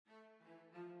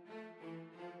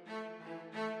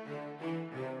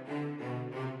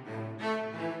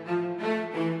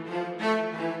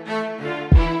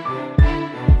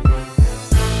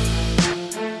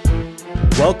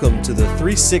Welcome to the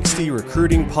 360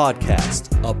 Recruiting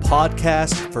Podcast, a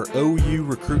podcast for OU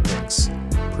recruitments,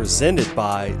 presented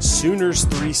by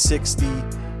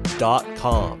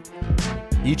Sooners360.com.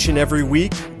 Each and every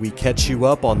week, we catch you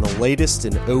up on the latest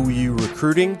in OU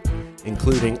recruiting,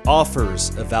 including offers,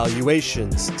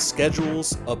 evaluations,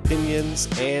 schedules, opinions,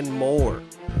 and more.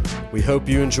 We hope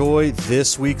you enjoy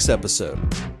this week's episode.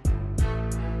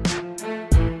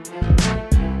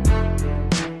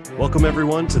 Welcome,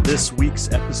 everyone, to this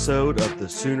week's episode of the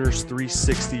Sooners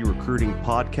 360 Recruiting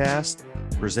Podcast,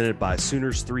 presented by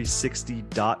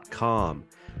Sooners360.com.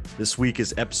 This week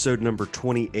is episode number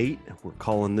 28. We're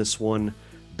calling this one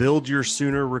Build Your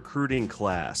Sooner Recruiting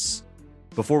Class.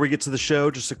 Before we get to the show,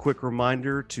 just a quick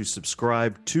reminder to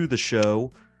subscribe to the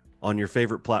show on your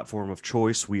favorite platform of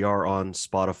choice. We are on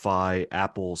Spotify,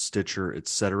 Apple, Stitcher,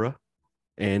 etc.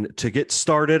 And to get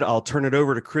started, I'll turn it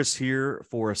over to Chris here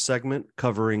for a segment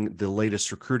covering the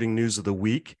latest recruiting news of the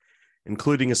week,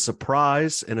 including a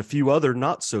surprise and a few other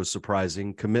not so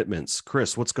surprising commitments.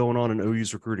 Chris, what's going on in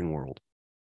OU's recruiting world?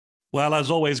 Well,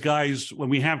 as always, guys, when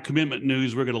we have commitment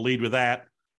news, we're going to lead with that.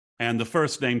 And the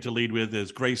first name to lead with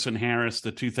is Grayson Harris,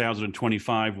 the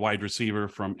 2025 wide receiver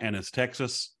from Ennis,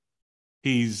 Texas.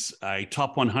 He's a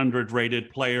top 100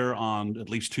 rated player on at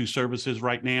least two services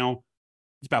right now.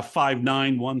 He's about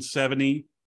 5'9", 170.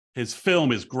 His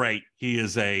film is great.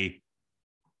 He's a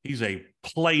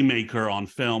playmaker on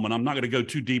film, and I'm not going to go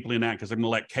too deeply in that because I'm going to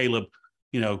let Caleb,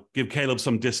 give Caleb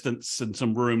some distance and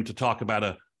some room to talk about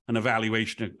an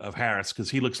evaluation of Harris, because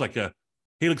he looks like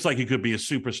he could be a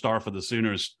superstar for the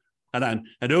Sooners. And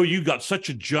OU got such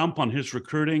a jump on his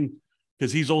recruiting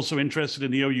because he's also interested in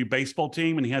the OU baseball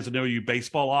team, and he has an OU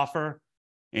baseball offer.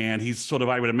 And he's sort of,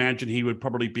 I would imagine he would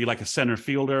probably be like a center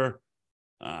fielder.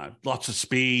 Lots of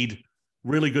speed,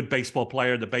 really good baseball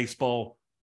player. The baseball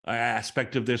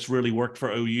aspect of this really worked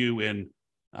for OU in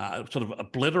sort of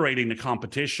obliterating the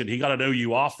competition. He got an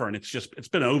OU offer, and it's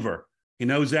been over. He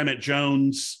knows Emmett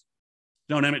Jones,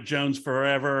 known Emmett Jones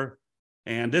forever.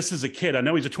 And this is a kid, I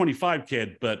know he's a 25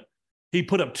 kid, but he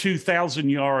put up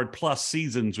 2,000-yard plus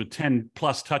seasons with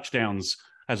 10-plus touchdowns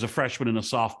as a freshman and a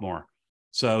sophomore.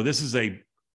 So this is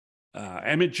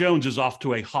Emmett Jones is off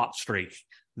to a hot streak.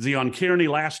 Zion Kearney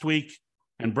last week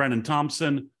and Brennan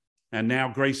Thompson, and now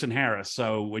Grayson Harris.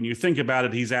 So when you think about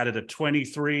it, he's added a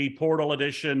 23 portal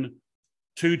addition,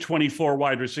 24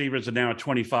 wide receivers, and now a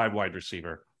 25 wide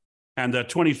receiver. And the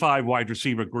 25 wide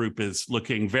receiver group is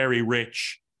looking very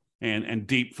rich and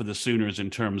deep for the Sooners in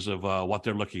terms of what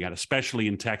they're looking at, especially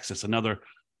in Texas. Another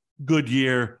good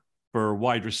year for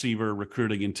wide receiver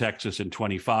recruiting in Texas in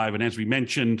 25. And as we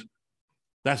mentioned,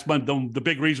 that's the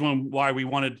big reason why we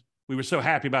were so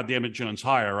happy about the Emmett Jones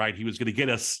hire, right? He was going to get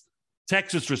us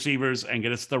Texas receivers and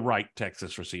get us the right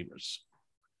Texas receivers.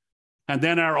 And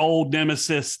then our old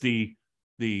nemesis, the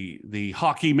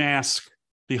hockey mask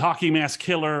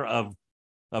killer of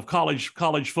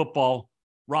college football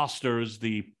rosters,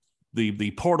 the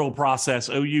portal process.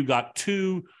 OU got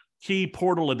two key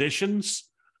portal additions.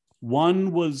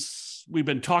 One was we've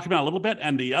been talking about a little bit,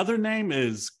 and the other name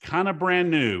is kind of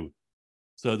brand new.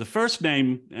 So the first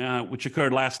name, which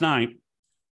occurred Thursday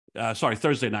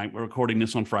night, we're recording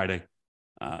this on Friday,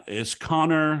 is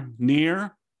Connor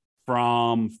Neer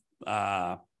from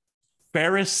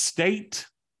Ferris State,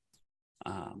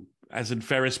 as in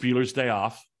Ferris Bueller's Day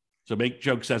Off. So make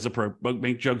jokes as you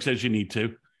need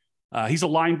to. He's a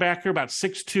linebacker, about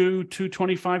 6'2",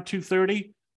 225,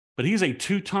 230, but he's a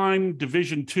two-time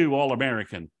Division II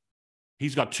All-American.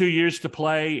 He's got 2 years to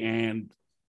play, and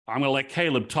I'm going to let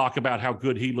Caleb talk about how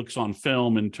good he looks on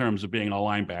film in terms of being a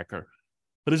linebacker.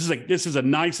 But this is a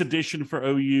nice addition for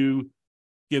OU,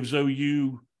 gives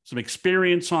OU some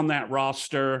experience on that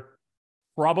roster,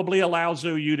 probably allows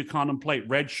OU to contemplate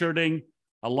redshirting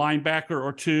a linebacker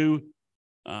or two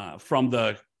from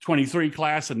the 23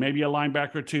 class and maybe a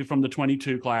linebacker or two from the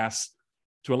 22 class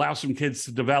to allow some kids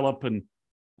to develop. And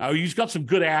OU's got some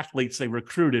good athletes they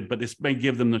recruited, but this may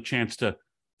give them the chance to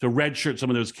redshirt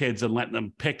some of those kids and let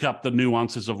them pick up the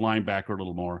nuances of linebacker a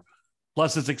little more.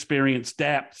 Plus his experience,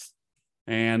 depth,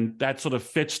 and that sort of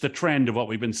fits the trend of what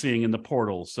we've been seeing in the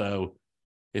portal. So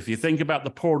if you think about the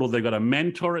portal, they've got a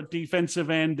mentor at defensive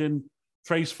end in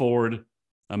Trace Ford,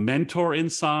 a mentor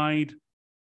inside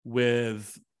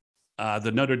with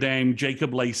the Notre Dame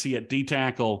Jacob Lacey at D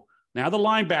tackle. Now the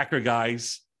linebacker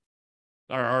guys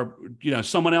are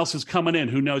someone else is coming in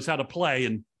who knows how to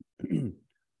play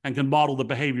and can model the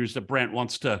behaviors that Brent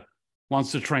wants to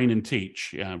train and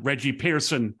teach. Reggie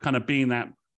Pearson kind of being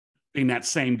that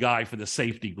same guy for the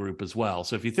safety group as well.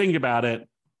 So if you think about it,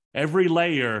 every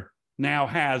layer now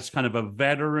has kind of a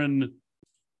veteran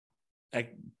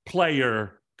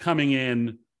player coming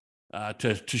in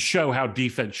to show how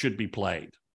defense should be played.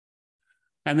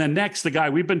 And then next, the guy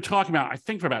we've been talking about, I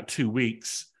think for about 2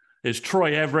 weeks, is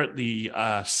Troy Everett, the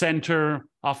center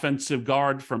offensive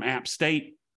guard from App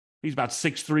State. He's about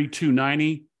 6'3",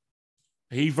 290.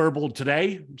 He verbaled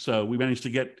today, so we managed to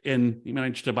get in. He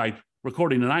managed to, by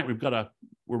recording tonight,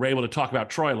 we're able to talk about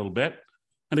Troy a little bit.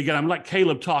 And again, I'm going to let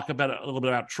Caleb talk about a little bit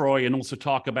about Troy and also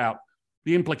talk about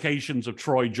the implications of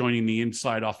Troy joining the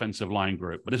inside offensive line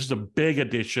group. But this is a big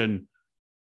addition.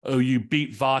 OU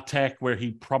beat Vatek, where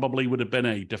he probably would have been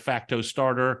a de facto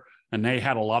starter, and they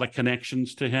had a lot of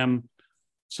connections to him.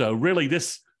 So really,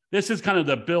 this is kind of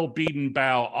the Bill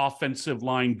Biedenbaugh offensive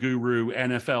line guru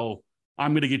NFL.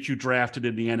 I'm going to get you drafted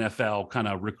in the NFL kind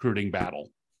of recruiting battle.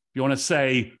 If you want to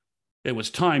say it was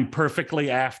timed perfectly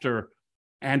after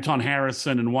Anton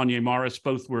Harrison and Wanya Morris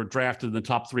both were drafted in the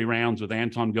top 3 rounds, with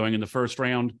Anton going in the first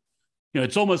round.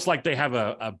 It's almost like they have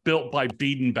a built by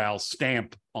Biedenbaugh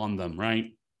stamp on them,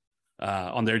 right?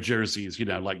 On their jerseys,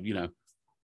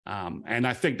 and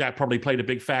I think that probably played a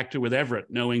big factor with Everett,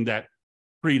 knowing that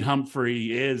Creed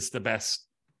Humphrey is the best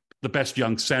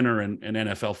young center in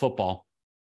NFL football.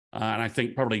 And I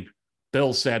think probably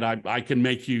Bill said, I can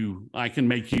make you a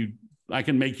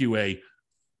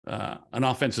an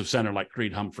offensive center like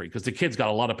Creed Humphrey, because the kid's got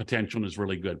a lot of potential and is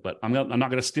really good. But I'm not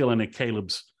going to steal any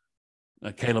Caleb's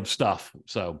stuff.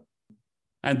 So,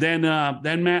 and then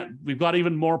Matt, we've got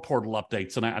even more portal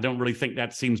updates, and I don't really think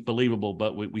that seems believable,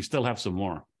 but we still have some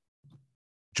more.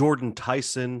 Jordan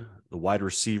Tyson, the wide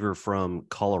receiver from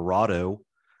Colorado,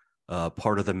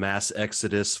 part of the mass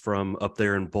exodus from up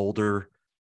there in Boulder.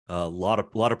 A lot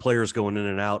of players going in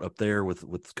and out up there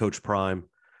with Coach Prime.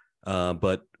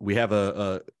 But we have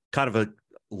a kind of a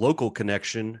local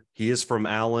connection. He is from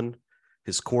Allen.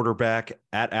 His quarterback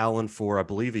at Allen for, I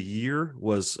believe, a year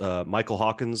was Michael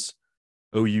Hawkins,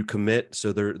 OU commit.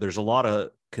 So there's a lot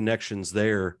of connections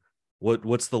there.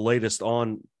 What's the latest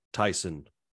on Tyson?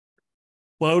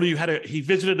 Well, he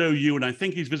visited OU, and I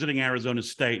think he's visiting Arizona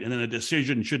State, and then a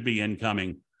decision should be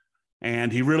incoming.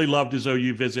 And he really loved his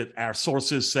OU visit. Our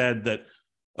sources said that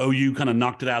OU kind of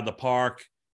knocked it out of the park.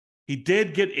 He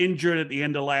did get injured at the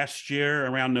end of last year,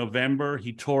 around November.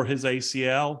 He tore his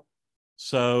ACL.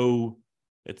 So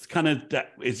it's kind of,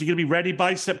 is he going to be ready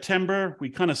by September? We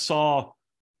kind of saw,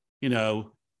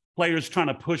 players trying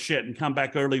to push it and come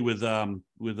back early with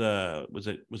was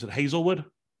it Hazelwood?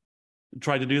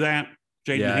 Tried to do that.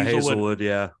 Jaden Hazelwood,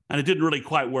 yeah. And it didn't really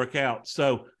quite work out.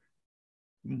 So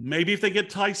maybe if they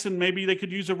get Tyson, maybe they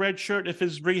could use a red shirt if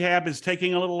his rehab is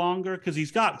taking a little longer, because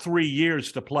he's got 3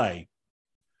 years to play.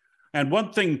 And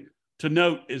one thing to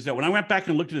note is that when I went back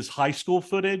and looked at his high school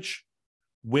footage,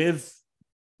 with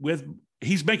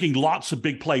he's making lots of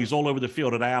big plays all over the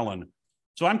field at Allen.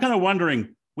 So I'm kind of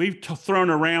wondering, we've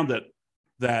thrown around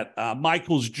that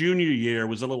Michael's junior year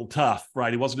was a little tough,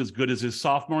 right? He wasn't as good as his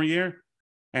sophomore year.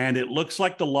 And it looks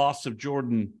like the loss of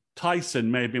Jordan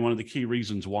Tyson may have been one of the key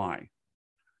reasons why.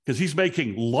 Because he's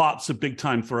making lots of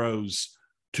big-time throws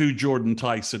to Jordan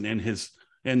Tyson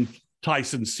in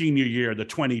Tyson's senior year, the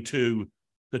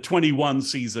 21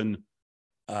 season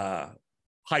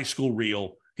high school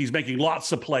reel. He's making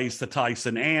lots of plays to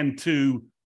Tyson and to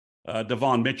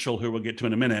Devon Mitchell, who we'll get to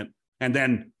in a minute. And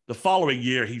then the following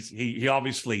year, he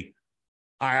obviously,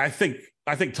 I think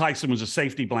Tyson was a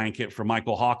safety blanket for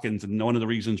Michael Hawkins, and one of the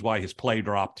reasons why his play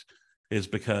dropped is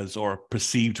because, or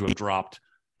perceived to have dropped,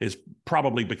 is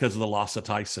probably because of the loss of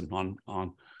Tyson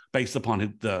on based upon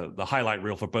the highlight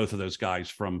reel for both of those guys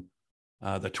from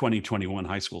the 2021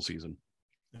 high school season.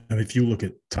 And if you look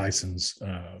at Tyson's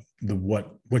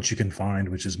what you can find,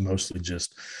 which is mostly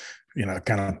just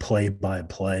kind of play by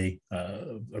play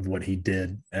of what he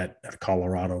did at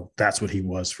Colorado, that's what he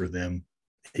was for them.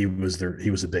 He was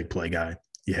a big play guy.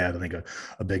 He had, I think,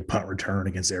 a big punt return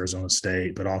against Arizona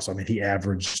State, but also, he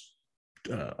averaged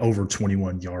over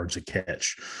 21 yards a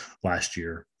catch last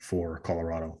year for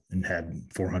Colorado and had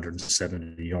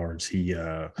 470 yards. He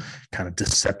kind of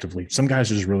deceptively, some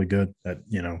guys are just really good at,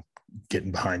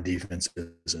 getting behind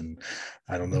defenses. And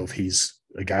I don't know if he's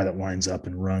a guy that winds up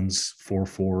and runs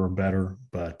 4.4 or better,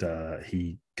 but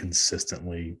he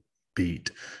consistently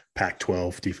beat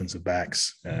Pac-12 defensive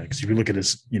backs. Because if you look at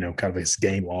his, kind of his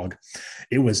game log,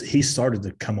 he started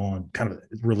to come on kind of a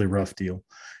really rough deal.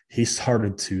 He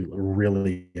started to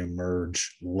really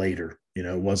emerge later.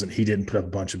 He didn't put up a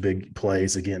bunch of big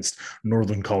plays against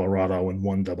Northern Colorado and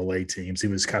 1AA teams. He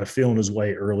was kind of feeling his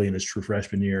way early in his true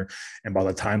freshman year. And by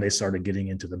the time they started getting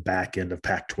into the back end of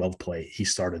Pac-12 play, he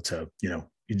started to,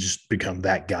 he just become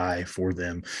that guy for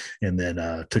them. And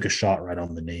then took a shot right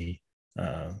on the knee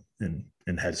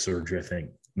and had surgery, I think,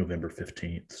 November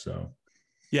 15th. So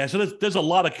Yeah, so there's a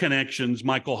lot of connections.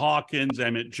 Michael Hawkins,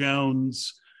 Emmett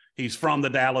Jones. He's from the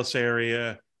Dallas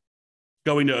area.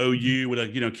 Going to OU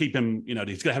would keep him.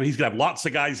 He's gonna have lots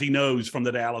of guys he knows from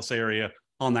the Dallas area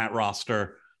on that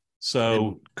roster. So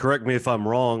and correct me if I'm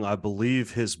wrong. I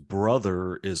believe his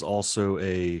brother is also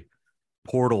a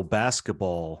portal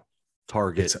basketball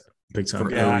target big time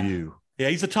from OU. Yeah,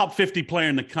 he's a top 50 player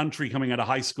in the country coming out of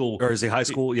high school. Or is he high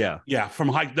school? Yeah. Yeah, from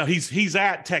high. No, he's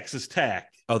at Texas Tech.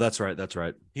 Oh, that's right. That's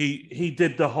right. He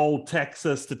did the whole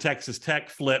Texas to Texas Tech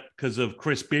flip because of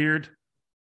Chris Beard.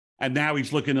 And now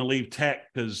he's looking to leave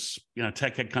Tech because,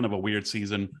 Tech had kind of a weird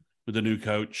season with the new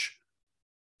coach.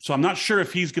 So I'm not sure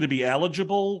if he's going to be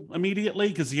eligible immediately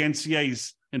because the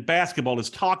NCAA in basketball is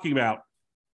talking about,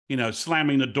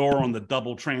 slamming the door on the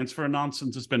double transfer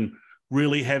nonsense. It's been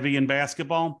really heavy in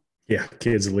basketball. Yeah,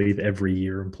 kids leave every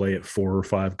year and play at 4 or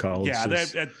 5 colleges.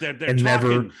 Yeah, they're and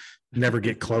talking, never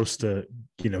get close to,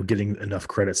 getting enough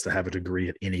credits to have a degree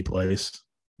at any place.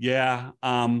 Yeah.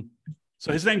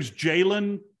 So his name's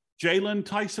Jalen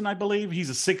Tyson, I believe. He's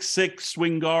a 6'6"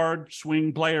 swing guard,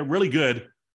 swing player, really good.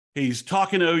 He's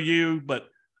talking to OU, but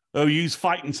OU's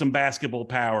fighting some basketball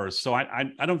powers. So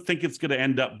I don't think it's going to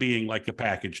end up being like a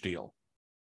package deal.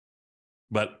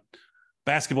 But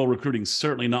basketball recruiting is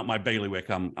certainly not my bailiwick.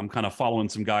 I'm kind of following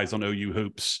some guys on OU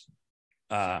Hoops.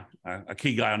 A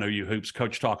key guy on OU Hoops,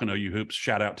 Coach Talk on OU Hoops.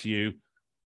 Shout out to you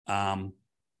for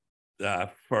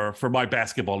my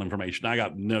basketball information. I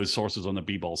got no sources on the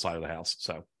b-ball side of the house.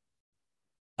 So,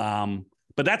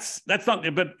 but that's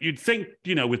not. But you'd think,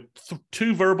 with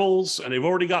 2 verbals, and they've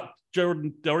already got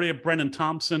Jordan, they already have Brennan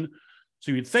Thompson.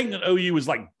 So you'd think that OU was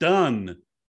like done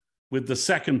with the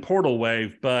second portal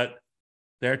wave, but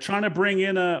they're trying to bring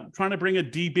a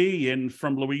DB in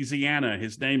from Louisiana.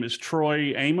 His name is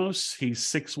Troy Amos. He's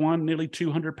 6'1", nearly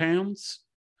 200 pounds.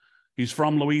 He's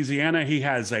from Louisiana. He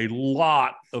has a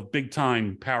lot of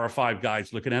big-time Power 5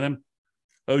 guys looking at him.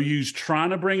 OU's trying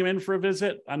to bring him in for a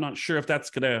visit. I'm not sure if that's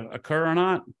going to occur or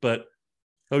not, but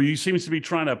OU seems to be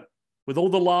trying to, with all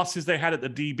the losses they had at the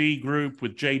DB group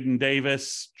with Jaden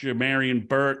Davis, Jamarian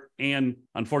Burt, and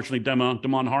unfortunately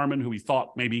Damon Harmon, who we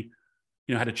thought maybe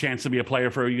had a chance to be a player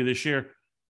for OU this year.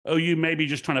 OU may be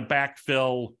just trying to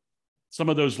backfill some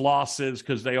of those losses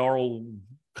because they are all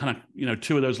kind of,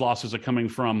 2 of those losses are coming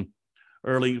from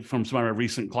some of our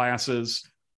recent classes.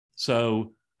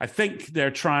 So I think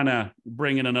they're trying to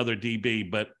bring in another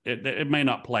DB, but it may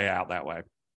not play out that way.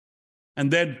 And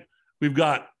then we've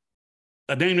got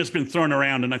a name that's been thrown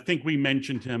around, and I think we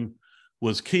mentioned him,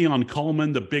 was Keon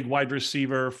Coleman, the big wide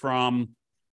receiver from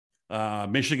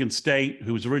Michigan State,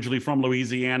 who was originally from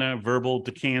Louisiana, verbal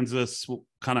to Kansas,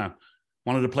 kind of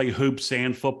wanted to play hoops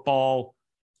and football.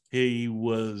 He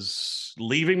was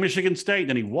leaving Michigan State,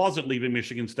 then he wasn't leaving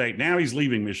Michigan State. Now he's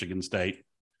leaving Michigan State.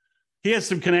 He has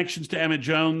some connections to Emmett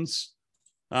Jones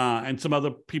and some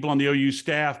other people on the OU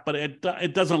staff, but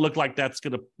it doesn't look like that's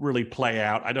going to really play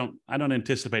out. I don't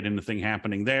anticipate anything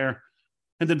happening there.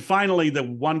 And then finally, the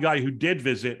one guy who did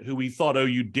visit, who we thought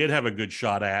OU did have a good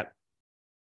shot at,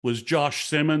 was Josh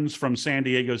Simmons from San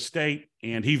Diego State.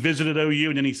 And he visited OU,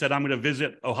 and then he said, I'm going to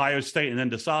visit Ohio State and then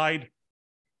decide.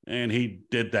 And he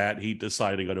did that. He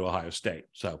decided to go to Ohio State.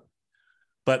 So,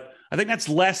 but I think that's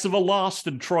less of a loss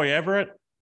than Troy Everett.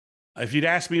 If you'd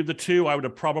asked me of the 2, I would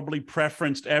have probably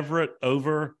preferenced Everett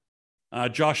over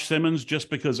Josh Simmons, just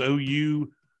because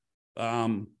OU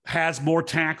has more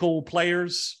tackle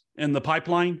players in the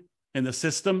pipeline, in the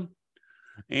system.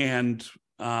 And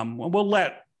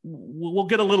we'll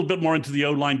get a little bit more into the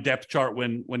O-line depth chart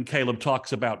when Caleb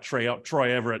talks about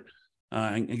Troy Everett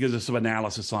and gives us some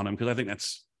analysis on him, because I think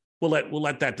we'll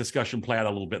let that discussion play out a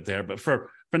little bit there. But for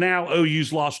now,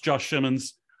 OU's lost Josh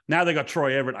Simmons. Now they got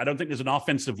Troy Everett. I don't think there's an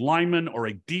offensive lineman or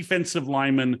a defensive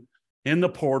lineman in the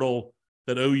portal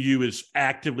that OU is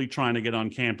actively trying to get on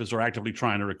campus or actively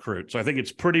trying to recruit. So I think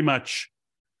it's pretty much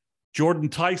Jordan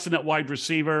Tyson at wide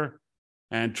receiver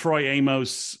and Troy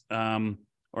Amos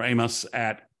Amos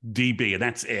at DB, and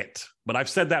that's it. But I've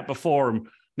said that before, and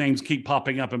names keep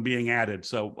popping up and being added,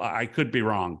 so I could be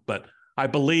wrong. But I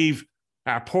believe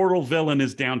our portal villain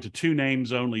is down to 2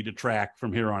 names only to track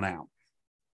from here on out.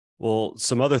 Well,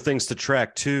 some other things to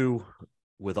track too,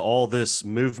 with all this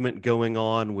movement going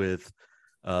on with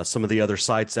some of the other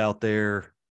sites out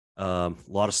there. A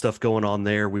lot of stuff going on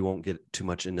there. We won't get too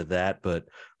much into that, but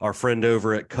our friend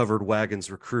over at Covered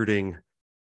Wagons Recruiting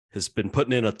has been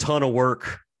putting in a ton of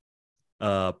work,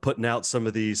 putting out some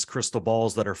of these crystal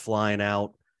balls that are flying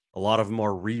out. A lot of them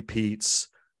are repeats.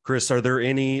 Chris, are there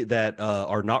any that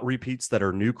are not repeats that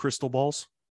are new crystal balls?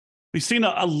 We've seen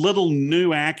a little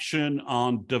new action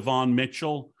on Devon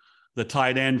Mitchell. the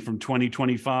tight end from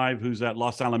 2025, who's at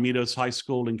Los Alamitos High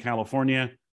School in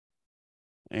California.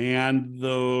 And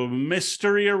the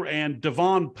mystery, and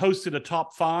Devon posted a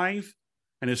top 5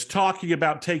 and is talking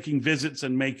about taking visits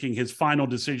and making his final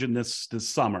decision this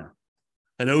summer.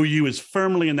 And OU is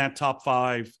firmly in that top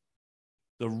 5.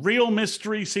 The real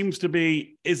mystery seems to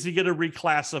be, is he going to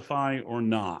reclassify or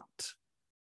not?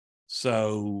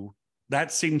 So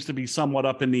that seems to be somewhat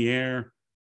up in the air.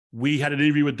 We had an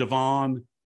interview with Devon,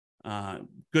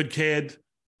 good kid,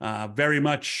 very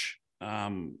much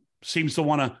seems to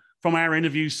want to, from our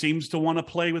interview, seems to want to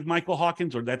play with Michael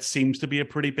Hawkins, or that seems to be a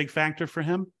pretty big factor for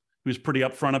him. He was pretty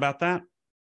upfront about that.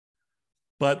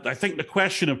 But I think the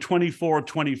question of 24,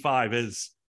 25 is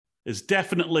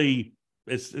definitely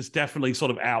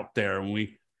sort of out there, and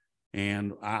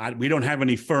we don't have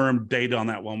any firm data on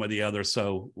that one way or the other.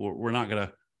 So we're not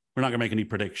gonna make any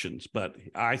predictions. But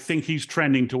I think he's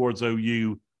trending towards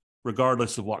OU,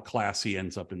 regardless of what class he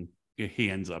ends up in.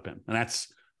 And that's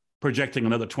projecting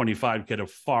another 25 kid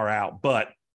of far out.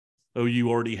 But OU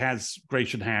already has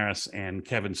Grayson Harris and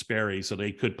Kevin Sperry, so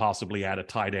they could possibly add a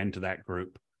tight end to that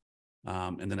group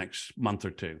in the next month or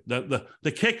two.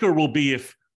 The kicker will be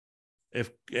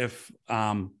if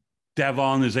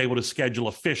Devon is able to schedule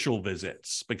official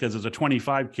visits, because as a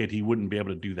 25 kid, he wouldn't be able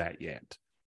to do that yet.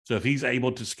 So if he's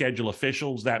able to schedule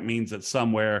officials, that means that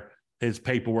somewhere his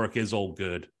paperwork is all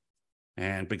good.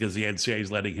 And because the NCAA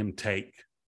is letting him take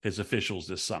his officials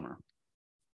this summer.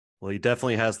 Well, he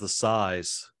definitely has the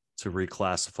size to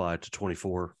reclassify to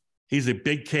 24. He's a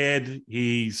big kid.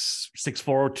 He's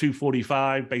 6'4",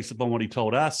 245, based upon what he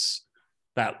told us.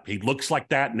 That he looks like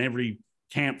that in every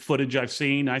camp footage I've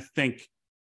seen. I think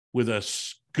with a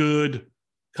good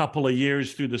couple of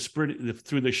years through the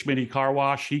Schmitty car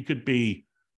wash, he could be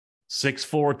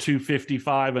 6'4",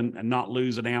 255 and not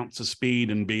lose an ounce of speed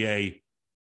and be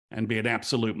an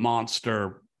absolute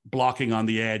monster, blocking on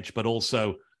the edge, but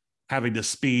also having the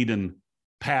speed and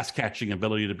pass catching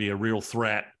ability to be a real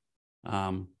threat,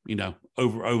 over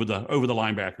the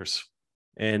linebackers.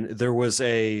 And there was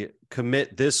a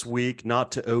commit this week,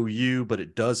 not to OU, but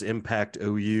it does impact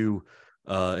OU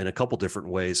in a couple different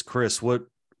ways. Chris, what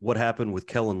happened with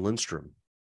Kellen Lindstrom?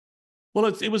 Well,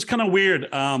 it was kind of weird.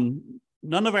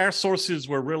 None of our sources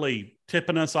were really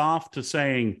tipping us off to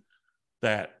saying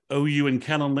that OU and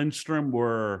Kellen Lindstrom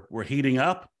were heating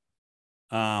up.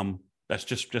 That's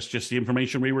just the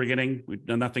information we were getting.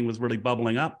 Nothing was really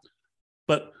bubbling up.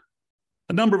 But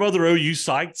a number of other OU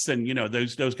sites, and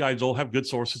those guys all have good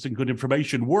sources and good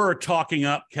information, were talking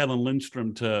up Kellen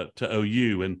Lindstrom to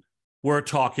OU, and were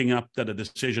talking up that a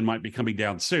decision might be coming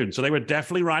down soon. So they were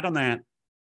definitely right on that.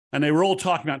 And they were all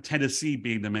talking about Tennessee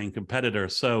being the main competitor.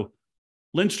 So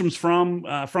Lindstrom's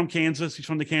from Kansas. He's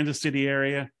from the Kansas City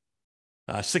area.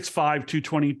 6'5",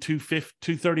 220,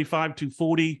 235,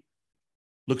 240.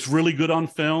 Looks really good on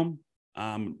film.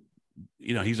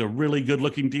 He's a really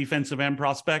good-looking defensive end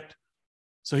prospect.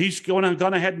 So he's gone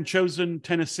ahead and chosen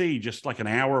Tennessee just like an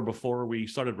hour before we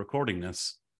started recording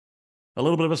this. A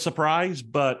little bit of a surprise,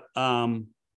 but I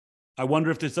wonder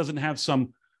if this doesn't have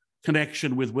some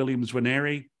connection with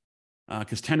Williams-Nwaneri,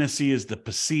 because Tennessee is the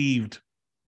perceived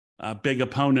big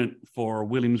opponent for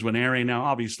Williams-Nwaneri. Now,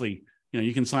 obviously,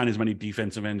 you can sign as many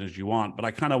defensive ends as you want, but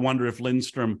I kind of wonder if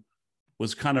Lindstrom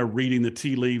was kind of reading the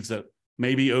tea leaves that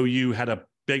maybe OU had a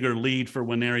bigger lead for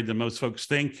Nwaneri than most folks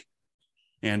think,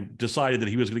 and decided that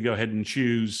he was going to go ahead and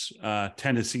choose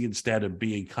Tennessee instead of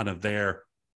being kind of their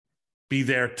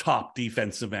top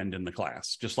defensive end in the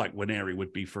class, just like Nwaneri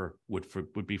would be for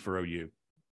OU.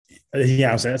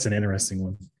 Yeah, so that's an interesting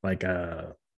one.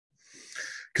 Because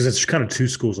it's kind of two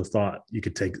schools of thought you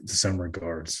could take to some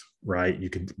regards, right? You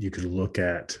could look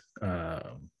at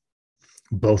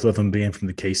both of them being from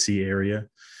the KC area,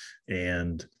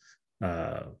 and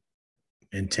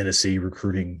in Tennessee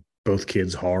recruiting both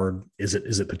kids hard. Is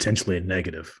it potentially a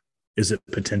negative? Is it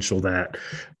potential that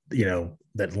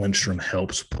that Lindstrom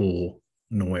helps pull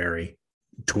Nwaneri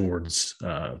towards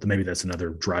maybe that's another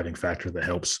driving factor that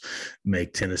helps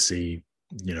make Tennessee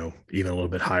even a little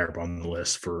bit higher up on the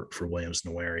list for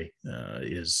Williams-Nwaneri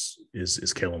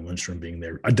is Kellen Lindstrom being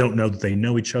there. I don't know that they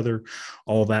know each other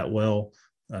all that well.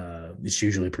 It's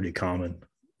usually pretty common,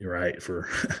 right, for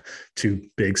two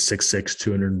big 6'6",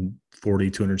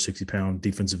 240, 260-pound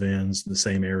defensive ends in the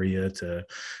same area to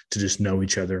just know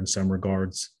each other in some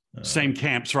regards. Same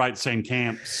camps, right? Same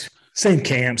camps.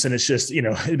 And it's just,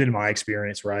 it'd been my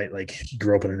experience, right? Like you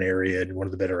grew up in an area and one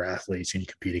of the better athletes, and you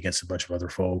compete against a bunch of other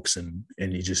folks, and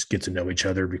you just get to know each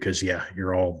other because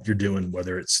you're doing,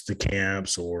 whether it's the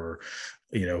camps or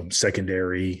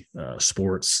secondary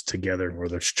sports together,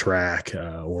 whether it's track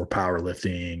or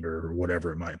powerlifting or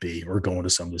whatever it might be, or going to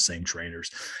some of the same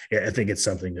trainers. I think it's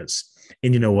something that's,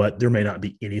 and you know what, there may not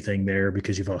be anything there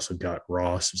because you've also got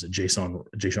Ross, is it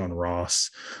Jason Ross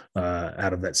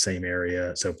out of that same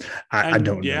area. So I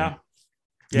don't know.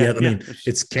 Yeah, I mean,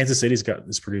 it's Kansas City's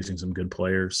is producing some good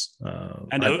players.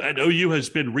 And OU has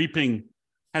been reaping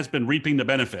the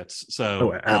benefits.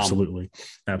 So absolutely.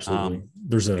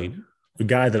 There's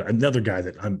another guy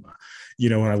that I'm,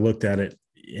 when I looked at it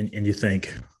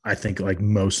and I think like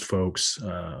most folks,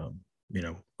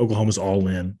 Oklahoma's all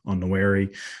in on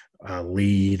Nwaneri,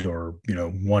 lead, or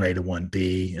 1A to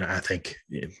 1B. And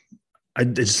I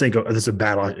just think that's a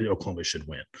battle Oklahoma should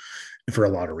win for a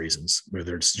lot of reasons,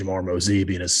 whether it's Jamar Mosey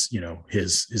being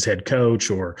his head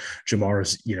coach, or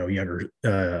Jamar's, younger,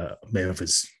 maybe if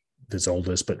it's his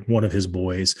oldest, but one of his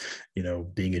boys,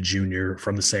 being a junior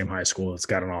from the same high school that's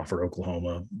got an offer,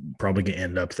 Oklahoma, probably going to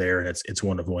end up there. And it's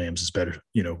one of Williams's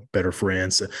better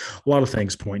friends. A lot of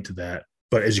things point to that.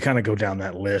 But as you kind of go down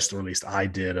that list, or at least I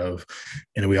did,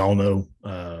 and we all know,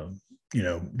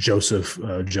 Joseph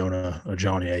Jonah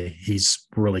Ajonye, he's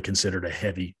really considered a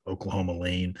heavy Oklahoma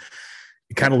lean.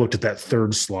 You kind of looked at that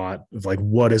third slot of like,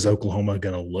 what is Oklahoma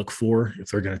going to look for if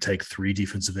they're going to take 3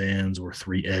 defensive ends or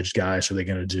 3 edge guys? Are they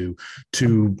going to do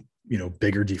 2,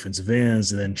 bigger defensive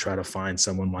ends and then try to find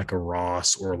someone like a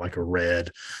Ross or like a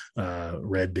Red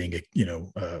being a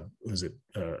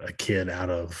kid out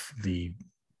of the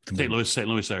St.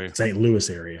 Louis area. St. Louis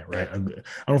area, right? I don't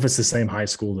know if it's the same high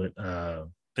school that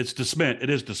it's DeSmit. It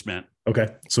is DeSmit. Okay.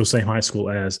 So same high school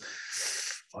as,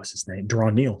 what's his name?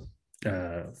 Deron Neal.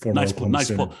 Former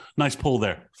nice pull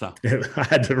there. So I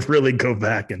had to really go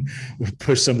back and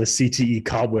push some of the CTE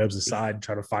cobwebs aside and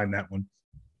try to find that one.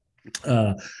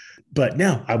 But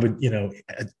now I would,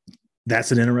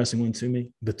 that's an interesting one to me.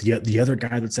 But the other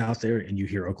guy that's out there, and you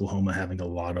hear Oklahoma having a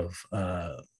lot of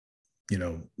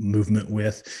movement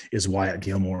with, is Wyatt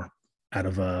Gilmore out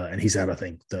of and he's out, I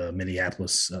think, the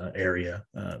Minneapolis area,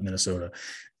 Minnesota.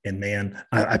 And man,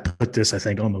 I put this, I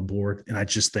think, on the board, and I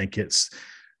just think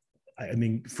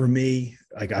for me,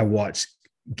 like, I watched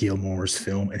Gilmore's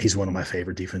film, and he's one of my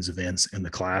favorite defensive ends in the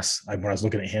class. When I was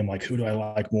looking at him, like, who do I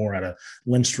like more out of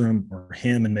Lindstrom or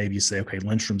him? And maybe you say, okay,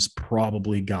 Lindstrom's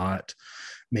probably got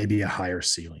maybe a higher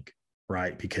ceiling,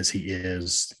 right? Because he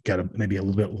is got maybe a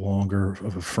little bit longer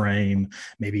of a frame.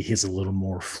 Maybe he's a little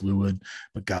more fluid.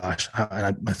 But gosh,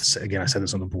 I said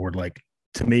this on the board, like,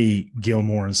 to me,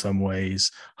 Gilmore in some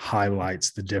ways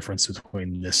highlights the difference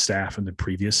between this staff and the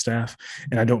previous staff.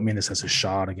 And I don't mean this as a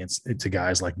shot to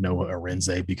guys like Noah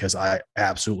Arinze, because I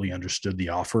absolutely understood the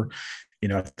offer.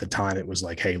 At the time it was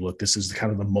like, hey, look, this is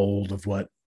kind of the mold of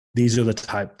he is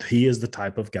the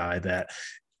type of guy that,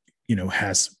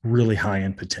 has really high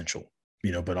end potential.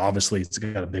 But obviously it's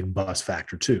got a big bust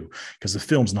factor too, because the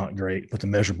film's not great, but the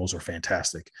measurables are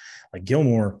fantastic. Like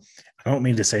Gilmore, I don't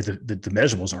mean to say that the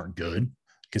measurables aren't good,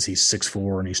 because he's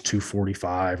 6'4" and he's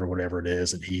 245 or whatever it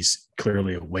is, and he's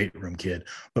clearly a weight room kid.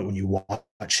 But when you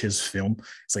watch his film,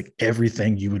 it's like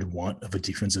everything you would want of a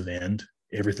defensive end,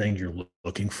 everything you're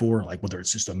looking for, like whether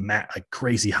it's just like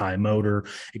crazy high motor,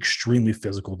 extremely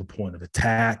physical to the point of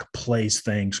attack, plays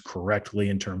things correctly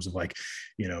in terms of like,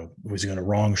 was he going to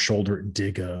wrong shoulder and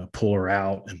pull her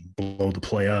out and blow the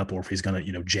play up, or if he's going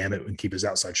to, jam it and keep his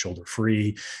outside shoulder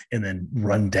free and then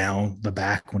run down the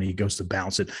back when he goes to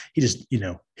bounce it. He just,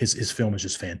 his film is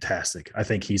just fantastic. I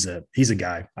think he's a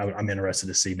guy I'm interested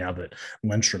to see now that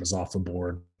Lindstrom is off the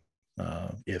board,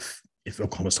 if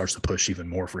Oklahoma starts to push even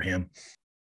more for him.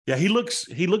 Yeah, he looks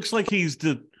like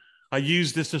I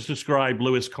use this to describe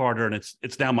Lewis Carter, and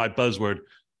it's now my buzzword.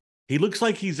 He looks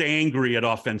like he's angry at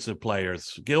offensive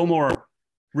players. Gilmore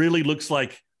really looks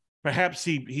like perhaps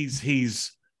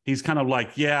he's kind of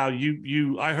like, yeah,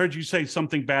 I heard you say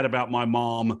something bad about my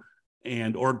mom,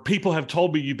 or people have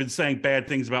told me you've been saying bad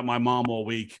things about my mom all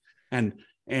week, and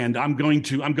I'm going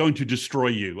to destroy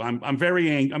you. I'm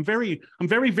very,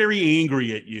 very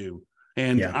angry at you,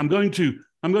 and yeah. I'm going to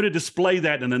display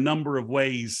that in a number of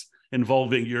ways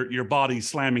involving your body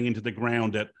slamming into the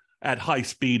ground at high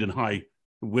speed and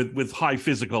with high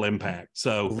physical impact.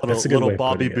 So that's a little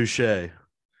Bobby Boucher.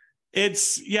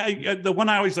 It's the one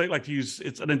I always like to use.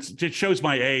 It shows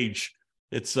my age.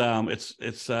 It's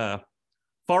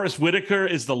Forrest Whitaker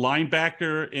is the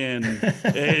linebacker in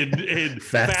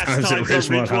Fast Times at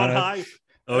Ridgemont High.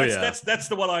 Oh, that's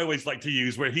the one I always like to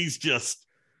use, where he's just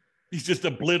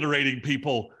obliterating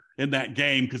people in that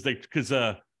game because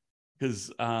his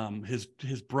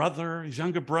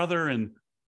younger brother and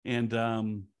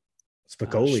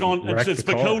Spicoli,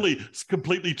 Spicoli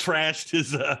completely trashed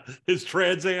his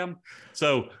Trans Am.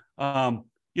 So,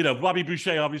 Bobby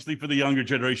Boucher, obviously for the younger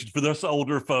generations, for those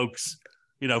older folks,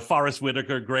 Forrest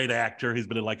Whitaker, great actor. He's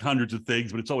been in like hundreds of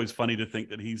things, but it's always funny to think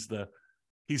that he's the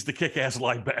kick-ass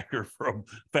linebacker from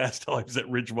Fast Times at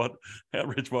Ridgemont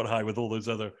High with all those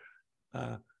other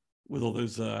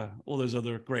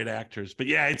great actors. But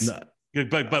yeah, it's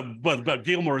but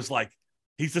Gilmore is like,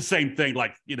 he's the same thing.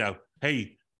 Like,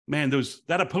 hey man,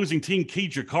 that opposing team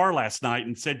keyed your car last night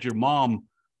and said your mom,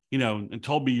 and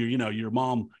told me your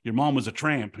mom was a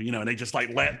tramp, and they just like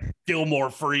let Gilmore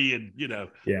free, and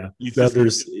yeah. You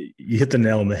hit the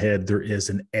nail on the head. There is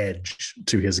an edge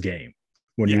to his game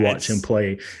when you watch him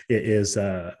play. It is.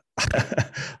 I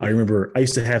remember I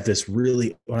used to have this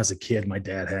when I was a kid, my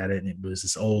dad had it, and it was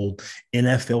this old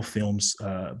NFL films,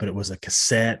 but it was a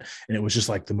cassette, and it was just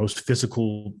like the most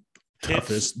physical,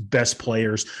 toughest, best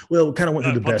players. Well, kind of went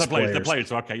through the best players. The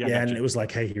players. Okay, yeah. And it was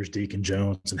like, hey, here's Deacon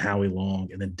Jones and Howie Long,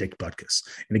 and then Dick Butkus.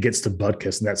 And it gets to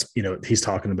Butkus, and that's, he's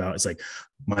talking about, it's like,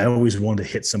 I always wanted to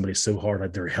hit somebody so hard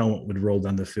that their helmet would roll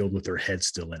down the field with their head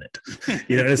still in it.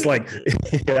 It's like,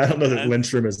 I don't know that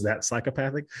Lindstrom is that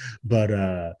psychopathic, but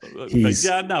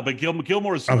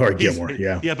Gilmore's. I'm sorry, Gilmore.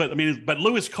 Yeah. Yeah. But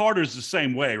Lewis Carter's the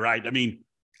same way, right? You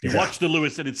watch the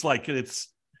Lewis, and it's like, it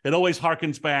always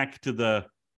harkens back to the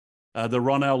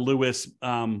Ronell Lewis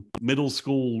middle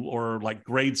school or like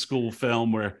grade school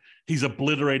film where he's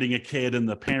obliterating a kid and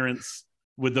the parents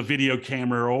with the video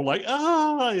camera are all like,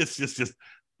 it's just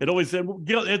it always,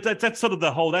 that's sort of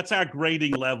that's our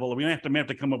grading level. We have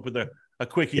to come up with a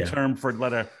quickie term for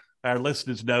let our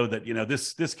listeners know that,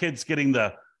 this kid's getting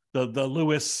the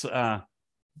Lewis, the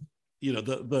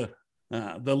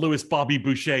Lewis Bobby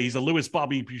Boucher. He's a Lewis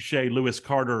Bobby Boucher, Lewis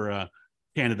Carter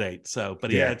candidate. So, but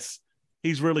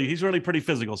he's really pretty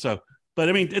physical. So, but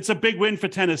it's a big win for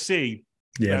Tennessee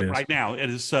right now. It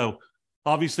is. So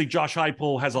obviously Josh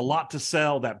Heupel has a lot to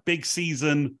sell. That big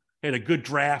season, had a good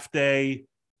draft day.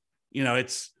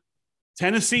 It's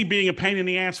Tennessee being a pain in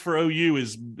the ass for OU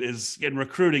is in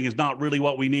recruiting is not really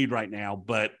what we need right now,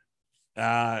 but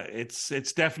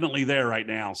it's definitely there right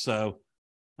now. So,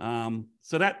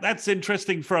 that's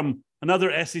interesting from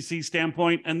another SEC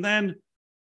standpoint. And then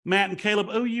Matt and Caleb,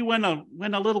 OU went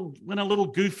a little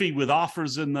goofy with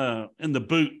offers in the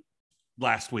boot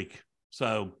last week.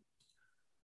 So,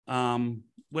 an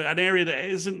area that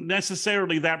isn't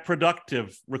necessarily that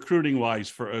productive recruiting wise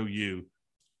for OU.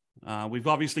 We've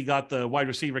obviously got the wide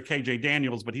receiver KJ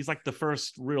Daniels, but he's like the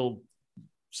first real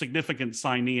significant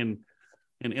signee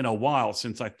in a while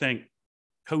since I think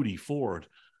Cody Ford.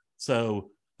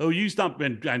 So OU's not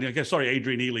been. I guess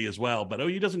Adrian Ely as well, but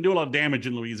OU doesn't do a lot of damage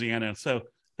in Louisiana. So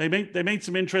they made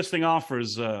some interesting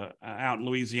offers out in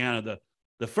Louisiana.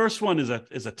 The first one is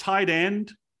a tight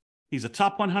end. He's a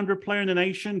top 100 player in the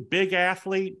nation, big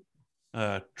athlete,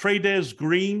 Trey'Dez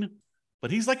Green,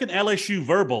 but he's like an LSU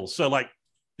verbal. So like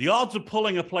the odds of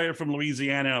pulling a player from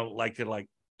Louisiana like a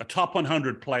top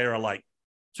 100 player are like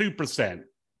 2%.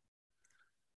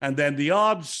 And then the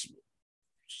odds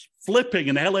flipping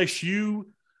an LSU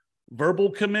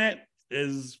verbal commit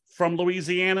is from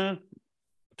Louisiana,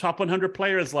 top 100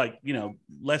 player is like,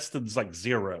 less than like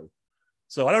 0.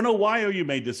 So I don't know why OU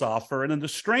made this offer. And then the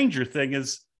stranger thing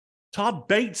is Todd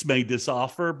Bates made this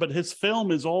offer, but his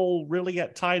film is all really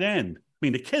at tight end.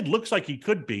 The kid looks like he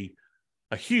could be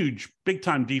a huge,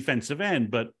 big-time defensive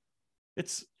end, but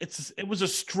it was a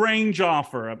strange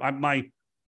offer.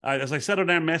 As I said on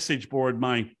our message board,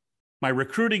 my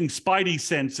recruiting spidey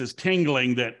sense is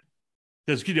tingling that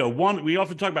because, we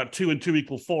often talk about 2 and 2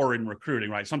 equal 4 in recruiting,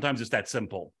 right? Sometimes it's that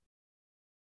simple.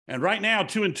 And right now,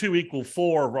 2 and 2 equal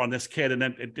 4 on this kid, and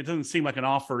then it doesn't seem like an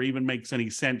offer even makes any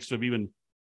sense to have even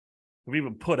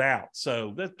put out.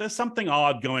 So there's something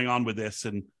odd going on with this,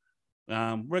 and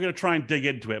we're going to try and dig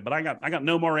into it. But I got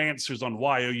no more answers on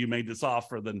why OU made this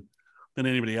offer than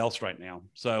anybody else right now.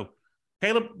 So,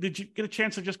 Caleb, did you get a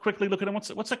chance to just quickly look at him?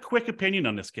 What's a quick opinion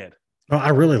on this kid? Oh, I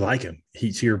really like him.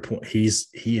 To your point, he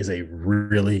is a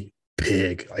really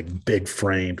big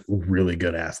framed, really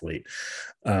good athlete.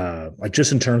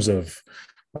 Just in terms of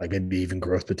maybe even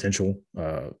growth potential.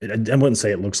 I wouldn't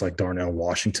say it looks like Darnell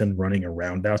Washington running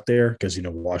around out there because,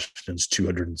 Washington's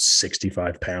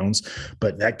 265 pounds,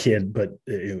 but that kid,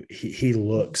 he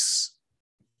looks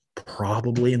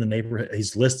probably in the neighborhood.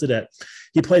 He's listed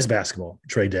he plays basketball.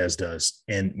 Trey'Dez does.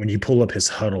 And when you pull up his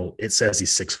huddle, it says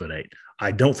he's 6'8".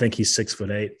 I don't think he's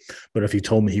 6'8", but if you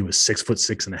told me he was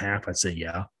 6'6.5", I'd say,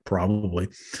 yeah, probably.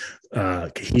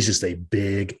 He's just a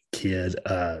big kid.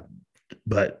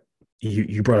 But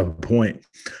you brought up a point.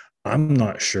 I'm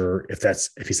not sure if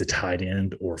he's a tight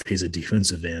end or if he's a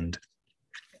defensive end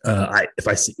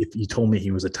If you told me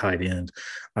he was a tight end,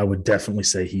 I would definitely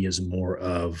say he is more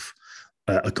of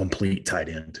a complete tight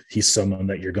end. He's someone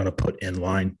that you're going to put in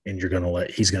line, and you're going to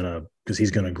he's going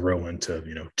to grow into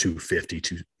 250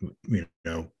 to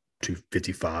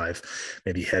 255,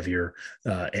 maybe heavier,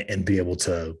 and be able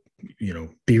to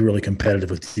be really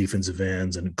competitive with defensive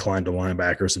ends and climb to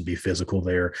linebackers and be physical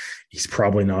there. He's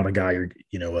probably not a guy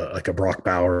like a Brock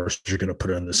Bowers. You're going to put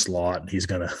in the slot and he's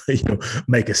going to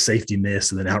make a safety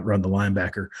miss and then outrun the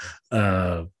linebacker.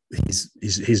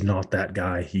 He's not that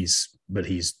guy. He's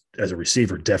as a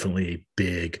receiver definitely a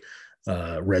big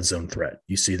red zone threat.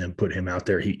 You see them put him out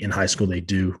there. In high school they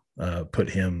do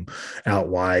put him out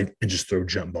wide and just throw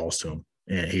jump balls to him.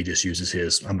 And he just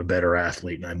uses I'm a better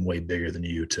athlete and I'm way bigger than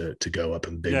you to go up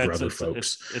and big brother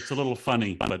folks. It's a little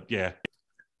funny, but yeah.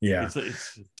 So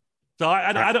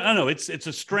I don't know. It's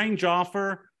a strange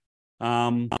offer.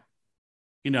 So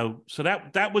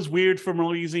that was weird from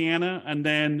Louisiana. And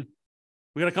then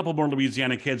we got a couple more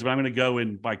Louisiana kids, but I'm going to go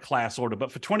in by class order.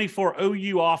 But for 24,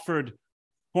 OU offered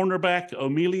cornerback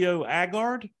Emilio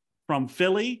Agard from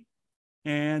Philly.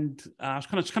 And it's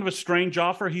kind of a strange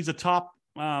offer. He's a top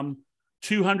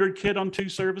 200 kid on 2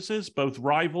 services. Both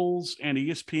Rivals and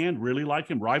ESPN really like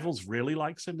him. Rivals really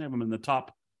likes him. They have him in the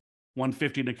top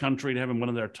 150 in the country to have him one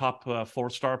of their top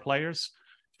 4-star players.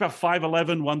 He's about 5'11",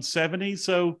 170.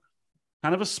 So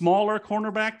kind of a smaller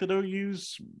cornerback that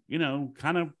OU's,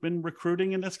 kind of been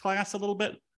recruiting in this class a little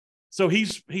bit. So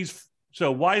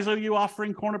so why is OU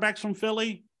offering cornerbacks from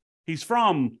Philly? He's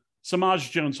from Samaj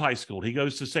Jones High School. He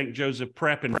goes to St. Joseph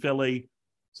Prep in Philly.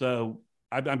 So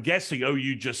I'm guessing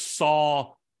OU just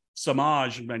saw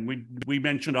Samaj. And we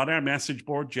mentioned on our message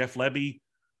board, Jeff Lebby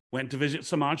went to visit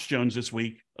Samaj Jones this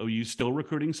week. OU's still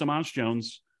recruiting Samaj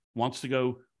Jones, wants to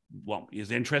go,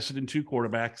 is interested in 2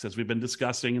 quarterbacks, as we've been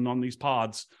discussing and on these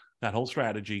pods, that whole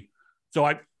strategy. So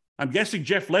I'm guessing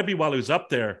Jeff Lebby, while he was up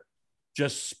there,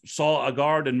 just saw a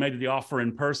guard and made the offer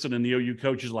in person, and the OU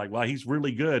coach is like, well, he's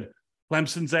really good.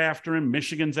 Clemson's after him,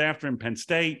 Michigan's after him, Penn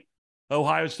State,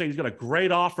 Ohio State. He's got a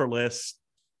great offer list.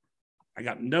 I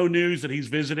got no news that he's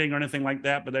visiting or anything like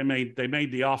that, but they made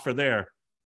the offer there.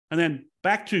 And then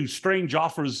back to strange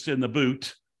offers in the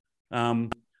boot.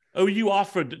 OU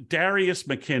offered Darius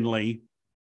McKinley.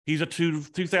 He's a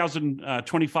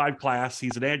 2025 class.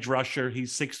 He's an edge rusher.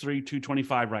 He's 6'3",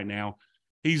 225 right now.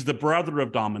 He's the brother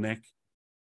of Dominic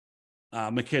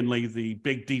McKinley, the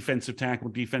big defensive tackle,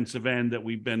 defensive end that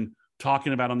we've been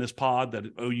talking about on this pod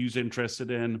that OU's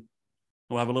interested in.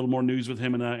 We'll have a little more news with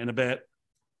him in a bit.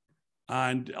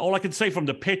 And all I can say from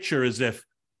the picture is if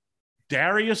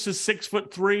Darius is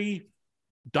 6'3",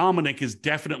 Dominic is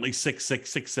definitely 6'6",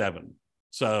 6'7".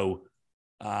 So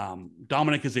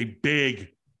Dominic is a big,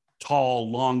 tall,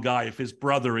 long guy if his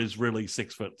brother is really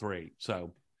 6'3".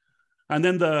 So, and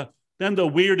then the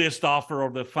weirdest offer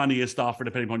or the funniest offer,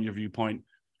 depending on your viewpoint,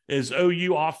 is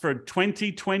OU offered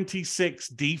 2026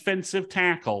 defensive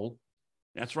tackle.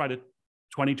 That's right, a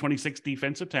 2026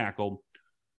 defensive tackle.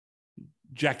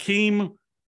 Jakeem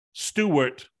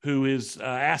Stewart, who is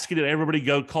asking that everybody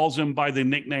calls him by the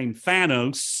nickname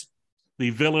Thanos, the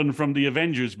villain from the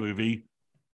Avengers movie.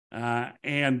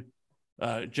 And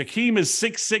Jakeem is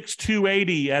 6'6",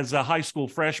 280 as a high school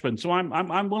freshman. So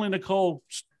I'm willing to call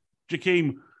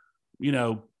Jakeem,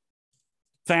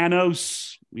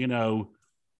 Thanos,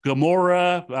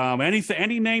 Gamora,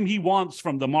 any name he wants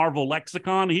from the Marvel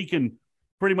lexicon, he can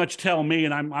pretty much tell me,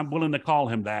 and I'm willing to call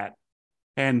him that.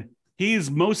 And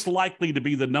he's most likely to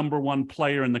be the number 1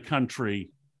 player in the country,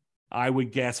 I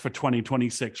would guess, for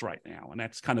 2026 right now. And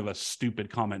that's kind of a stupid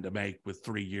comment to make with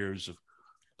 3 years of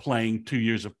playing,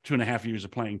 2.5 years of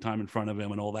playing time in front of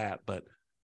him and all that. But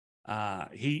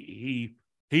he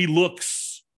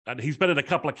looks, he's been at a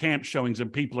couple of camp showings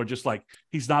and people are just like,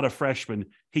 he's not a freshman.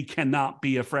 He cannot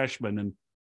be a freshman.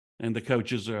 And the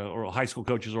coaches or high school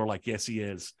coaches are like, yes, he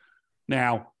is.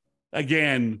 Now,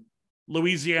 again,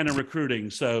 Louisiana recruiting.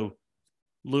 So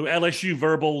LSU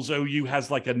verbals, OU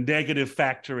has like a negative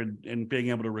factor in being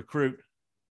able to recruit.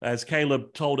 As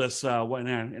Caleb told us in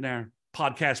our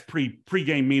podcast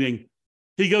pregame meeting,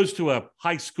 he goes to a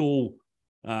high school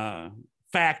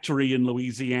factory in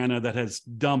Louisiana that has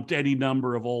dumped any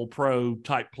number of all-pro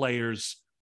type players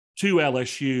to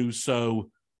LSU.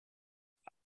 So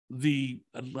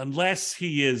unless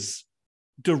he is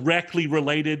directly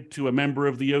related to a member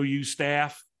of the OU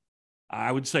staff, I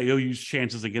would say OU's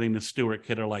chances of getting the Stewart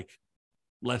kid are like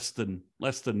less than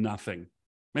nothing,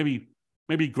 maybe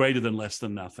greater than less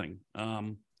than nothing.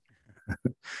 Because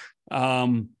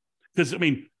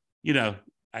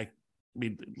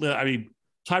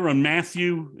Tyrann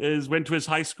Mathieu went to his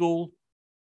high school.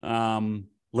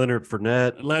 Leonard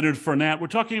Fournette. We're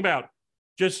talking about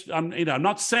just, I'm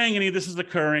not saying any of this is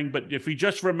occurring, but if we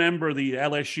just remember the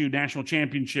LSU national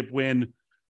championship win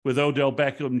with Odell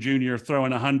Beckham Jr.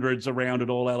 throwing hundreds around at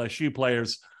all LSU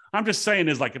players, I'm just saying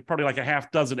there's probably a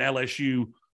half dozen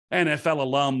LSU NFL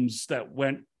alums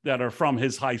that are from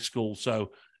his high school.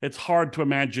 So it's hard to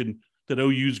imagine that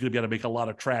OU is going to be able to make a lot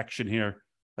of traction here,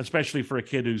 especially for a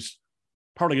kid who's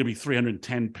probably going to be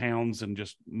 310 pounds and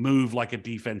just move like a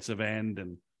defensive end.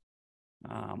 And,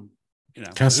 kind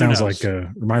of sounds like,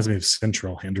 reminds me of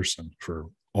Central Henderson for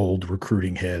old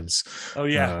recruiting heads. Oh,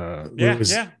 yeah.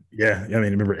 Yeah. I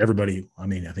mean, remember everybody, I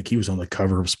think he was on the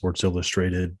cover of Sports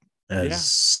Illustrated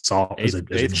as a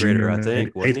eighth junior, grader, I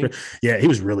think. Wasn't he? Yeah, he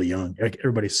was really young.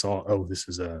 Everybody saw, this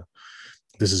is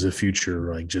a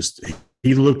future.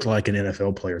 He looked like an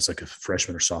NFL player. It's like a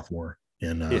freshman or sophomore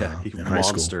in high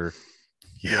school.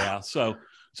 Yeah. So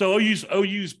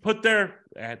OU's put they're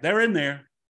in there,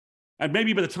 and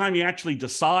maybe by the time he actually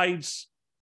decides,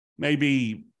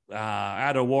 maybe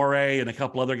Adewale and a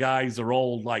couple other guys are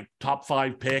all top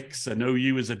 5 picks, and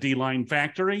OU is a D-line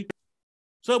factory.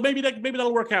 So maybe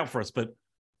that'll work out for us. But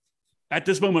at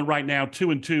this moment right now,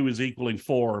 2-2 is equaling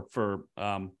 4 for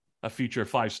a future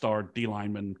 5-star D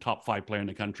lineman, top 5 player in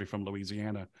the country from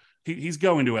Louisiana. He's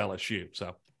going to LSU.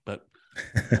 So, but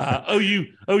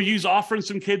OU's offering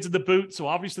some kids in the boot. So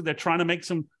obviously they're trying to make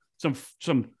some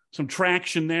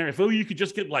traction there. If OU could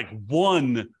just get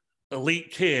one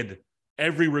elite kid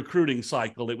every recruiting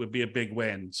cycle, it would be a big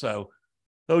win. So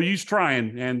OU's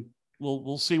trying, and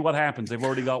we'll see what happens. They've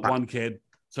already got one kid.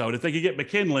 So if they could get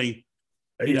McKinley,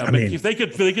 if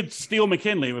they could steal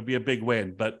McKinley, it would be a big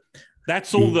win. But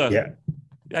that's all so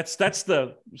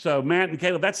Matt and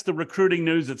Caleb, that's the recruiting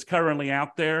news that's currently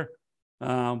out there.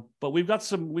 But we've got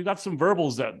some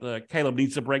verbals that Caleb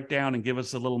needs to break down and give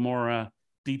us a little more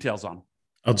details on.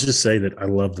 I'll just say that I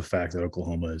love the fact that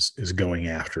Oklahoma is going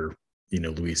after,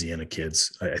 Louisiana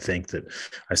kids. I think that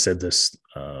I said this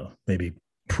maybe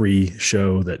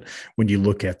pre-show, that when you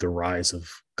look at the rise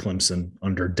of Clemson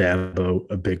under Dabo,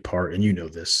 a big part, and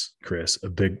this, Chris, a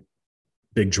big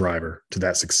driver to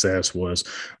that success was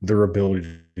their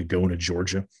ability to go into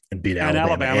Georgia and beat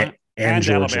Alabama. And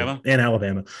Alabama.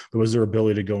 There was their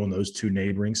ability to go in those 2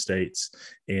 neighboring states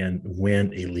and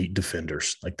win elite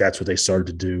defenders. That's what they started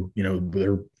to do.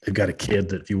 They've got a kid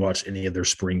that if you watch any of their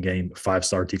spring game,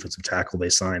 5-star defensive tackle they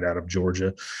signed out of Georgia.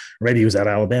 Or maybe he was at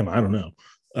Alabama. I don't know.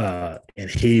 And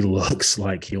he looks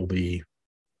like he's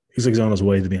on his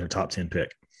way to being a top 10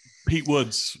 pick. Pete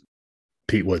Woods.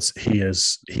 He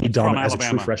dominated as a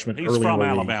true freshman. He's from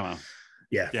Alabama.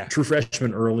 Yeah. True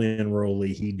freshman early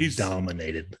enrollee. He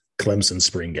dominated Clemson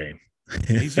spring game.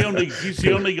 He's the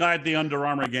only guy at the Under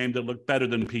Armour game that looked better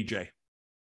than PJ.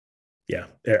 Yeah.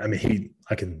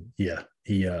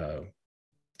 He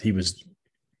was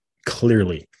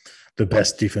clearly the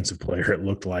best defensive player, it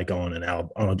looked like, on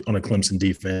a Clemson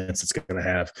defense. It's going to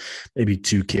have maybe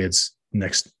 2 kids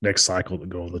next cycle to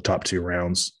go in the top 2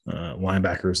 rounds,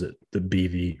 linebackers that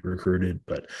BV recruited.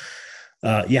 But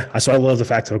so I love the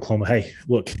fact that Oklahoma, hey,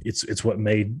 look, it's what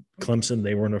made Clemson.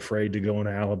 They weren't afraid to go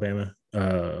into Alabama,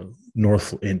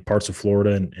 north in parts of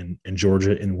Florida and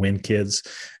Georgia and win kids.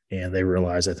 And they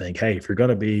realized, I think, hey, if we're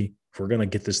going to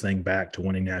get this thing back to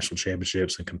winning national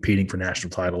championships and competing for national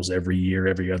titles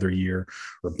every other year,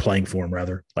 or playing for them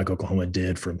rather, like Oklahoma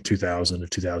did from 2000 to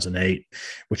 2008,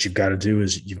 what you've got to do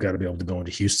is you've got to be able to go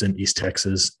into Houston, East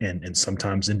Texas, and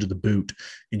sometimes into the boot,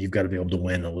 and you've got to be able to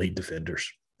win elite defenders.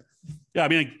 Yeah,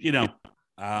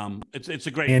 it's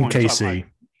a great and point. KC.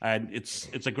 And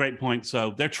it's a great point.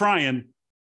 So they're trying.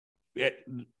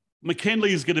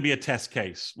 McKinley is going to be a test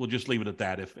case. We'll just leave it at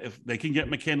that. If they can get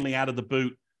McKinley out of the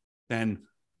boot, then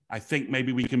I think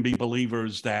maybe we can be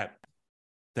believers that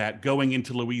going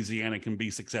into Louisiana can be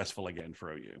successful again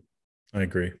for OU. I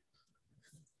agree.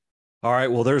 All right.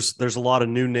 Well, there's a lot of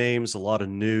new names, a lot of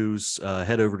news.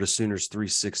 Head over to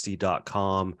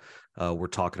Sooners360.com. We're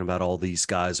talking about all these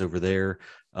guys over there.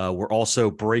 We're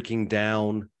also breaking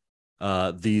down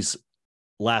these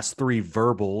last 3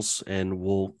 verbals,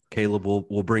 and Caleb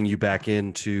will bring you back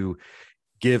in to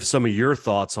give some of your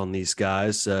thoughts on these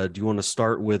guys. Do you want to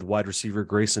start with wide receiver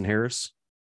Grayson Harris?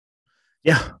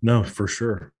 Yeah, no, for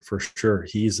sure.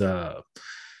 He's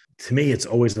to me, it's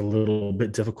always a little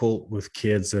bit difficult with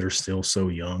kids that are still so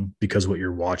young, because what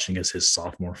you're watching is his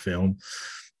sophomore film.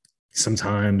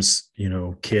 Sometimes,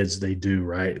 kids, they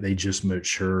just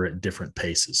mature at different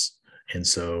paces. And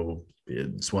so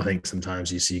it's why I think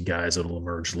sometimes you see guys that'll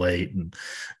emerge late and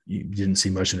you didn't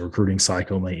see much in the recruiting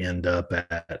cycle, and they end up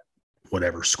at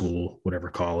whatever school, whatever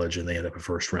college, and they end up a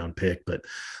first round pick. But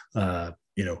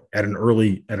at an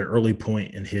early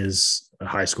point in his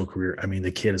high school career, I mean,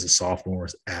 the kid as a sophomore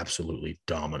is absolutely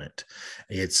dominant.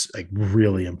 It's like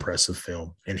really impressive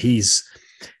film, and he's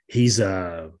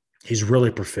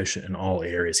really proficient in all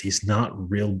areas. He's not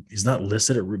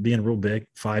listed at being real big,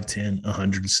 5'10",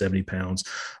 170 pounds,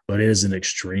 but it is an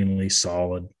extremely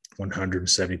solid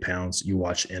 170 pounds. You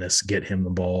watch Ennis get him the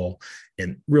ball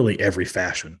in really every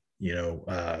fashion,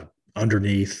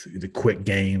 underneath the quick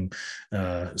game,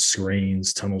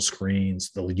 screens, tunnel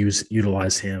screens. They'll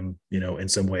utilize him, in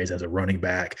some ways as a running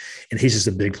back. And he's just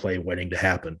a big play waiting to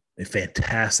happen. A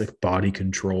fantastic body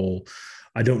control.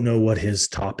 I don't know what his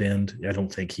top end. I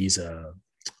don't think he's a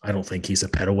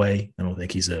Petaway. I don't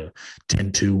think he's a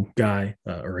 10-2 guy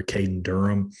or a Caden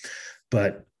Durham.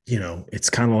 But, it's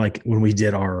kind of like when we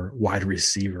did our wide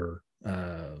receiver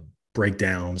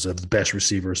breakdowns of the best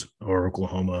receivers for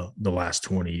Oklahoma the last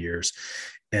 20 years.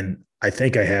 And I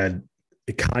think I had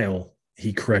Kyle,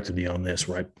 he corrected me on this,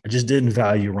 right? I just didn't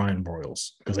value Ryan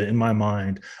Broyles because in my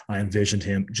mind, I envisioned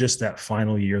him just that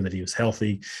final year that he was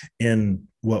healthy in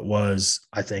what was,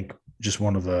 I think, just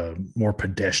one of the more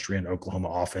pedestrian Oklahoma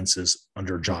offenses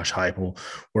under Josh Heupel,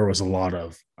 where it was a lot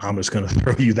of, I'm just going to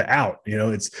throw you the out,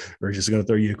 we're just going to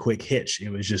throw you a quick hitch. It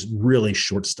was just really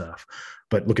short stuff.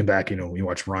 But looking back, you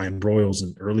watch Ryan Broyles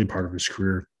in the early part of his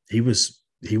career, he was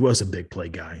a big play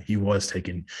guy. He was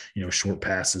taking, short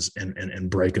passes and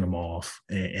breaking them off.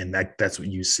 And that's what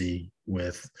you see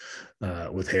with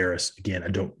Harris. Again, I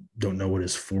don't know what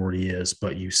his 40 is,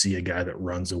 but you see a guy that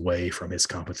runs away from his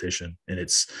competition, and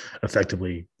it's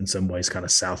effectively in some ways kind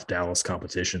of South Dallas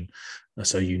competition.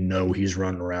 So, he's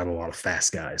running around a lot of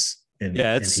fast guys. And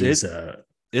yeah,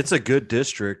 it's a good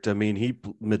district. I mean,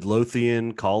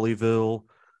 Midlothian, Colleyville,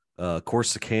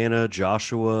 Corsicana,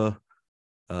 Joshua,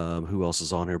 who else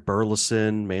is on here?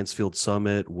 Burleson, Mansfield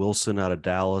Summit, Wilson out of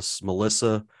Dallas,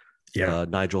 Melissa,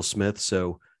 Nigel Smith.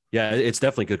 So, yeah, it's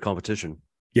definitely good competition.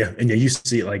 Yeah, and you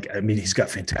see, he's got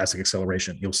fantastic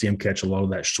acceleration. You'll see him catch a lot of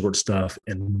that short stuff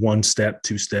in 1 step,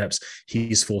 2 steps.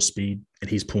 He's full speed, and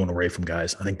he's pulling away from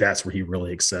guys. I think that's where he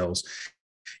really excels.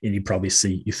 And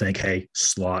you think, hey,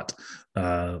 slot,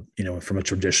 from a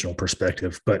traditional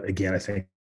perspective. But again, I think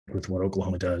with what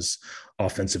Oklahoma does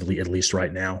offensively, at least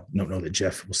right now, I don't know that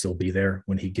Jeff will still be there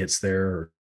when he gets there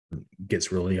or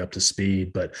gets really up to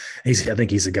speed, but I think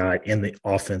he's a guy in the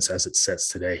offense as it sets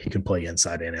today. He can play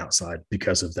inside and outside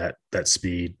because of that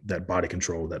speed, that body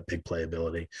control, that big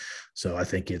playability. So I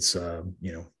think it's,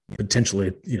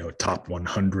 potentially, a top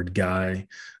 100 guy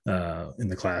in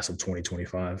the class of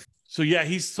 2025. So yeah,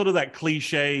 he's sort of that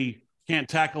cliche, can't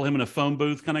tackle him in a phone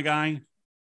booth kind of guy.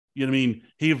 You know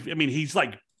what I mean? He's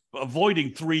like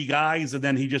avoiding 3 guys and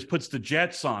then he just puts the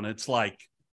jets on. It's like,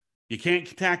 you can't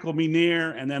tackle me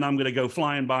near, and then I'm going to go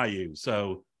flying by you.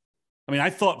 So, I mean, I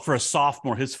thought for a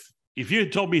sophomore, if you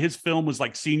had told me his film was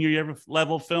like senior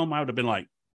level film, I would have been like,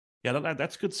 yeah,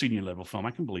 that's good senior level film.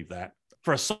 I can believe that.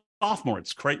 For a sophomore,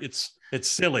 it's great. It's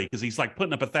silly because he's like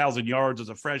putting up 1,000 yards as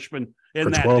a freshman in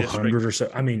that 1,200 or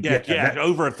so. I mean,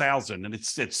 over 1,000, and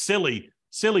it's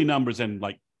silly numbers, and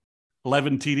like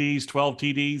 11 TDs, 12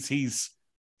 TDs.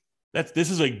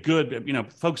 This is a good,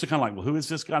 folks are kind of like, well, who is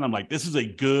this guy? And I'm like, this is a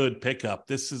good pickup.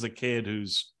 This is a kid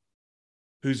who's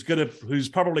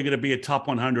probably going to be a top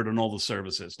 100 on all the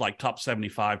services, like top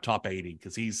 75, top 80,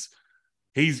 because he's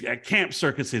at Camp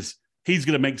Circus. He's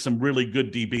going to make some really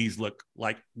good DBs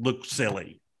look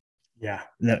silly. Yeah,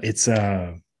 no, it's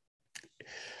again,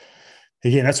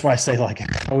 that's why I say I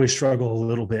always struggle a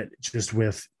little bit just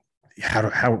with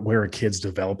where a kid's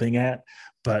developing at.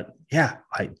 But yeah,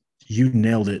 you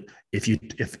nailed it. If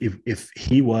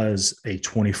he was a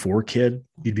 24 kid,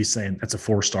 you'd be saying that's a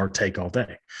 4-star take all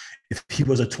day. If he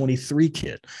was a 23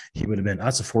 kid, he would have been,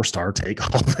 that's a 4-star take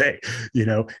all day,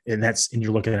 and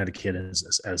you're looking at a kid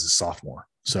as a sophomore.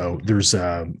 So there's,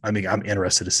 I'm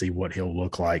interested to see what he'll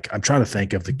look like. I'm trying to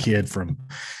think of the kid from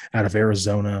out of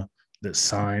Arizona that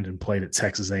signed and played at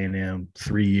Texas A&M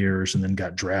 3 years and then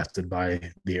got drafted by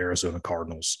the Arizona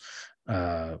Cardinals.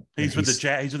 He's with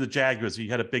the Jaguars. He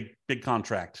had a big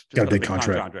contract. Got a big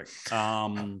contract.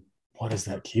 What is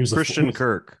that? He was Christian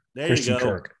Kirk. Christian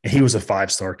Kirk. He was a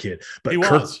 5-star kid, but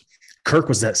Kirk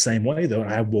was that same way though.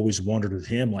 And I've always wondered with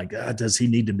him, does he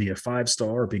need to be a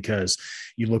 5-star? Because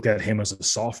you look at him as a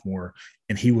sophomore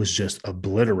and he was just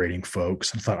obliterating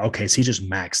folks and thought, okay, is he just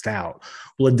maxed out?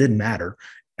 Well, it didn't matter.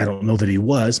 I don't know that he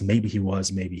was. Maybe he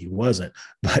was, maybe he wasn't,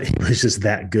 but he was just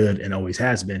that good and always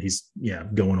has been. He's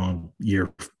going on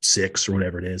year 6 or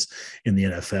whatever it is in the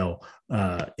NFL.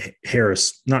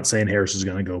 Harris, not saying Harris is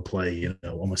going to go play,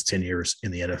 almost 10 years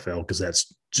in the NFL, because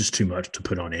that's just too much to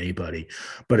put on anybody.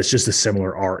 But it's just a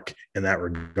similar arc in that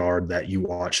regard, that you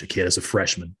watch a kid as a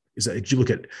freshman. Is that, if you look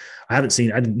at, I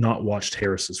did not watch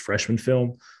Harris's freshman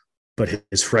film, but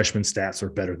his freshman stats are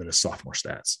better than his sophomore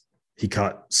stats. He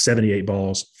caught 78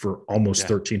 balls for almost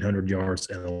 1,300 yards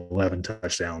and 11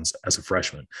 touchdowns as a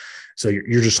freshman. So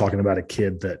you're just talking about a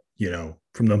kid that,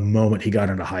 from the moment he got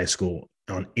into high school,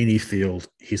 on any field,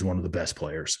 he's one of the best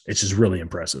players. It's just really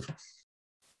impressive.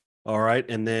 All right.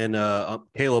 And then,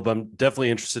 Caleb, I'm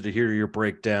definitely interested to hear your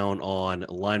breakdown on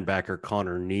linebacker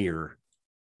Connor Neer.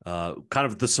 Kind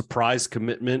of the surprise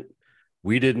commitment.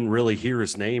 We didn't really hear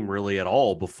his name really at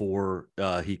all before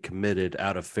he committed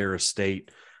out of Ferris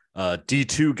State.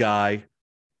 D2 guy.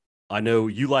 I know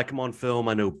you like him on film.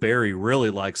 I know Barry really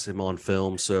likes him on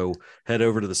film. So head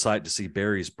over to the site to see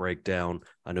Barry's breakdown.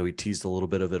 I know he teased a little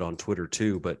bit of it on Twitter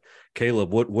too. But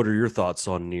Caleb, what are your thoughts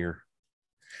on Neer?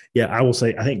 Yeah, I will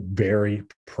say I think Barry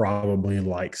probably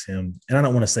likes him. And I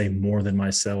don't want to say more than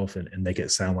myself and make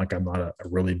it sound like I'm not a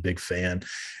really big fan.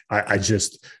 I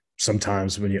just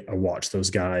sometimes when I watch those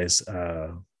guys,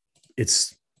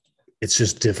 it's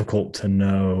just difficult to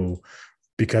know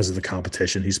because of the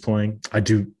competition he's playing. I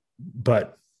do.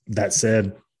 But that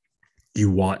said, you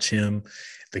watch him,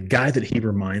 the guy that he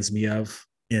reminds me of,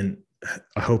 and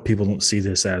I hope people don't see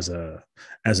this as a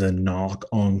knock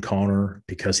on Connor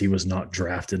because he was not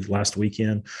drafted last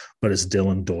weekend, but it's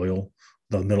Dylan Doyle,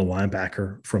 the middle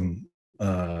linebacker from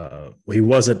he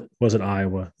was at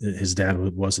Iowa. His dad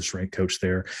was a strength coach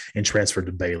there and transferred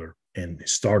to Baylor and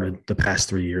started the past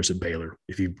 3 years at Baylor.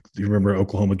 If you remember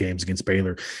Oklahoma games against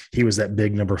Baylor, he was that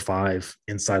big number 5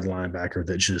 inside linebacker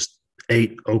that just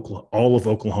ate all of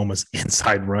Oklahoma's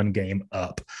inside run game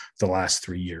up the last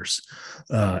 3 years.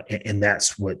 And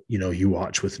that's what, you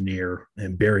watch with Neer,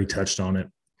 and Barry touched on it.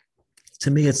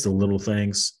 To me, it's the little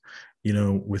things,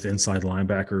 with inside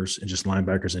linebackers and just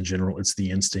linebackers in general. It's the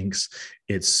instincts.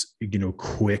 It's,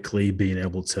 quickly being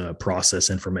able to process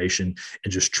information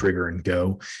and just trigger and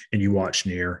go. And you watch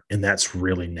Neer, and that's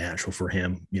really natural for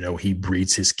him. He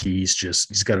reads his keys,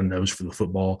 he's got a nose for the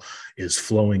football, is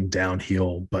flowing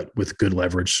downhill, but with good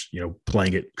leverage,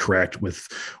 playing it correct with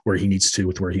where he needs to,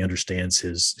 with where he understands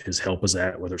his help is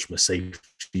at, whether it's from a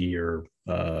safety or,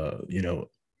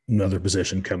 another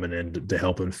position coming in to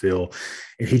help him fill.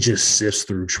 And he just sifts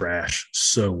through trash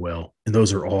so well. And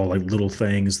those are all like little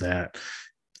things that,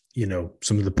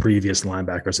 some of the previous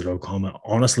linebackers at Oklahoma,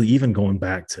 honestly, even going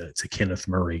back to Kenneth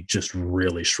Murray, just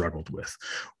really struggled with,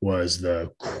 was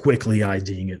the quickly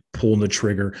IDing it, pulling the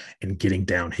trigger and getting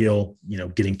downhill,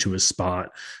 getting to his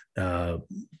spot,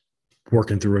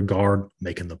 working through a guard,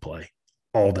 making the play,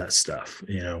 all that stuff.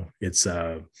 It's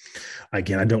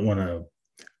again, I don't want to,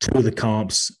 two of the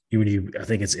comps, I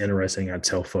think it's interesting. I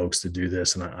tell folks to do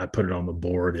this, and I put it on the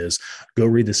board, is go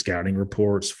read the scouting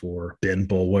reports for Ben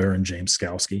Boulware and James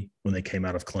Skalski when they came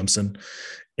out of Clemson.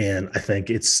 And I think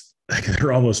it's like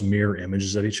they're almost mirror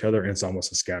images of each other. And it's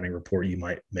almost a scouting report you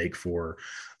might make for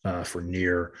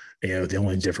Neer. The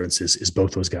only difference is both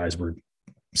those guys were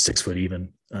 6 foot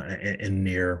even, and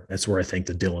Neer. That's where I think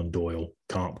the Dylan Doyle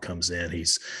comp comes in.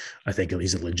 I think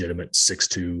he's a legitimate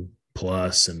 6'2"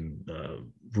 plus and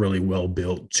really well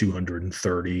built,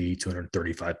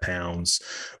 235 pounds,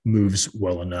 moves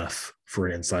well enough for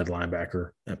an inside linebacker,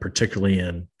 particularly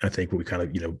in, I think what we kind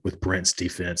of, with Brent's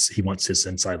defense, he wants his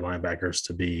inside linebackers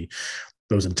to be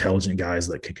those intelligent guys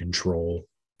that can control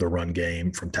the run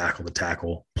game from tackle to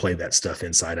tackle, play that stuff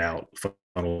inside out,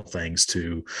 funnel things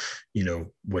to,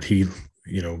 what he,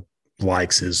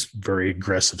 likes is very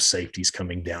aggressive safeties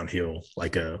coming downhill,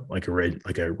 like a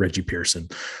Reggie Pearson,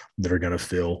 that are going to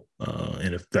fill.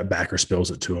 And if that backer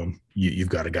spills it to him, you've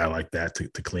got a guy like that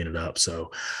to clean it up. So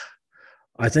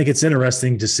I think it's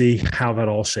interesting to see how that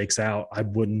all shakes out. I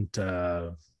wouldn't.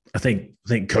 I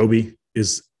think Kobe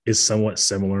is somewhat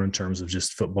similar in terms of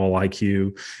just football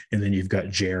IQ, and then you've got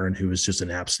Jaron, who is just an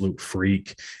absolute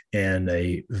freak and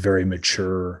a very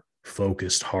mature,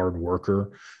 focused, hard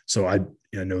worker. So I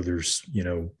know there's,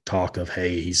 talk of,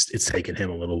 hey, it's taken him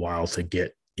a little while to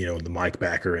get, the mic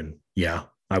backer. And yeah,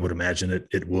 I would imagine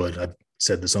it would. I've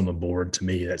said this on the board. To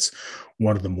me, that's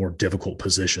one of the more difficult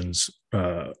positions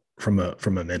from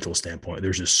a mental standpoint.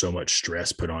 There's just so much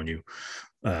stress put on you,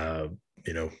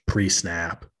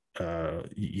 pre-snap.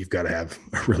 You've got to have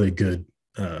a really good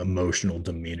emotional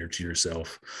demeanor to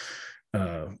yourself.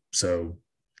 So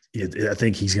I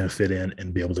think he's going to fit in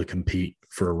and be able to compete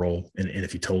for a role. And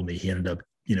if you told me he ended up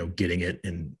getting it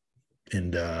and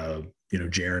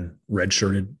Jaren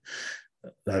redshirted,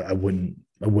 I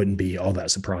wouldn't be all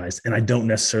that surprised. And I don't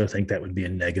necessarily think that would be a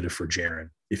negative for Jaren.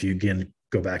 If you again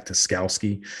go back to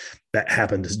Skalski, that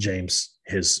happened to James.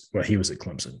 He was at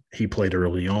Clemson. He played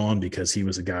early on because he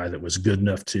was a guy that was good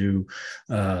enough to,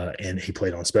 and he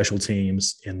played on special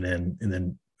teams. And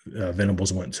then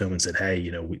Venables went to him and said, "Hey,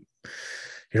 you're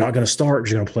not going to start.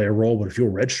 You're going to play a role, but if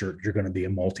you're redshirt, you're going to be a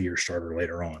multi-year starter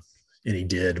later on." And he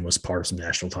did, and was part of some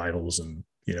national titles, and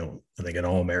I think an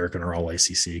All-American or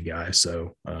All-ACC guy.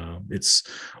 So it's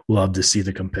love to see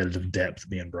the competitive depth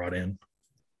being brought in.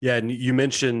 Yeah, and you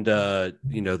mentioned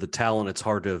the talent. It's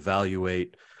hard to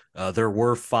evaluate. There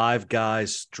were 5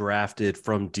 guys drafted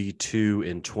from D2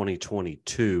 in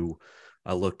 2022.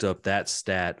 I looked up that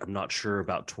stat. I'm not sure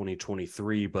about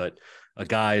 2023, but a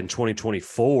guy in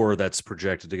 2024 that's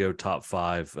projected to go top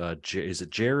 5. Is it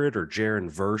Jared or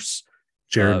Jaren Verse?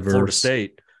 Florida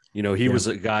State. He was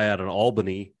a guy out of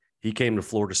Albany. He came to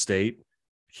Florida State.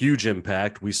 Huge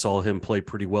impact. We saw him play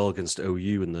pretty well against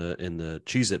OU in the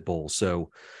Cheez-It Bowl. So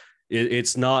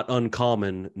it's not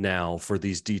uncommon now for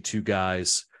these D2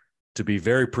 guys to be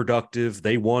very productive.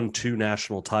 They won 2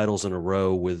 national titles in a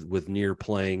row with Near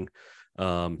playing.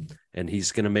 And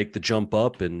he's going to make the jump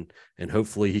up, and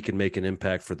hopefully he can make an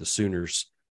impact for the Sooners.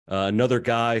 Another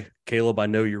guy, Caleb, I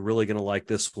know you're really going to like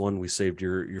this one. We saved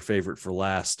your favorite for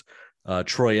last.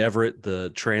 Troy Everett, the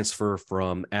transfer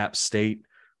from App State,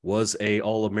 was a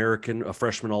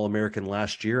freshman All-American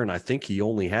last year, and I think he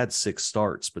only had 6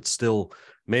 starts, but still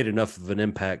made enough of an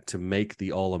impact to make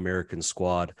the All-American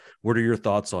squad. What are your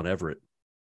thoughts on Everett?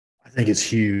 I think it's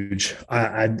huge.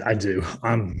 I do.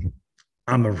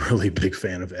 I'm a really big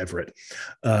fan of Everett.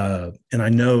 And I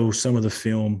know some of the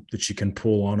film that you can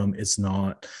pull on him, it's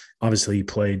not – obviously he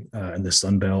played in the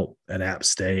Sun Belt at App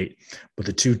State, but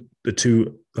the two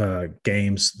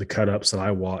games, the cut-ups that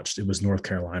I watched, it was North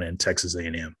Carolina and Texas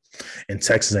A&M. And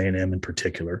Texas A&M in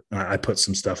particular, I put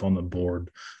some stuff on the board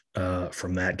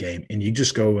from that game. And you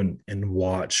just go and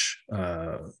watch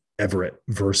Everett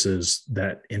versus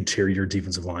that interior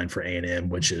defensive line for A&M,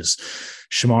 which is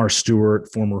Shamar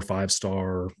Stewart, former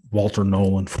 5-star, Walter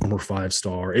Nolan, former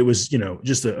 5-star. It was,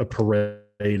 just a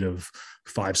parade of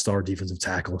 5-star defensive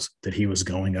tackles that he was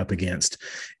going up against.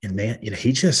 And man,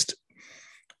 he just,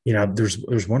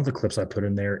 there's one of the clips I put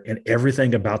in there, and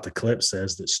everything about the clip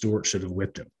says that Stewart should have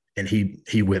whipped him, and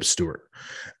he whips Stewart.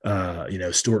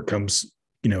 Stewart comes,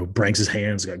 brings his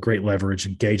hands, got great leverage,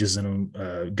 engages in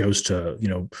him, goes to,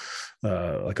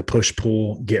 like a push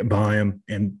pull, get by him.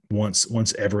 And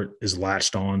once Everett is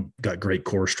latched on, got great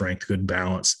core strength, good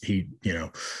balance, he,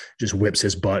 just whips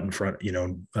his butt in front,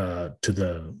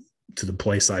 to the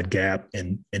play side gap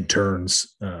and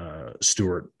turns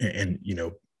Stewart and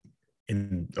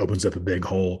opens up a big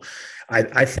hole.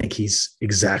 I think he's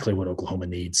exactly what Oklahoma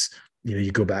needs.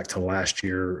 You go back to last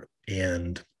year,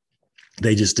 and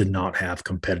they just did not have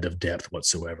competitive depth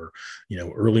whatsoever.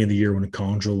 Early in the year when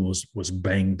Conjal was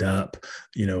banged up,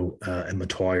 and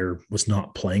Metoyer was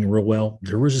not playing real well,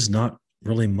 there was just not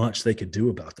really much they could do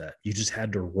about that. You just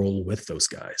had to roll with those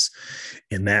guys.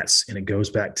 And it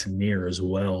goes back to Near as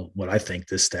well. What I think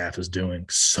this staff is doing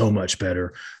so much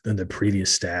better than the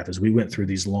previous staff is we went through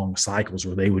these long cycles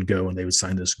where they would go and they would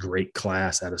sign this great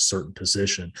class at a certain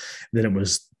position. Then it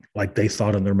was like they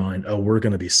thought in their mind, oh, we're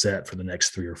going to be set for the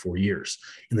next 3 or 4 years.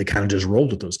 And they kind of just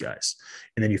rolled with those guys.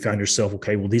 And then you found yourself,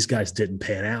 okay, well, these guys didn't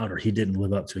pan out, or he didn't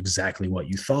live up to exactly what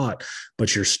you thought,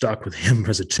 but you're stuck with him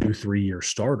as a 2-3 year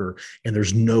starter. And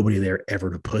there's nobody there ever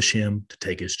to push him, to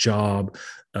take his job,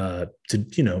 to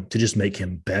just make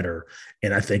him better.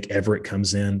 And I think Everett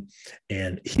comes in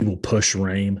and he will push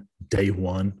Rame day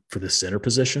one for the center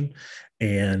position.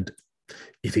 And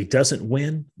if he doesn't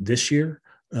win this year,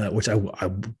 which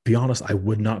I'll be honest, I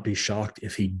would not be shocked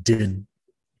if he did.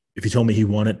 If he told me he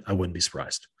won it, I wouldn't be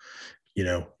surprised.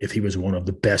 If he was one of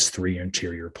the best 3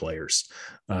 interior players.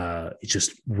 He's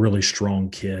just really strong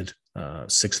kid,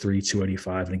 6'3",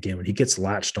 285. And again, when he gets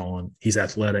latched on, he's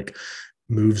athletic,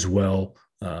 moves well,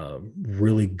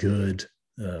 really good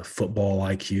football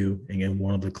IQ. Again,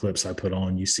 one of the clips I put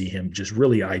on, you see him just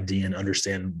really ID and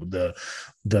understand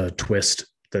the twist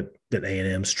that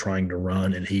A&M's trying to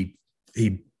run, and he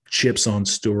chips on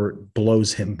Stewart,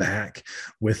 blows him back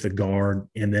with the guard,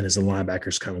 and then as the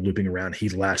linebacker's kind of looping around, he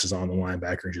lashes on the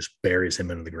linebacker and just buries him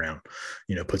into the ground,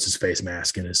 puts his face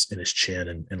mask in his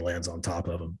chin and lands on top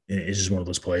of him. And it's just one of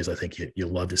those plays I think you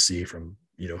love to see from,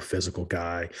 a physical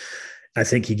guy. I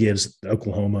think he gives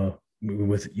Oklahoma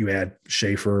with you add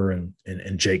Schaefer and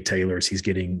Jake Taylor as he's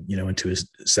getting, into his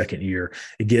second year,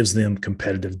 it gives them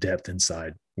competitive depth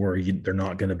inside where they're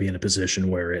not going to be in a position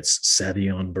where it's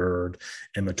Savion Byrd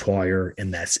and Metoyer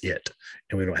and that's it.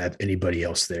 And we don't have anybody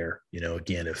else there.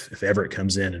 Again, if Everett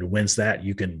comes in and wins that,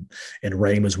 you can, and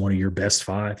Rame is one of your best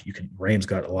five, Rame's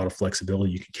got a lot of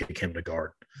flexibility. You can kick him to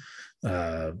guard.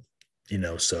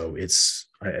 So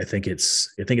I think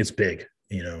it's big,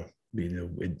 and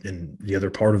the other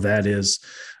part of that is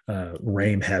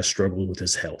Rame has struggled with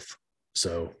his health.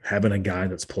 So having a guy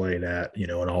that's played at,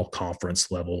 an all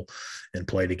conference level and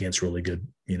played against really good,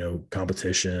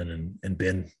 competition and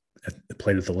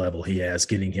played at the level he has,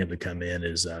 getting him to come in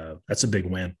is that's a big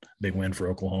win for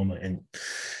Oklahoma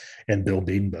and Bill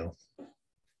Bedenbaugh.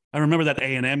 I remember that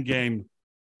A&M game.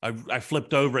 I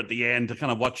flipped over at the end to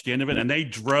kind of watch the end of it, and they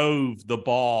drove the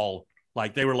ball.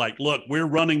 Like they were like, look, we're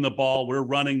running the ball. We're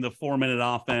running the 4-minute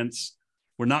offense.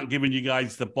 We're not giving you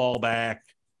guys the ball back.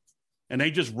 And they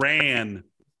just ran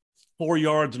 4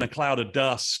 yards in a cloud of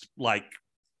dust, like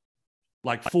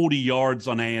 40 yards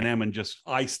on A&M and just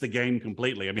iced the game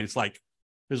completely. I mean,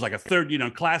 there's like a third,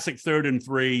 classic 3rd and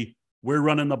 3. We're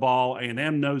running the ball.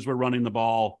 A&M knows we're running the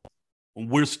ball. And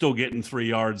we're still getting 3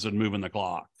 yards and moving the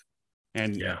clock.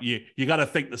 And you got to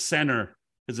think the center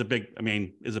is a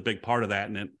big part of that.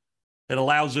 And it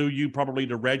allows OU probably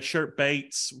to redshirt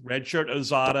Bates, redshirt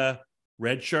Ozada,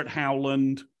 redshirt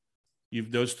Howland.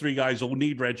 Those 3 guys all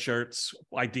need red shirts,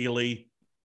 ideally,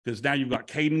 because now you've got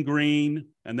Caden Green.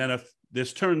 And then if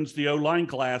this turns the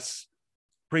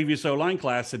previous O-line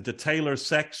class into Taylor,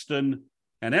 Sexton,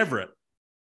 and Everett,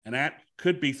 and that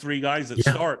could be 3 guys that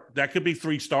start. That could be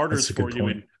 3 starters for you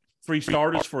in 3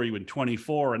 starters for you in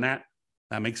 24. And that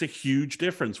makes a huge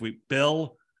difference.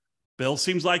 Bill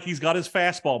seems like he's got his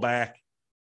fastball back.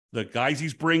 The guys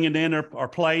he's bringing in are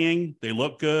playing. They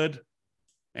look good.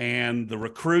 And the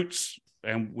recruits,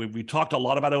 and we talked a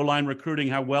lot about O-line recruiting,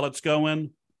 how well it's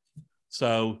going.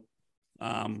 So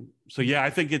I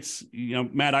think it's,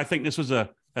 Matt, I think this was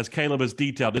as Caleb has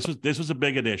detailed, this was a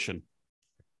big addition.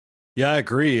 Yeah, I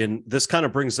agree. And this kind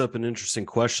of brings up an interesting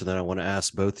question that I want to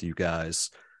ask both of you guys.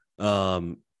 There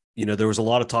was a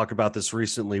lot of talk about this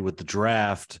recently with the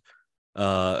draft.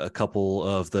 A couple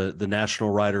of the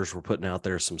national writers were putting out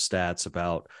there some stats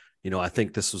about, I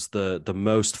think this was the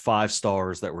most 5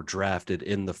 stars that were drafted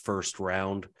in the first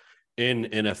round in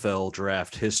NFL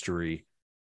draft history.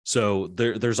 So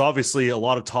there's obviously a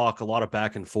lot of talk, a lot of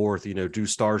back and forth. Do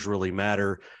stars really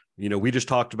matter? We just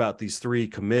talked about these 3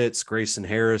 commits. Grayson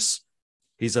Harris,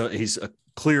 he's a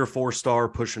clear 4-star,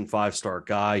 pushing 5-star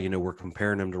guy. We're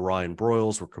comparing him to Ryan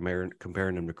Broyles. We're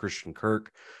comparing him to Christian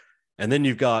Kirk. And then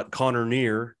you've got Connor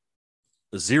Neer,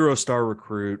 a 0-star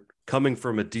recruit, coming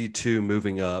from a D2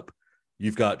 moving up.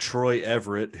 You've got Troy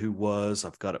Everett, who was,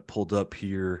 I've got it pulled up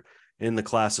here, in the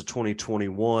class of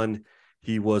 2021.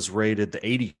 He was rated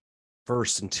the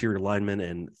 81st interior lineman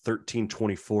and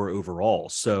 1324 overall.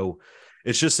 So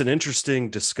it's just an interesting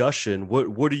discussion.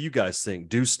 What do you guys think?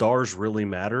 Do stars really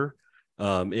matter?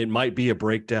 It might be a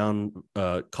breakdown,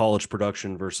 college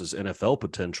production versus NFL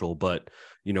potential, but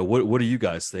what do you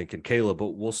guys think? And Caleb,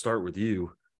 we'll start with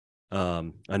you.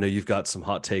 I know you've got some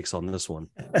hot takes on this one.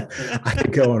 I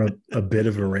could go on a bit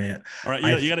of a rant. All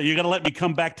right, you got to let me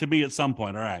come back to me at some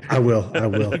point. All right, I will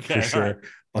okay, for sure. Right.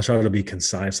 I'll try to be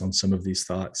concise on some of these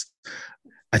thoughts.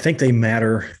 I think they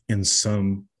matter to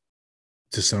some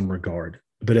regard,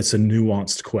 but it's a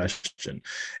nuanced question.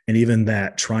 And even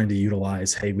that, trying to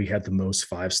utilize, hey, we had the most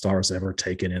 5 stars ever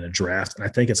taken in a draft. And I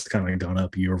think it's kind of gone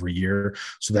up year over year.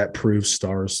 So that proves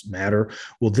stars matter.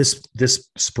 Well, this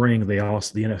spring, the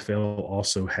NFL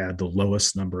also had the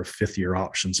lowest number of 5th-year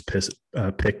options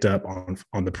picked up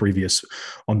on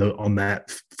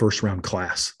that first round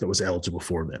class that was eligible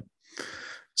for them.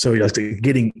 So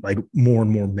getting like more and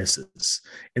more misses.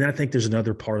 And I think there's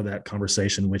another part of that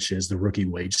conversation, which is the rookie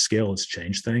wage scale has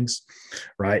changed things,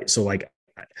 right? So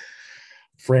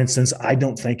for instance, I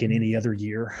don't think in any other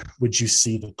year would you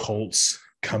see the Colts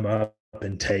come up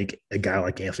and take a guy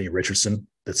like Anthony Richardson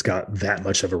that's got that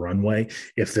much of a runway.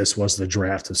 If this was the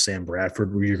draft of Sam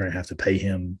Bradford, where you're going to have to pay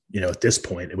him, at this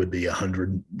point, it would be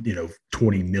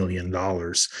 $120 million,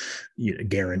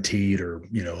 guaranteed, or,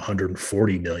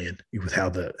 $140 million with how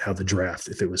the draft,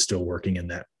 if it was still working in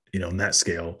that, in that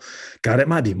scale. God, it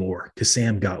might be more, because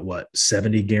Sam got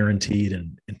 70 guaranteed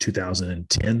in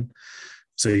 2010.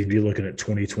 So you'd be looking at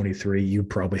 2023, you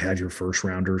probably had your first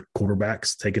rounder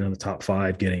quarterbacks taken in the top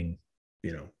 5, getting,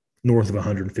 north of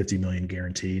 150 million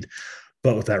guaranteed.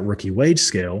 But with that rookie wage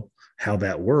scale, how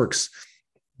that works,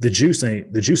 the juice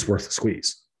worth the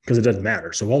squeeze. because it doesn't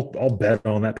matter. So I'll bet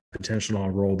on that potential. I'll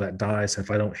roll that dice. If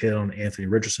I don't hit on Anthony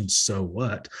Richardson, so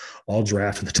what? I'll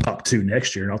draft in the top 2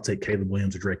 next year, and I'll take Caleb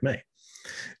Williams or Drake May,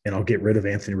 and I'll get rid of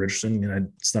Anthony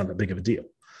Richardson. It's not that big of a deal.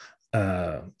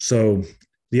 So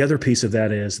the other piece of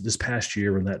that is this past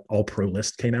year when that all-pro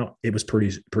list came out, it was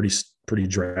pretty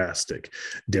drastic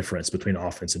difference between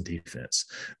offense and defense.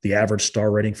 The average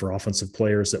star rating for offensive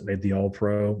players that made the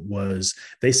all-pro was,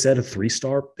 they said a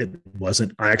 3-star. It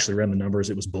wasn't. I actually ran the numbers.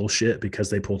 It was bullshit because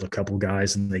they pulled a couple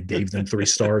guys and they gave them 3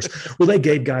 stars. Well, they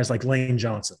gave guys like Lane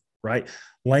Johnson, right?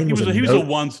 Lane he was a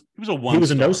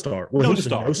no star. Well, no he was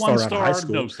star. a no star out of high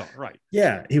school. No star, right?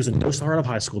 Yeah, he was a no star out of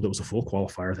high school. That was a full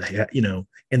qualifier.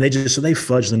 And they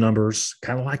fudged the numbers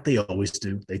kind of like they always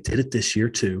do. They did it this year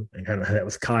too, and kind of had that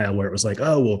with Kyle, where it was like,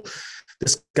 oh well,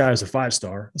 this guy's a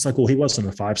 5-star. It's like, well, he wasn't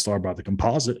a 5-star by the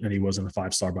composite, and he wasn't a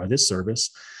 5-star by this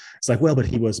service. It's like, well, but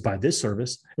he was by this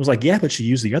service. It was like, yeah, but you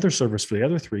use the other service for the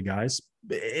other 3 guys.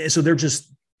 So they're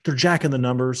jacking the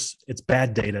numbers. It's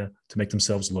bad data to make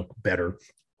themselves look better.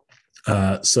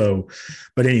 But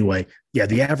anyway, yeah,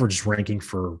 the average ranking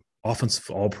for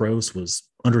offensive all pros was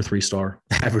under 3-star.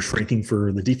 Average ranking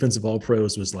for the defensive all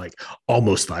pros was like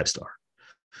almost 5-star.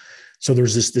 So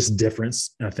there's this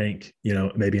difference, I think,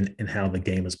 maybe in how the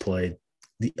game is played.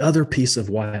 The other piece of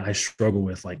why I struggle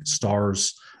with like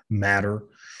stars matter,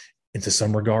 and to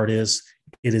some regard, it's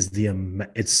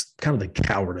kind of the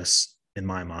cowardice in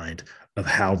my mind of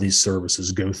how these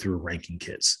services go through ranking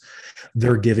kids.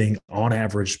 They're giving on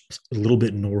average a little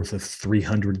bit north of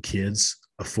 300 kids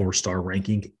a 4-star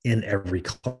ranking in every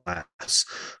class.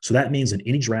 So that means in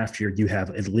any draft year, you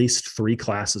have at least 3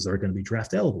 classes that are going to be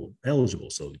draft eligible.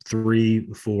 So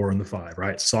 3, 4, and the 5,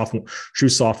 right? True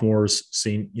sophomores,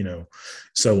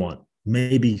 so on.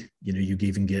 Maybe, you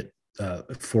even get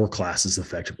 4 classes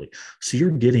effectively. So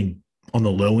you're getting on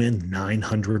the low end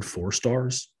 900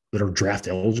 4-stars that are draft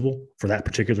eligible for that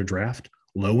particular draft.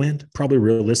 Low end, probably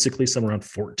realistically, somewhere around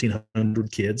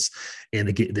 1,400 kids and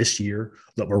this year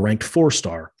that were ranked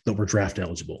 4-star that were draft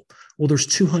eligible. Well, there's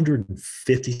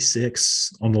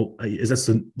 256 that's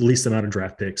the least amount of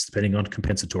draft picks, depending on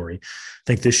compensatory. I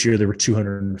think this year there were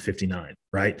 259,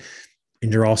 right?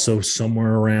 And you're also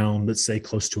somewhere around, let's say,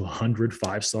 close to 100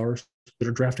 5-stars that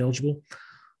are draft eligible.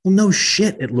 Well, no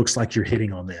shit, it looks like you're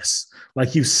hitting on this.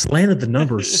 Like you slanted the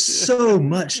numbers so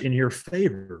much in your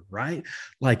favor, right?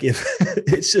 Like if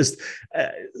it's just,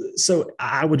 so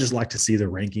I would just like to see the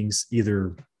rankings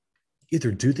either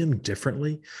do them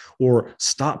differently or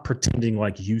stop pretending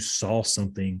like you saw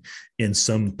something in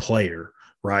some player,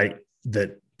 right,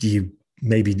 that you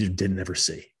maybe didn't ever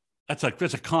see. That's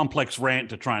a complex rant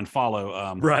to try and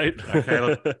follow. Right.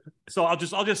 Okay. So I'll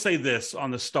just say this on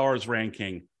the stars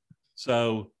ranking.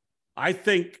 So I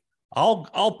think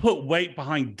I'll put weight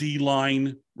behind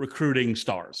D-line recruiting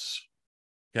stars.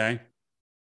 Okay.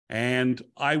 And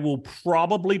I will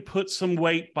probably put some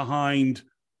weight behind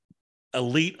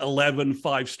elite 11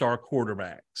 5-star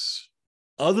quarterbacks.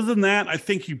 Other than that, I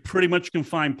think you pretty much can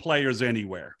find players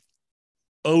anywhere.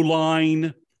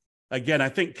 O-line, again, I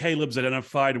think Caleb's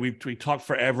identified. We talked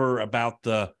forever about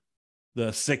the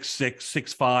 6'6",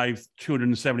 6'5",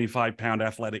 275-pound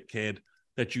athletic kid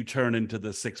that you turn into the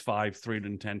 6'5",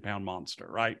 310-pound monster,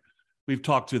 right? We've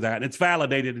talked through that. And it's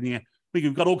validated in the end.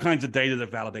 We've got all kinds of data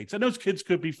that validates. And those kids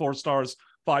could be 4 stars,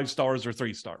 5 stars, or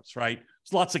 3 stars, right?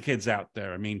 There's lots of kids out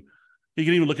there. I mean, you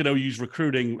can even look at OU's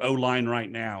recruiting O-line right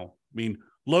now. I mean,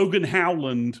 Logan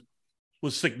Howland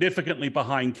was significantly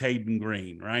behind Caden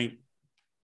Green, right?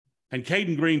 And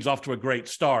Caden Green's off to a great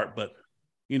start, but,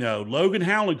 Logan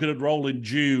Howland could enroll in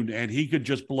June and he could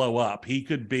just blow up. He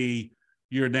could be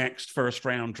your next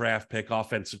first-round draft pick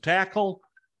offensive tackle,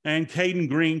 and Caden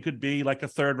Green could be like a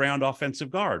 3rd-round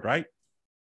offensive guard, right?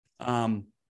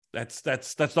 That's not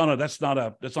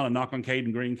a knock on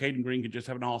Caden Green. Caden Green could just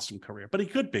have an awesome career, but he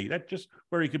could be. That's just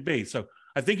where he could be. So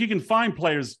I think you can find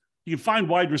players, you can find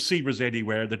wide receivers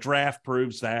anywhere. The draft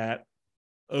proves that.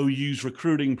 OU's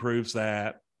recruiting proves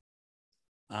that.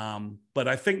 But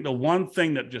I think the one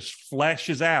thing that just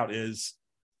flashes out is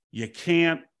you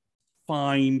can't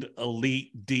find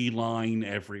elite D-line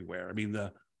everywhere. I mean,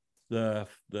 the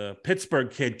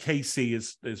Pittsburgh kid, Casey,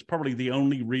 is probably the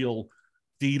only real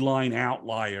D-line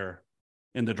outlier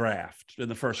in the draft in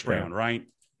the first round, right?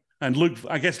 And Luke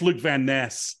Van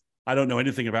Ness, I don't know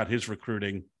anything about his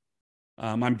recruiting.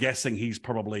 I'm guessing he was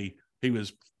probably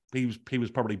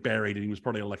buried, and he was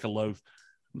probably like a low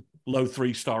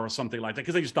 3-star or something like that,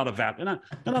 because they're just not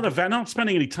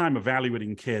spending any time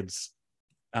evaluating kids,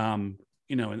 in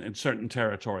certain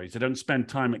territories. They don't spend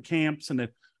time at camps, and the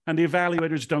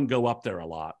evaluators don't go up there a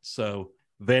lot. So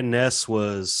Van Ness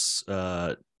was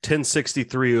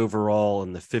 1063 overall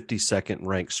and the 52nd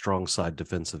ranked strong side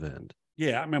defensive end.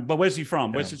 Yeah, I mean, but where's he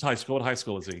from? Where's his high school? What high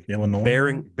school is he?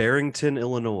 Illinois. Barrington,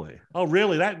 Illinois. Oh,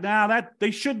 really? That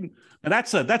they shouldn't. And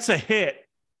that's a hit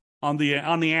on the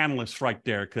analysts right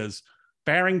there, because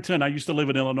Barrington. I used to live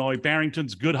in Illinois.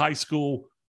 Barrington's good high school,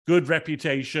 good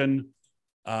reputation.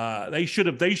 They should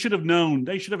have known.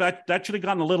 That should have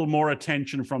gotten a little more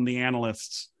attention from the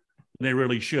analysts. They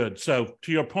really should. So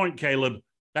to your point, Caleb,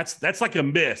 that's like a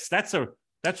miss. That's a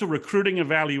recruiting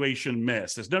evaluation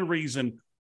miss. There's no reason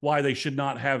why they should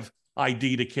not have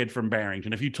ID'd a kid from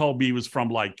Barrington. If you told me he was from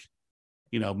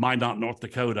Minot, North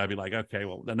Dakota, I'd be like, okay,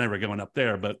 well, they're never going up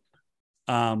there. But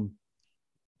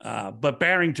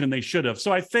Barrington, they should have.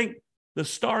 So I think the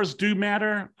stars do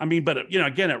matter. I mean, but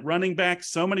again, at running back,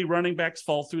 so many running backs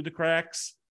fall through the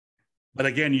cracks. But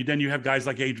again, you have guys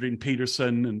like Adrian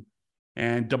Peterson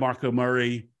and DeMarco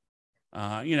Murray,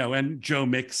 and Joe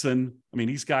Mixon. I mean,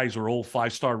 these guys are all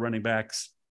 5-star running backs,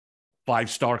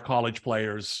 5-star college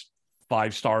players,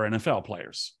 5-star NFL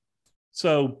players.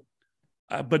 So,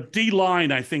 but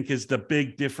D-line, I think, is the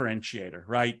big differentiator,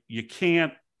 right? You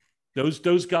can't,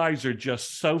 those guys are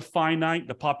just so finite,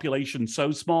 the population's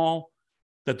so small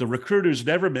that the recruiters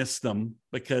never miss them,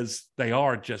 because they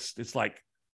are just, it's like,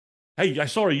 hey, I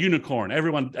saw a unicorn.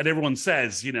 Everyone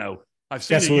says, I've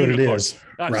seen a unicorn.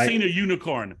 I've seen a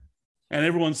unicorn. And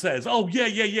everyone says, oh,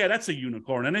 yeah, that's a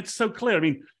unicorn. And it's so clear. I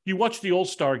mean, you watch the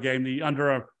All-Star game, the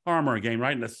Under Armour game,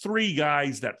 right? And the 3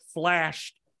 guys that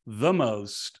flashed the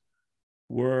most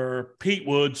were Pete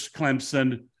Woods,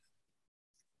 Clemson,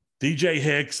 DJ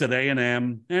Hicks at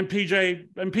A&M, and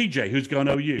PJ, who's going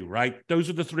to OU, right? Those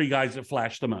are the 3 guys that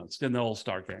flashed the most in the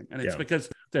All-Star game. And it's because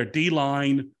they're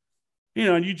D-line,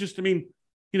 and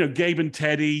Gabe and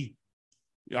Teddy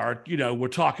are, we're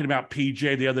talking about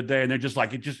PJ the other day, and they're just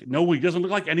like, he doesn't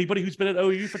look like anybody who's been at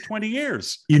OU for 20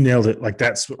 years. You nailed it. Like,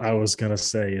 that's what I was going to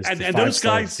say, is and those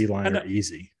guys D-line are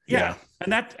easy. Yeah.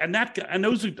 And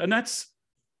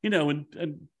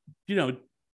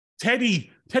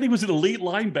Teddy was an elite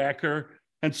linebacker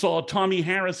and saw Tommy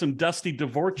Harris and Dusty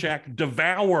Dvorak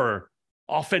devour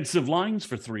offensive lines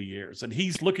for 3 years. And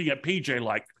he's looking at PJ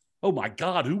like, oh my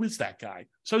God, who is that guy?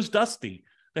 So's Dusty.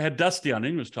 They had Dusty on,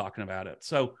 and he was talking about it.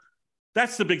 So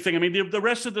that's the big thing. I mean, the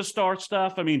rest of the star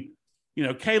stuff, I mean,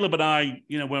 Caleb and I,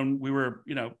 when we were,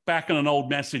 back on an old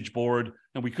message board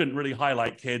and we couldn't really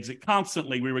highlight kids,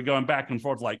 we were going back and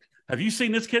forth like, have you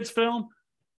seen this kid's film?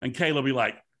 And Caleb would be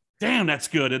like, damn, that's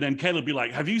good. And then Caleb would be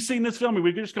like, have you seen this film? And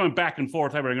we were just going back and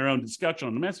forth, having our own discussion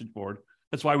on the message board.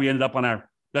 That's why we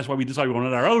decided we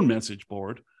wanted our own message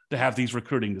board to have these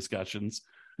recruiting discussions.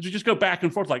 Because we just go back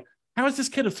and forth like, how is this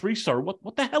kid a 3-star?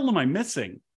 What the hell am I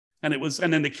missing? And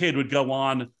then the kid would go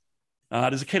on.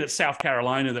 There's a kid at South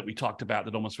Carolina that we talked about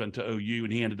that almost went to OU,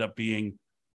 and he ended up being,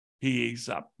 he's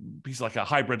like a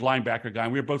hybrid linebacker guy.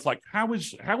 And we were both like, how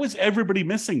is everybody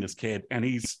missing this kid? And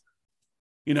he's,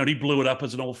 he blew it up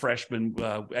as an old freshman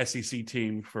SEC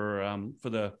team for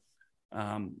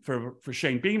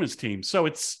Shane Beamer's team. So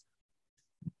it's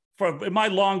in a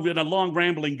long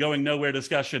rambling going nowhere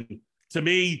discussion. To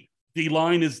me,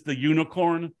 D-line is the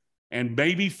unicorn, and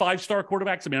maybe 5-star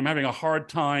quarterbacks. I mean, I'm having a hard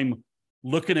time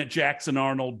looking at Jackson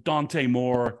Arnold, Dante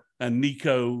Moore, and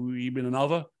Nico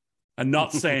Ibenanova and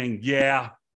not saying,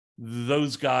 yeah,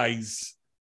 those guys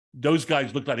look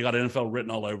like they got NFL written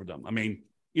all over them. I mean,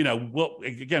 I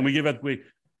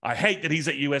hate that he's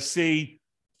at USC,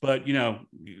 but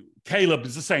Caleb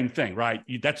is the same thing, right?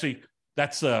 It's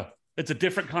a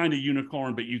different kind of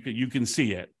unicorn, but you can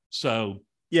see it. So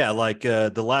yeah, like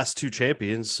the last 2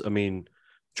 champions. I mean,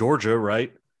 Georgia,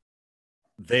 right?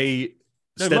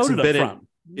 Stetson Bennett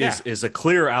is a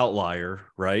clear outlier,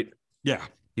 right? Yeah,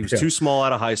 he was too small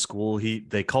out of high school.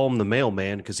 They call him the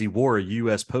mailman because he wore a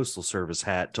U.S. Postal Service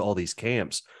hat to all these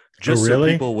camps, just so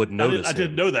people would notice. I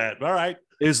didn't know that. All right,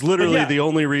 is literally the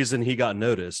only reason he got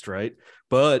noticed, right?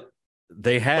 But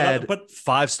they had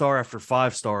 5-star after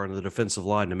 5-star in the defensive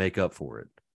line to make up for it.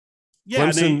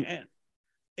 Yeah,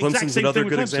 Clemson's another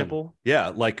good example. Yeah,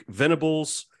 like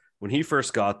Venables, when he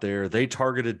first got there, they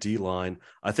targeted D-line.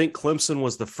 I think Clemson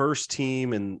was the first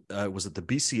team in, was it the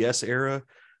BCS era,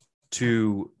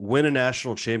 to win a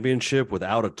national championship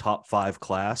without a top 5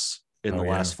 class in the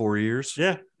last 4 years.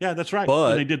 Yeah, that's right.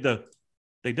 But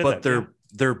But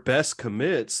their best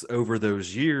commits over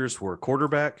those years were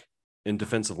quarterback and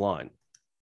defensive line.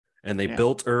 And they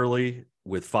built early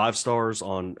with 5 stars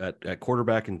at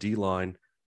quarterback and D-line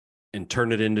and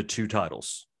turned it into 2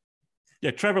 titles.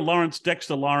 Yeah, Trevor Lawrence,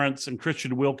 Dexter Lawrence, and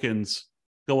Christian Wilkins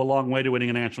go a long way to winning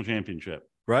a national championship.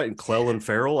 Right, and Clellan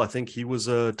Ferrell, I think he was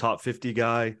a top 50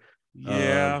 guy.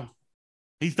 Yeah,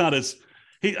 he's not as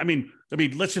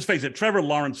let's just face it. Trevor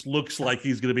Lawrence looks like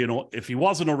he's going to be if he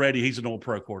wasn't already, he's an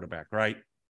all-pro quarterback, right?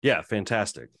 Yeah,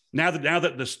 fantastic. Now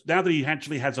that he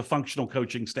actually has a functional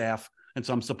coaching staff and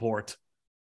some support,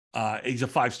 he's a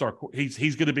 5-star.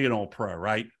 He's going to be an all-pro,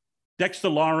 right? Dexter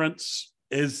Lawrence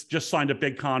is just signed a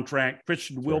big contract.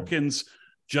 Christian Wilkins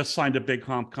just signed a big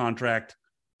contract.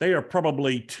 They are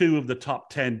probably 2 of the top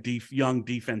 10 young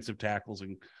defensive tackles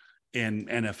in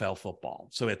NFL football.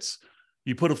 So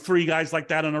you put 3 guys like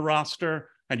that on a roster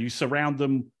and you surround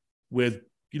them with,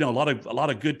 a lot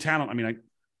of good talent. I mean,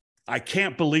 I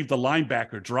can't believe the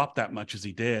linebacker dropped that much as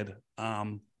he did.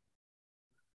 The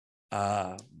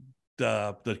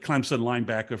Clemson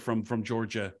linebacker from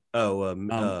Georgia.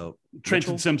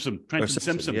 Trenton Simpson.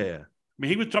 Simpson. Yeah. I mean,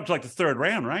 he was dropped to like the 3rd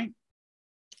round, right?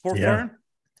 4th round.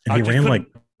 And he ran like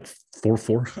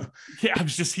 4.4. Yeah, I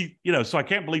was just so I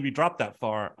can't believe he dropped that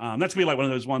far. That's gonna be like one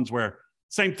of those ones where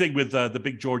same thing with the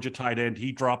big Georgia tight end.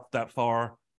 He dropped that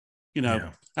far,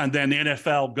 and then the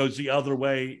NFL goes the other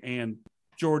way. And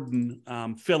Jordan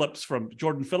Phillips from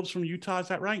Utah, is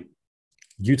that right?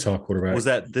 Utah quarterback. Was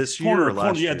that this year or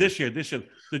last year? Yeah, this year.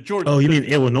 The Jordan. Oh, you mean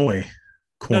Illinois?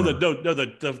 Corner. No,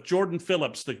 the Jordan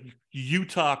Phillips, the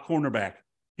Utah cornerback.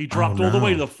 He dropped all the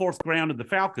way to the 4th round of the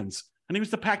Falcons, and he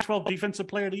was the Pac-12 Defensive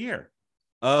Player of the Year.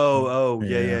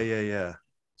 Yeah.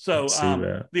 So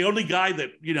the only guy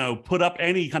that put up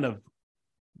any kind of,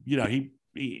 he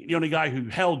the only guy who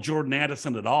held Jordan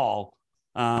Addison at all.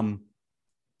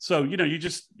 So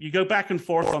you go back and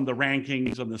forth on the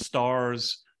rankings, on the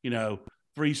stars.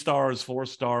 3 stars,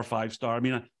 4-star, 5-star. I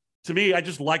mean, to me, I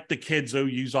just like the kids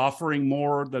OU's offering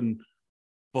more than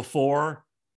before.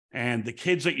 And the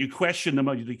kids that you question,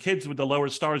 the kids with the lower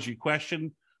stars you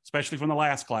question, especially from the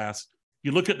last class,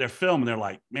 you look at their film and they're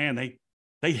like, man,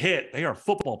 they hit. They are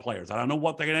football players. I don't know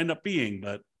what they're going to end up being.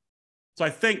 But so I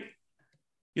think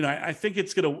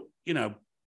it's going to,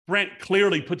 Brent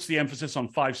clearly puts the emphasis on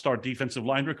 5-star defensive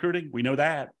line recruiting. We know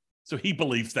that. So he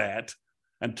believes that.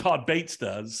 And Todd Bates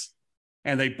does.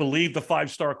 And they believe the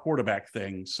 5-star quarterback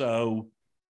thing. So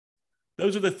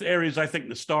those are the areas I think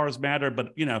the stars matter.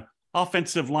 But,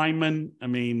 offensive linemen, I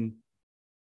mean,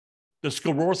 the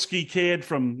Skoworski kid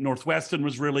from Northwestern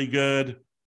was really good.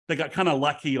 They got kind of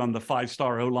lucky on the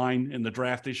 5-star O-line in the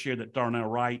draft this year that Darnell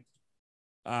Wright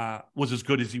was as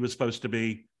good as he was supposed to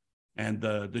be. And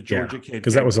the Georgia kid.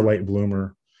 Because that was a late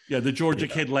bloomer. Yeah, the Georgia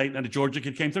kid late, and the Georgia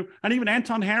kid came through. And even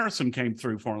Anton Harrison came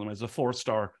through for them as a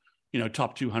 4-star,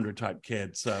 top 200 type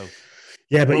kid. So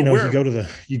yeah, but you go to the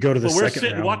second we're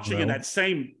sitting round, watching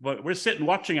we're sitting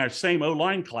watching our same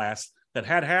O-line class that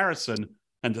had Harrison,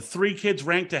 and the 3 kids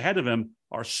ranked ahead of him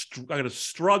are going to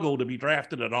struggle to be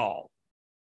drafted at all.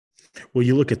 Well,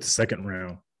 you look at the second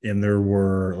round, and there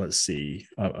were, let's see,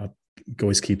 I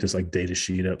always keep this like data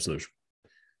sheet up. So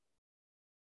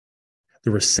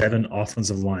there were 7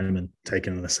 offensive linemen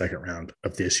taken in the second round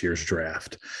of this year's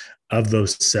draft. Of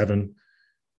those 7,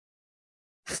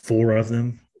 4 of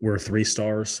them were 3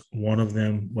 stars. 1 of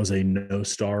them was a no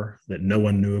star that no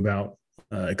one knew about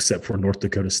except for North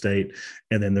Dakota State.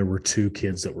 And then there were 2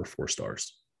 kids that were 4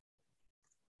 stars.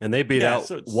 And they beat out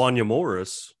Wanya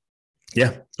Morris.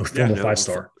 Yeah, a former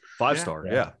 5-star. 5-star,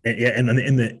 yeah. And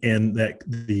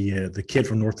the kid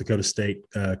from North Dakota State,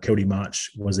 Cody Mach,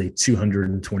 was a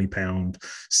 220-pound,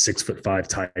 6'5"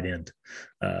 tight end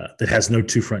that has no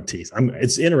 2 front teeth.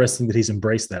 It's interesting that he's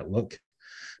embraced that look.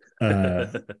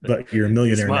 But you're a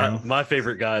millionaire now. My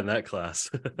favorite guy in that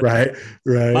class. right.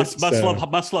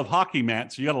 Must love hockey,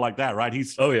 Matt. So you gotta like that, right?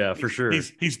 For sure.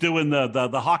 He's doing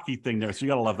the hockey thing there, so you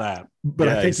gotta love that. But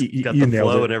I think you got the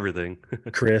flow and everything.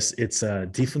 Chris, it's a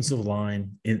defensive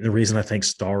line. And the reason I think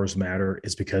stars matter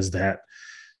is because that,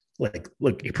 look,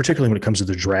 particularly when it comes to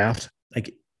the draft,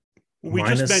 We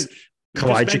minus just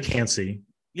Kalijah Cansey,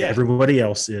 yeah. Everybody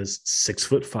else is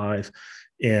 6'5",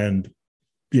 and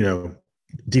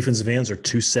defensive ends are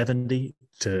 270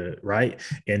 to right,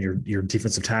 and your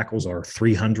defensive tackles are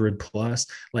 300 plus.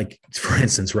 Like, for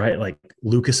instance, right, like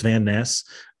Lucas Van Ness,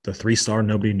 the 3-star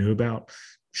nobody knew about,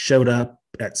 showed up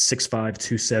at 6'5",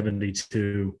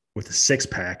 272 with a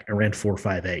 6-pack and ran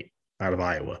 4.58 out of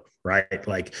Iowa. Right.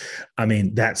 Like, I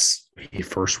mean, that's a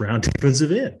 1st-round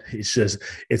defensive end.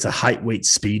 It's a height, weight,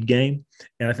 speed game.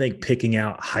 And I think picking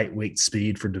out height, weight,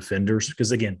 speed for defenders,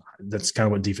 because again, that's kind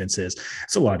of what defense is.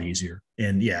 It's a lot easier.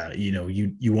 And yeah,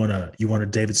 you want a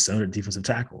David Stone at defensive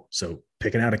tackle. So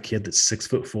picking out a kid that's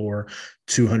 6'4",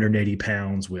 280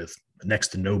 pounds with next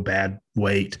to no bad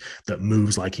weight that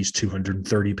moves like he's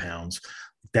 230 pounds,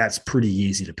 that's pretty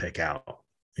easy to pick out.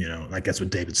 That's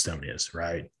what David Stone is,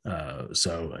 right?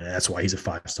 So that's why he's a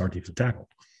 5-star defensive tackle.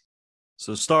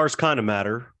 So stars kind of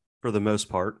matter for the most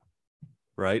part.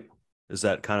 right? Is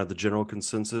that kind of the general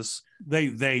consensus?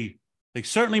 They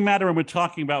certainly matter when we're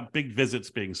talking about big visits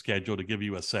being scheduled, to give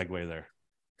you a segue there.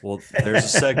 Well,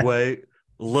 there's a segue.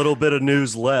 A little bit of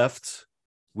news left.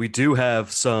 We do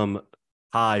have some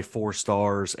high 4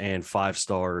 stars and 5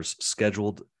 stars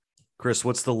scheduled. Chris,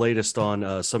 what's the latest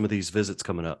on some of these visits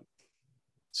coming up?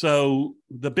 So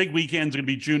the big weekends are going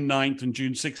to be June 9th and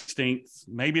June 16th.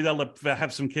 Maybe they'll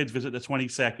have some kids visit the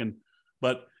 22nd.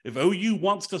 But if OU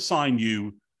wants to sign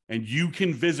you and you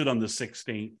can visit on the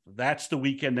 16th, that's the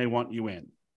weekend they want you in.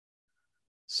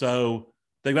 So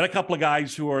they've got a couple of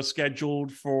guys who are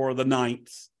scheduled for the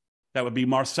 9th. That would be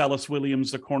Marcellus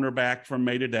Williams, the cornerback from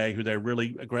May Today, who they're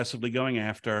really aggressively going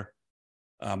after.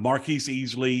 Marquise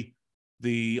Easley,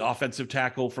 the offensive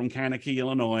tackle from Kankakee,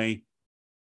 Illinois.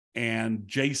 And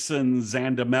Jason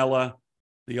Zandamela,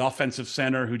 the offensive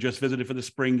center who just visited for the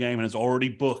spring game and has already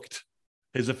booked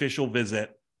his official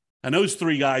visit. And those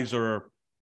 3 guys are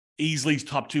Easley's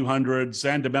top 200.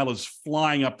 Zandamela's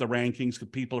flying up the rankings because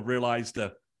people have realized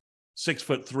the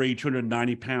 6'3",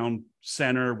 290-pound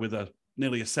center with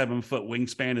nearly a 7-foot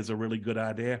wingspan is a really good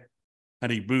idea.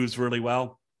 And he moves really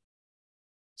well.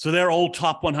 So they're all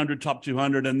top 100, top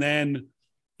 200. And then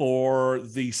for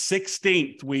the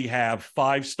 16th, we have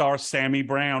 5-star Sammy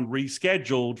Brown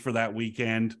rescheduled for that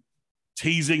weekend,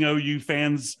 teasing OU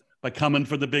fans by coming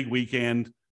for the big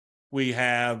weekend. We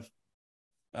have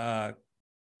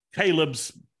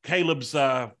Caleb's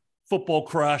football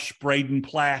crush, Braden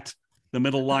Platt, the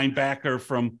middle linebacker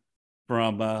from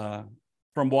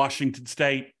Washington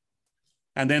State.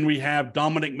 And then we have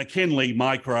Dominic McKinley,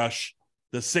 my crush,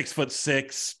 the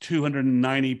 6'6",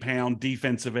 290-pound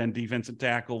defensive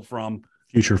tackle from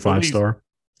future 5-star.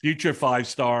 Future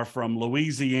 5-star from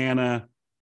Louisiana.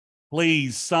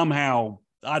 Please, somehow,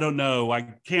 I don't know.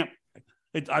 I can't.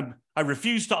 I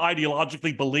refuse to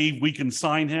ideologically believe we can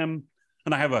sign him.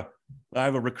 And I have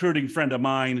a recruiting friend of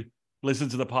mine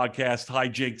listens to the podcast. Hi,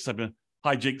 Jake.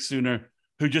 Hi, Jake Sooner,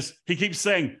 who he keeps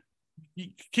saying,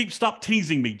 stop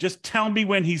teasing me. Just tell me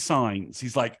when he signs.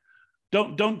 He's like,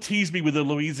 Don't tease me with the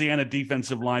Louisiana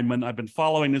defensive lineman. I've been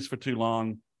following this for too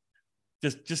long.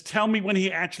 Just tell me when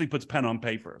he actually puts pen on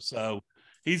paper. So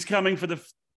he's coming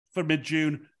for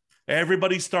mid-June.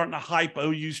 Everybody's starting to hype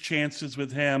OU's chances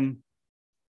with him.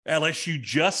 LSU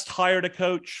just hired a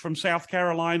coach from South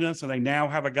Carolina, so they now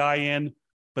have a guy in,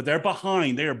 but they're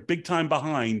behind. They are big time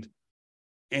behind.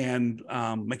 And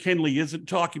McKinley isn't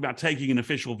talking about taking an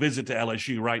official visit to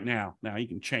LSU right now. Now, he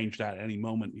can change that at any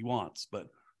moment he wants, but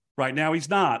right now he's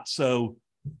not. So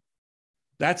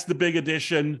that's the big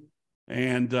addition.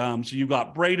 And so you've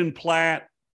got Braden Platt,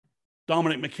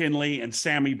 Dominic McKinley, and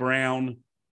Sammy Brown.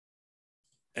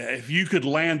 If you could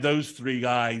land those 3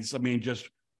 guys, I mean, just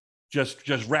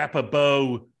wrap a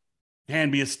bow,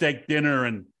 hand me a steak dinner,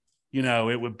 and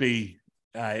it would be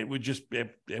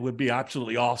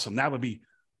absolutely awesome. That would be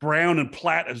Brown and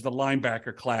Platt as the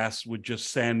linebacker class would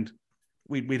just send.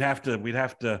 We'd have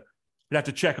to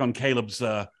check on Caleb's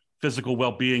physical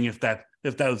well-being if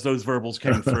those verbals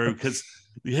came through, because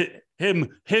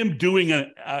him doing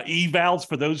evals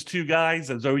for those 2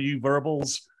 guys as OU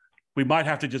verbals, we might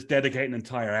have to just dedicate an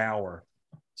entire hour.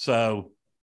 So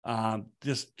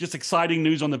just exciting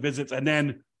news on the visits. And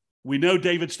then we know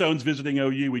David Stone's visiting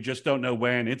OU. We just don't know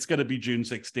when. It's going to be June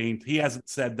 16th. He hasn't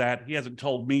said that. He hasn't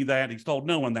told me that. He's told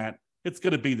no one that. It's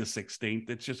going to be the 16th.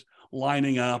 It's just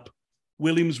lining up.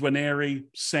 Williams Nwaneri,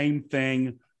 same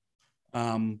thing.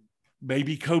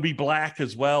 Maybe Kobe Black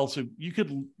as well. So you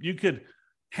could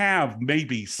have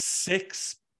maybe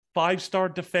 6 5-star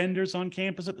defenders on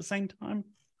campus at the same time,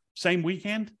 same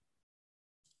weekend.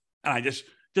 And I just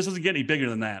doesn't get any bigger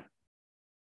than that.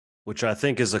 Which I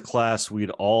think is a class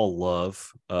we'd all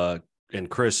love. And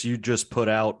Chris, you just put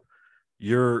out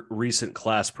your recent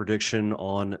class prediction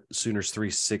on Sooners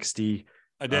 360.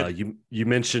 I did. You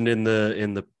mentioned in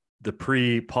the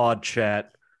pre-pod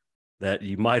chat that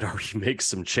you might already make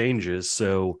some changes.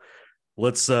 So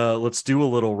let's do a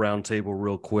little roundtable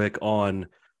real quick on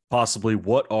possibly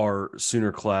what our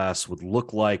Sooner class would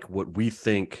look like, what we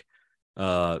think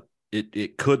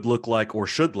it could look like or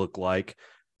should look like.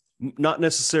 Not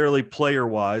necessarily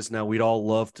player-wise. Now, we'd all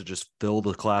love to just fill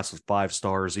the class with 5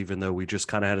 stars, even though we just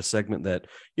kind of had a segment that,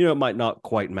 it might not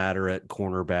quite matter at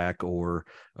cornerback or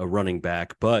a running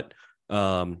back. But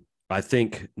I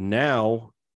think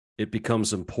now it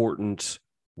becomes important.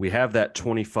 We have that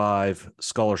 25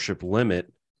 scholarship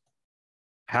limit.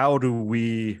 How do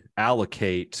we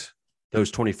allocate those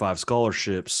 25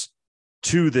 scholarships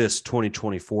to this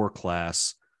 2024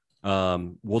 class?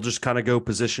 We'll just kind of go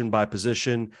position by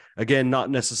position. Again,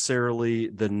 not necessarily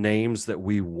the names that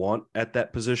we want at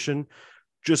that position,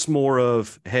 just more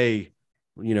of, hey,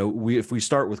 if we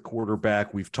start with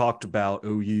quarterback, we've talked about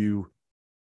OU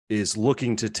is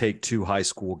looking to take 2 high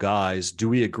school guys. Do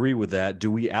we agree with that?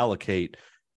 Do we allocate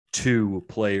 2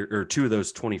 of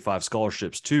those 25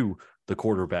 scholarships to the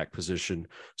quarterback position?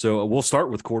 So we'll start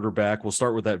with quarterback. We'll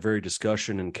start with that very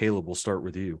discussion, and Caleb, we'll start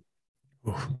with you.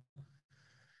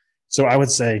 So I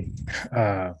would say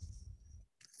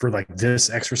for like this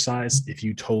exercise, if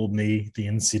you told me the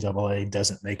NCAA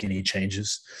doesn't make any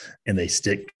changes and they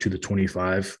stick to the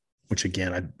 25, which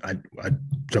again, I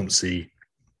don't see,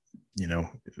 I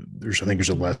think there's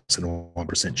a less than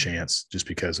 1% chance just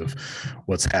because of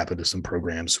what's happened to some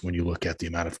programs. When you look at the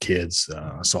amount of kids,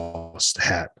 I saw a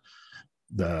stat,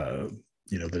 that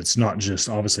it's not just,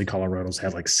 obviously Colorado's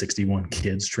had like 61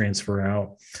 kids transfer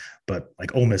out, but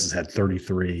like Ole Miss has had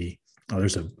 33.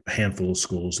 There's a handful of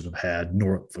schools that have had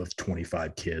north of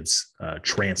 25 kids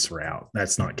transfer out.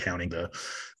 That's not counting the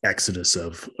exodus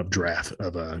of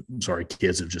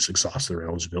kids have just exhausted their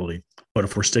eligibility. But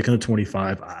if we're sticking to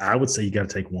 25, I would say you got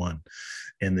to take one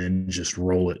and then just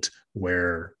roll it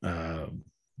where, I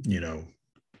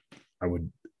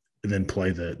would then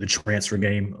play the transfer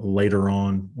game later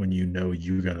on when you're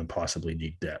going to possibly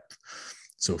need depth.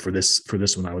 So for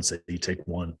this one, I would say you take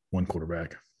one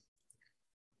quarterback.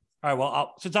 All right,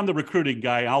 well, since I'm the recruiting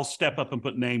guy, I'll step up and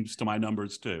put names to my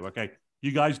numbers too, okay?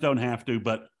 You guys don't have to,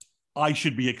 but I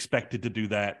should be expected to do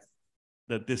that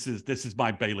this is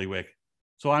my bailiwick.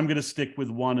 So I'm going to stick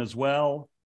with one as well,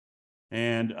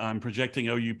 and I'm projecting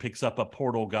OU picks up a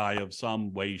portal guy of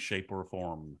some way, shape, or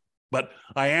form. But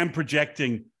I am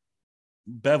projecting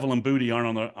Bevel and Booty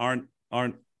aren't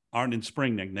in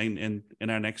spring in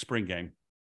our next spring game.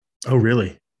 Oh,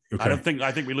 really? Okay.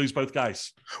 I think we lose both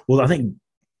guys. Well, I think,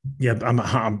 yeah,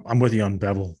 I'm with you on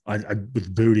Bevel. I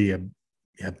with Booty,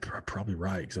 probably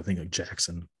right, because I think like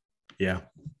Jackson. Yeah.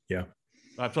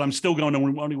 But I'm still going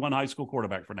to only one high school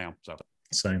quarterback for now. So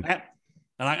same.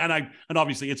 And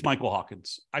obviously it's Michael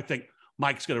Hawkins. I think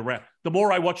Mike's going to wrap. The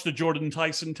more I watch the Jordan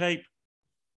Tyson tape,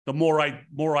 the more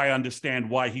I understand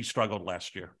why he struggled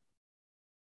last year.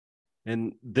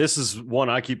 And this is one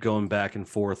I keep going back and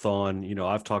forth on.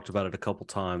 I've talked about it a couple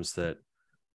times that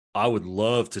I would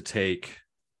love to take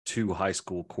 2 high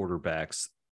school quarterbacks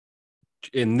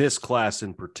in this class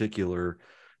in particular,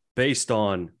 based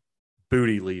on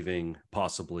Booty leaving,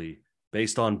 possibly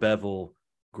based on Bevel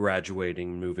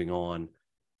graduating, moving on,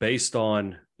 based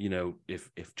on,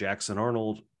 if Jackson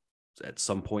Arnold at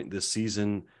some point this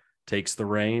season takes the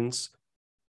reins,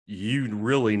 you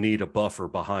really need a buffer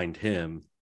behind him.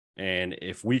 And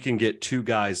if we can get 2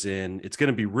 guys in, it's going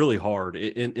to be really hard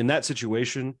in that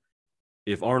situation.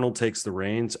 If Arnold takes the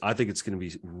reins, I think it's going to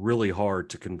be really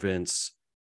hard to convince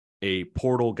a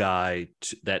portal guy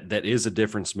that is a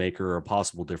difference maker or a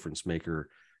possible difference maker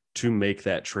to make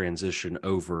that transition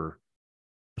over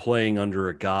playing under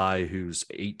a guy who's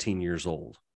 18 years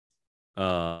old.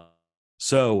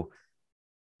 So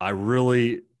I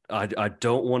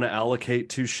don't want to allocate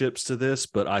 2 ships to this,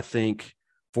 but I think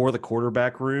for the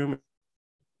quarterback room,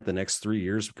 the next 3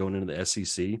 years going into the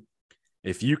SEC,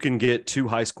 if you can get 2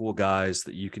 high school guys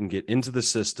that you can get into the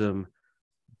system,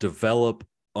 develop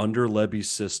under Lebby's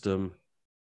system,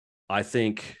 I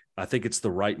think it's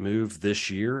the right move this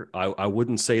year. I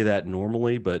wouldn't say that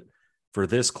normally, but for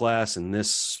this class and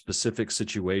this specific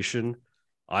situation,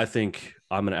 I think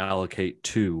I'm going to allocate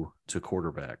 2 to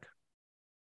quarterback.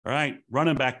 All right,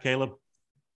 running back, Caleb.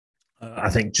 I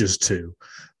think just 2.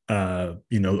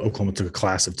 Oklahoma took a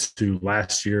class of 2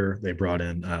 last year. They brought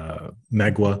in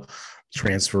Megwa,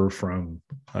 transfer from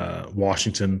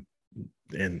Washington.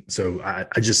 And so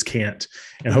I just can't.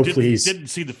 And hopefully he didn't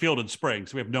see the field in spring,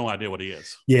 so we have no idea what he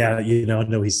is. Yeah, I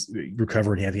know he's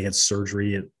recovering. He had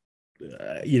surgery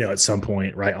at some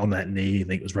point, right, on that knee. I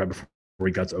think it was right before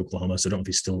he got to Oklahoma. So I don't know if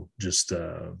he's still just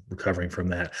recovering from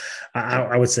that.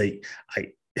 I would say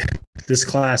this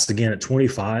class, again, at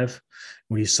 25,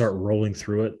 when you start rolling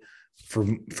through it,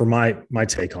 for my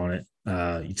take on it,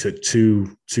 you took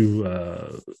two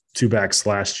backs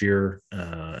last year,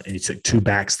 and you took 2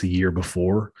 backs the year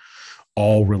before,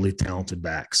 all really talented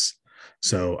backs.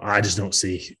 So I just don't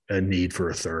see a need for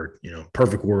a third.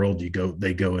 Perfect world,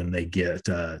 they go and they get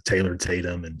Taylor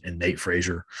Tatum and Nate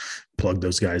Frazier, plug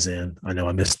those guys in. I know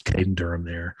I missed Caden Durham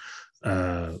there,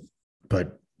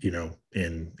 but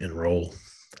in roll.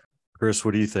 Chris,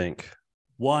 what do you think?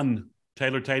 1,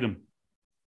 Taylor Tatum.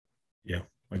 Yeah,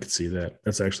 I could see that.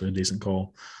 That's actually a decent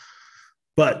call.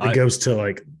 But it goes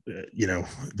to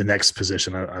the next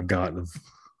position I've got on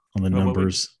the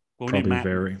numbers. Probably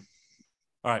vary.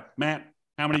 All right, Matt,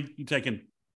 how many you taking?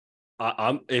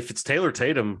 If it's Taylor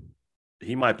Tatum,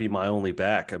 he might be my only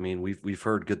back. I mean, we've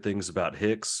heard good things about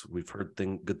Hicks. We've heard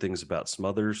good things about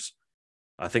Smothers.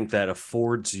 I think that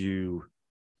affords you,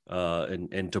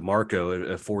 and DeMarco,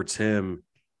 it affords him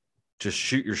just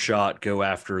shoot your shot, go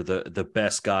after the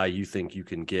best guy you think you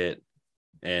can get.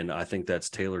 And I think that's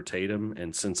Taylor Tatum.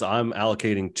 And since I'm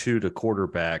allocating 2 to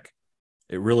quarterback,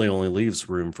 it really only leaves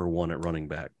room for 1 at running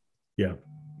back. Yeah.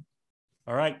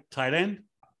 All right, tight end.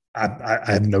 I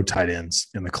have no tight ends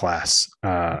in the class,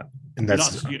 and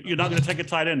that's you're not going to take a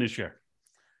tight end this year.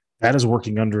 That is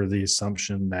working under the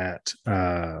assumption that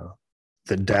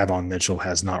that Davon Mitchell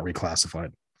has not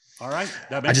reclassified. All right,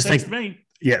 that makes sense to me.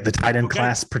 Yeah, the tight end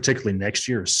class, particularly next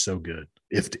year, is so good.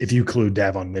 If you include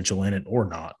Davon Mitchell in it or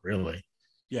not, really.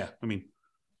 Yeah, I mean,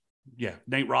 yeah,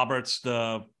 Nate Roberts,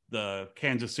 the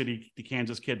Kansas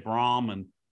kid Brom, and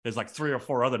there's like 3 or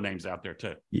 4 other names out there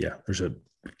too. Yeah, there's a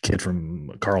kid from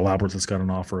Carl Albert that's got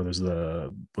an offer. There's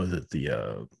the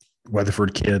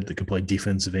Weatherford kid that could play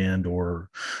defensive end or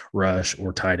rush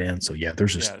or tight end. So yeah,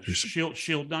 there's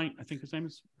Shield Knight, I think his name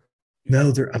is.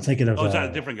 No, I'm thinking of. Oh, is that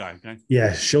a different guy? Okay.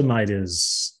 Yeah, Shield Knight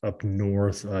is up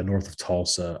north of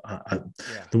Tulsa.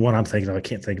 The one I'm thinking of, I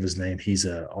can't think of his name.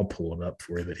 I'll pull it up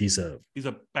for you, but he's a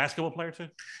basketball player too.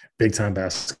 Big time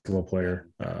basketball player.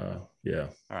 Yeah.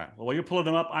 All right. Well, while you're pulling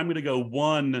them up, I'm going to go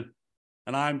 1,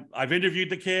 and I've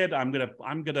interviewed the kid. I'm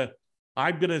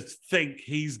gonna think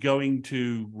he's going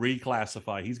to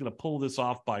reclassify. He's going to pull this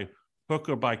off by hook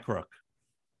or by crook.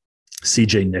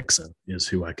 CJ Nixon is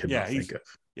who I could not think of.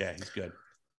 Yeah, he's good.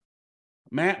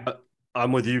 Matt?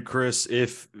 I'm with you, Chris.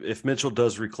 If Mitchell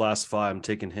does reclassify, I'm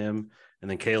taking him.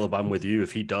 And then Caleb, I'm with you.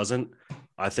 If he doesn't,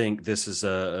 I think this is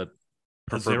a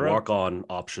preferred walk-on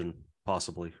option,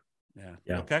 possibly.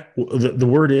 Yeah. Okay. Well, the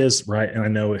word is, right, and I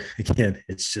know, again,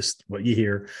 it's just what you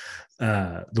hear.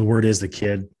 The word is the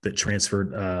kid that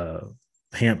transferred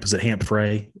Hamp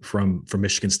Frey from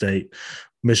Michigan State.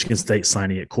 Michigan State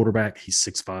signing at quarterback. He's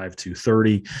 6'5",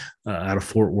 230, out of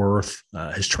Fort Worth.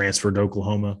 Has transferred to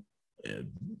Oklahoma.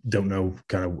 Don't know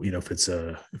kind of, if it's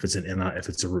a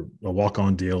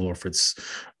walk-on deal or if it's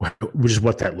which is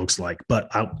what that looks like.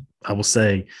 But I will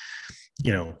say,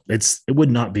 it would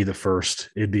not be the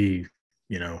first. It'd be,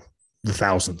 the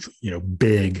 1,000th,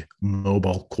 big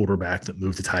mobile quarterback that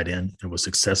moved to tight end and was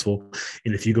successful.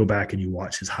 And if you go back and you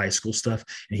watch his high school stuff,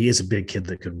 and he is a big kid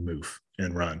that can move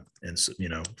and run. And so,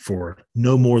 for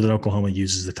no more than Oklahoma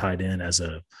uses the tight end as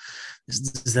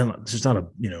it's not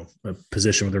a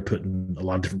position where they're putting a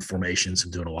lot of different formations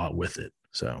and doing a lot with it.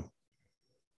 So.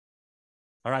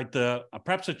 All right,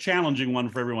 perhaps a challenging one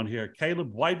for everyone here.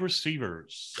 Caleb, wide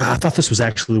receivers. I thought this was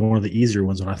actually one of the easier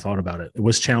ones when I thought about it. It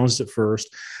was challenged at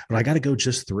first, but I got to go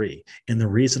just 3. And the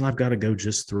reason I've got to go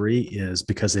just 3 is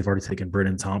because they've already taken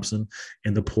Brennan Thompson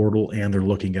in the portal, and they're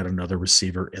looking at another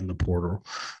receiver in the portal.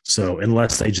 So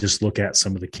unless they just look at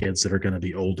some of the kids that are going to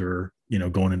be older,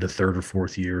 going into 3rd or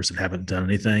 4th years and haven't done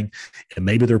anything, and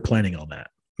maybe they're planning on that.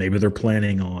 Maybe they're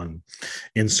planning on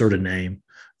insert a name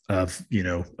of, a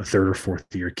 3rd or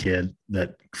 4th year kid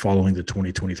that following the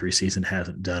 2023 season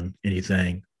hasn't done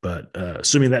anything. But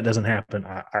assuming that doesn't happen,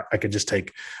 I would just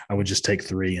take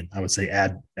 3, and I would say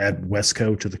add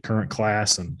Wesco to the current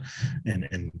class and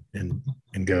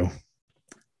go.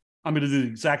 I'm going to do the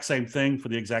exact same thing for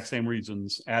the exact same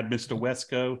reasons. Add Mr.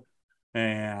 Wesco,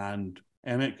 and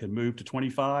Emmett can move to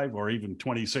 25 or even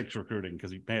 26 recruiting,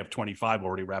 because he may have 25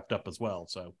 already wrapped up as well.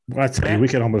 So, I tell you, we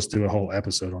could almost do a whole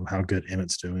episode on how good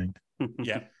Emmett's doing.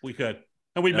 Yeah, we could,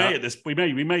 and we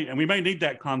may need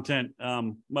that content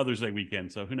Mother's Day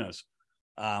weekend. So who knows?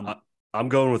 I'm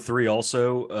going with 3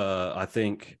 also. I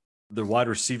think the wide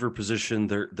receiver position,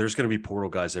 there's going to be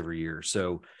portal guys every year.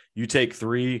 So you take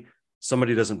 3,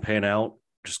 somebody doesn't pan out,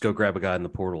 just go grab a guy in the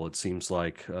portal. It seems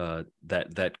like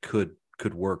that could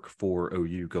work for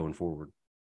OU going forward.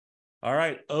 All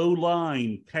right,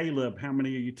 O-line. Caleb, how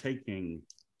many are you taking?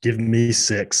 Give me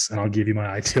 6, and I'll give you my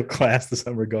ideal class in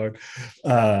some regard.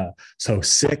 So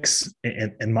 6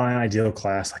 in my ideal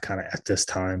class, I kind of at this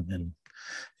time,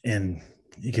 and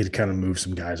you could kind of move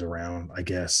some guys around, I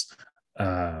guess.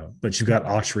 But you've got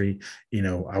Autry.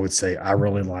 I would say I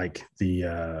really like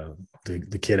the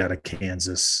kid out of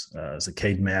Kansas,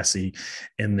 Cade Massey,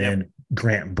 and then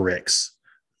Grant Bricks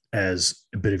as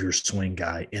a bit of your swing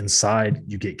guy. Inside,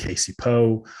 you get Casey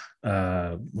Poe,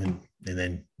 and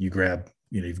then you grab,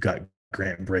 you've got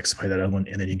Grant Bricks, play that other one,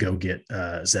 and then you go get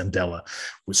Zandela.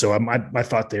 So my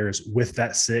thought there is, with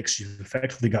that 6, you've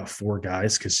effectively got 4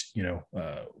 guys, because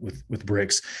with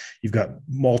Bricks, you've got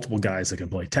multiple guys that can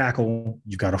play tackle.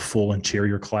 You've got a full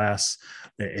interior class.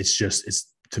 It's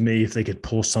to me, if they could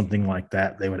pull something like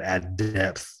that, they would add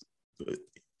depth,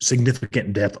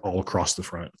 significant depth all across the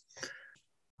front.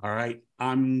 All right.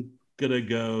 I'm going to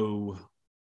go.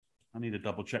 I need to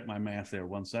double check my math there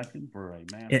 1 second for a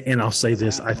math. And I'll say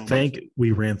this: I think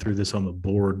we ran through this on the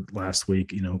board last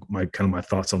week. My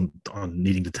thoughts on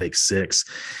needing to take 6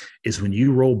 is when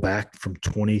you roll back from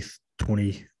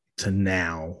 2020 to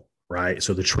now, right?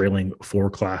 So the trailing 4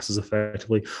 classes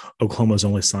effectively, Oklahoma's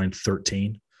only signed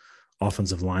 13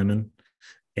 offensive linemen,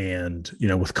 and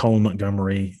with Colin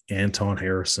Montgomery, Anton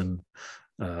Harrison,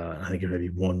 I think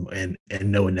maybe one,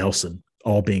 and Noah Nelson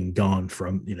all being gone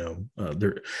from,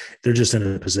 they're just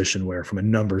in a position where from a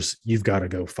numbers, you've got to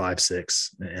go 5,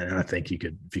 6. And I think if you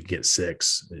could get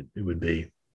 6, it would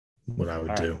be what I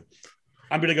would do.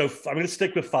 I'm going to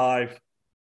stick with 5.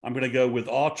 I'm going to go with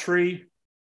Autry,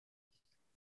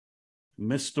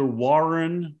 Mr.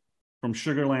 Warren from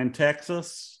Sugar Land,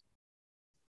 Texas,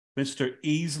 Mr.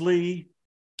 Easley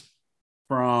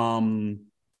from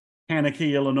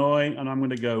Kankakee, Illinois, and I'm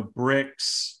going to go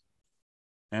Bricks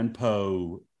and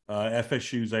Poe.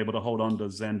 FSU's able to hold on to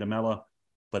Zandamela,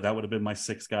 but that would have been my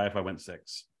 6th guy if I went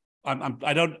 6.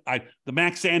 The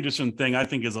Max Anderson thing I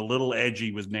think is a little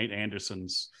edgy with Nate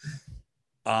Anderson's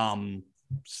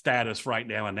status right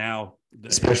now, and now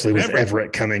especially with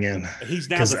Everett coming in, he's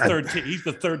now the third. He's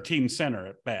the third team center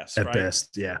at best. At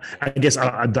best, yeah. I guess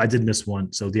I did miss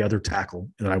one. So the other tackle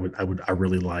that I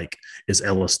really like is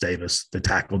Ellis Davis, the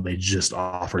tackle they just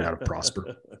offered out of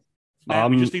Prosper.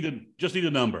 Matt, we just need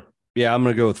a number. Yeah, I'm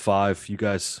gonna go with 5. You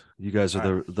guys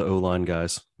are the O-line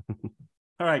guys.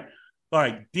 All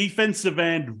right. Defensive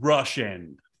end, rush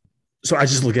end. So I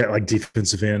just look at like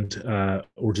defensive end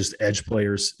or just edge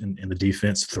players in the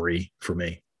defense. 3 for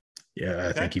me. Yeah,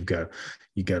 I think you got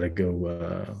to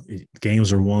go.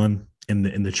 Games are won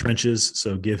in the trenches.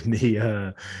 So give me.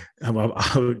 You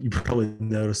probably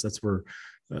noticed that's where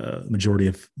the majority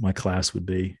of my class would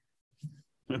be.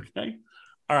 Okay.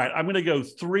 All right. I'm going to go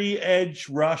 3 edge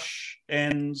rush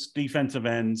ends, defensive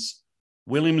ends.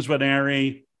 Williams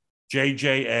Nwaneri,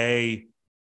 JJA,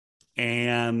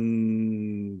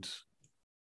 and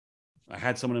I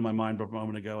had someone in my mind a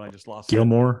moment ago, and I just lost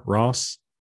Gilmore, Ross.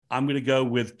 I'm going to go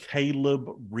with Caleb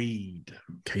Reed.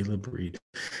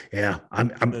 Yeah, I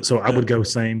would go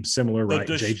similar, right?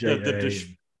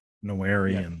 JJ,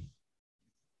 Nwaneri, and.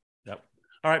 Yep.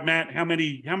 All right, Matt. How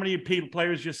many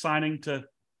players you're signing to?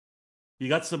 You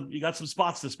got some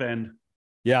spots to spend.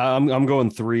 Yeah, I'm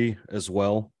going 3 as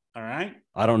well. All right.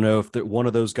 I don't know if one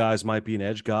of those guys might be an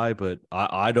edge guy, but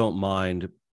I don't mind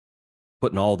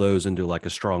putting all those into like a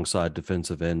strong side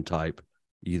defensive end type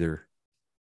either.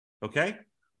 Okay.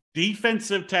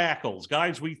 Defensive tackles,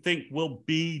 guys we think will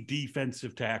be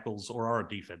defensive tackles or are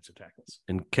defensive tackles.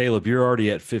 And Caleb, you're already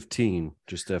at 15,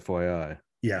 just FYI.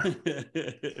 Yeah.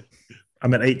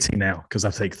 I'm at 18 now because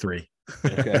I take 3.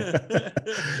 Okay.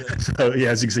 So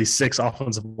yeah, as you can see, 6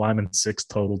 offensive linemen, 6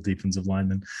 total defensive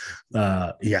linemen.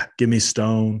 Give me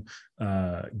Stone,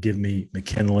 give me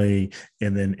McKinley,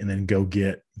 and then go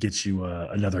get you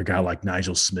another guy like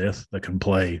Nigel Smith that can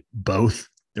play both.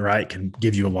 Right, can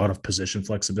give you a lot of position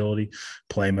flexibility.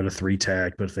 Play them at a 3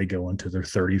 tech, but if they go into their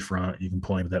 30 front, you can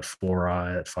play them at that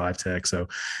 4-eye at 5 tech. So,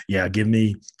 yeah, give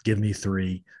me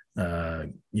 3,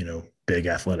 big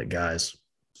athletic guys.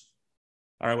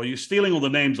 All right. Well, you're stealing all the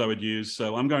names I would use,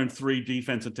 so I'm going 3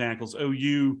 defensive tackles.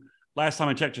 OU. Last time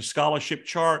I checked your scholarship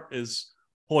chart is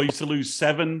poised to lose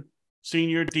 7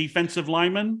 senior defensive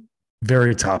linemen.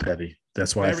 Very top heavy.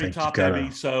 That's why I think top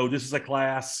heavy. So this is a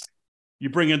class. You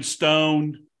bring in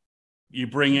Stone, you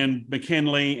bring in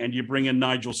McKinley, and you bring in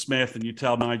Nigel Smith, and you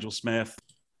tell Nigel Smith,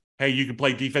 hey, you can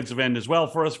play defensive end as well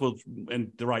for us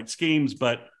in the right schemes,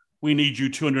 but we need you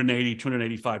 280,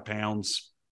 285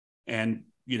 pounds. And,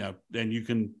 then you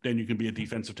can be a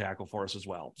defensive tackle for us as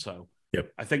well. So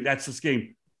yep. I think that's the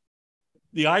scheme.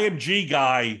 The IMG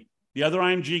guy, the other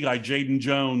IMG guy, Jaden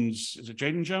Jones, is it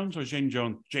Jaden Jones or Jaden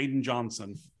Jones? Jaden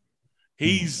Johnson.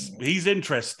 He's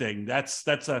interesting. That's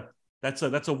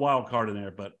a wild card in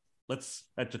there, but that's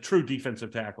a true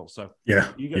defensive tackle. So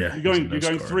you're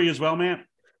going 3 as well, man.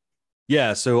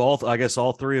 Yeah. So I guess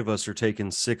all 3 of us are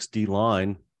taking 6 D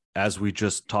line, as we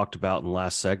just talked about in the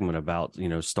last segment about,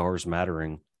 stars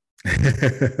mattering.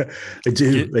 They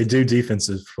do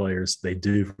defensive players. They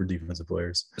do for defensive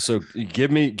players. So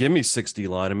give me 6 D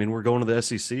line. I mean, we're going to the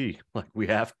SEC. Like we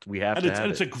have and to.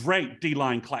 It's a great D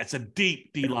line class. It's a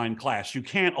deep D line class. You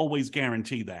can't always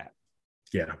guarantee that.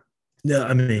 Yeah. No,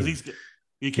 I mean,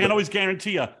 you can't always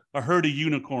guarantee a herd of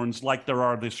unicorns like there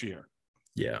are this year.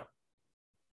 Yeah,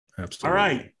 absolutely. All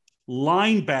right,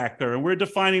 linebacker, and we're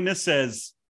defining this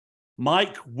as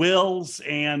Mike Wills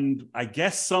and I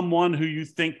guess someone who you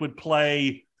think would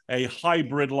play a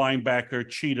hybrid linebacker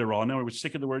cheetah role. I know we're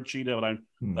sick of the word cheetah,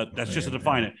 but that's just to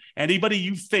define it. Anybody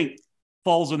you think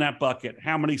falls in that bucket,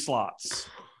 how many slots?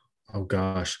 Oh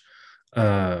gosh.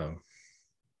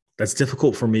 That's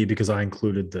difficult for me because I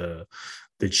included the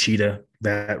cheetah,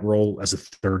 that role, as a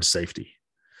third safety.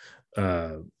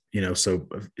 So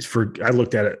I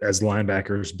looked at it as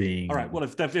linebackers being. All right. Well,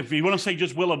 if you want to say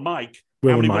just Will and Mike,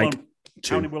 Will and Mike,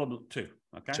 how many Will and two?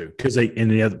 Okay. Two. Because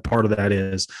and the other part of that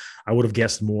is I would have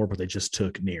guessed more, but they just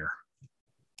took near.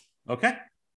 Okay.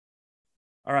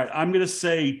 All right. I'm going to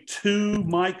say 2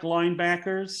 Mike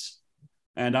linebackers.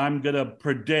 And I'm going to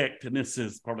predict, and this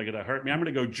is probably going to hurt me, I'm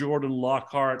going to go Jordan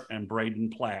Lockhart and Braden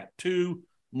Platt. 2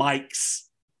 Mikes,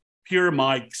 pure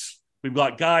Mikes. We've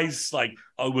got guys like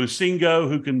Olusingo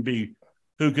who can be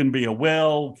a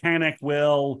Will, Kanek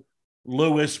Will,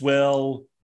 Lewis Will,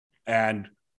 and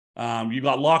you've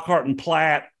got Lockhart and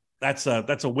Platt. That's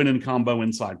a winning combo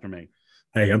inside for me.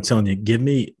 Hey, I'm telling you, give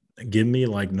me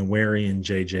like Noweri and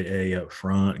JJA up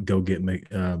front, go get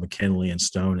McKinley and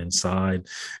Stone inside,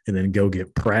 and then go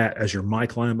get Pratt as your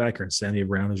Mike linebacker and Sandy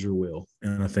Brown as your Will.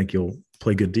 And I think you'll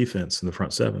play good defense in the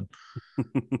front 7.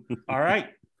 All right.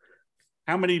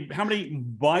 How many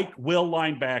Mike Will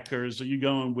linebackers are you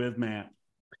going with, Matt?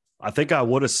 I think I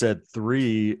would have said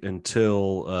 3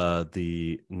 until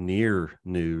the near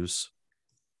news.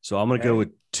 So I'm going to go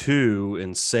with 2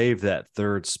 and save that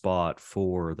third spot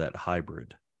for that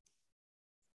hybrid.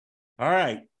 All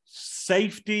right.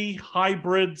 Safety,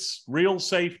 hybrids, real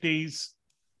safeties.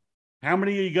 How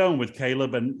many are you going with,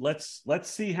 Caleb? And let's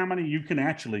see how many you can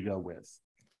actually go with.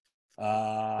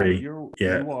 You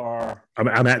are.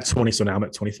 I'm at 20, so now I'm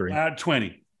at 23.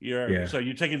 20. So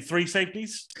you're taking 3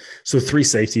 safeties? So 3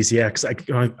 safeties, yeah. Because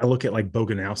I look at like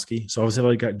Boganowski. So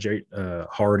obviously I got Jay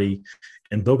Hardy,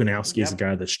 and Boganowski is a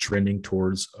guy that's trending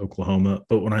towards Oklahoma.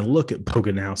 But when I look at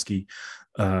Boganowski,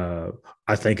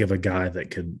 I think of a guy that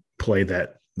could play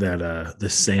the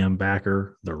Sam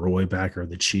backer, the Roy backer,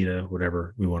 the cheetah,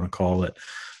 whatever we want to call it.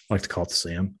 I like to call it the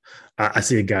Sam. I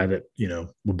see a guy that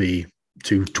will be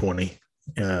 220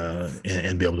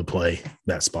 and be able to play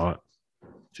that spot.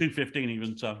 215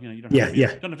 even. So you don't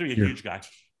have to be a huge guy.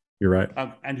 You're right.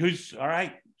 And who's all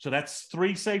right? So that's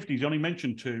 3 safeties. You only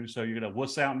mentioned 2, so you're gonna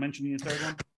wuss out and mention your third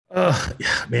one.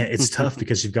 Man, it's tough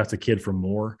because you've got the kid from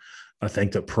Moore. I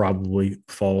think that probably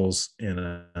falls in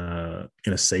a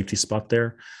safety spot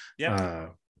there. Yeah.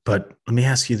 But let me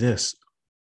ask you this: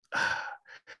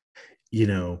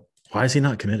 why is he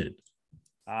not committed?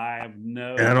 I have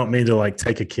no. And I don't mean to like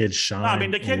take a kid's shine. No, I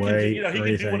mean the kid away can, he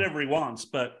can do whatever he wants,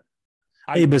 but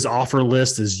his offer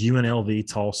list is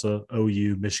UNLV, Tulsa,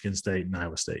 OU, Michigan State, and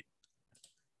Iowa State.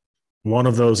 One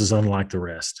of those is unlike the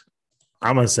rest.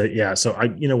 I'm gonna say, yeah. So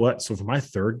So for my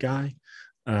third guy,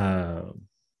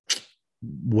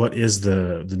 what is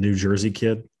the New Jersey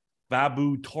kid?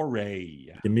 Vabu Torre.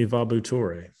 Give me Vabu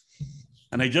Torre.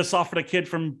 And they just offered a kid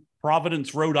from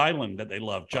Providence, Rhode Island that they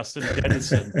love, Justin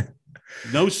Dennison.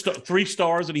 3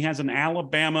 stars, and he has an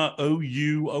Alabama,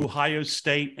 OU, Ohio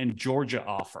State, and Georgia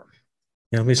offer.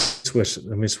 Yeah, let me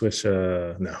switch.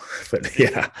 No, but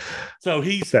yeah. So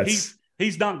he's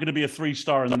not going to be a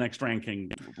 3-star in the next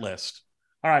ranking list.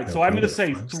 All right, so I'm going to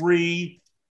say 3.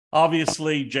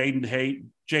 Obviously,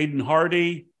 Jaden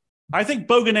Hardy. I think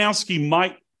Boganowski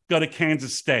might go to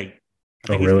Kansas State.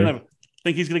 I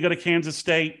think he's going to go to Kansas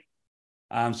State.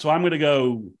 So I'm going to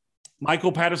go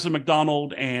Michael Patterson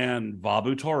McDonald and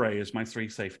Vabu Torre as my 3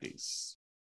 safeties.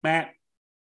 Matt,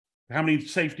 how many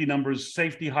safety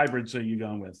hybrids are you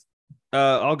going with?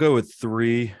 I'll go with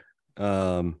 3.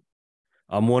 I'm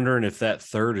wondering if that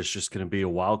third is just going to be a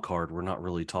wild card we're not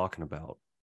really talking about.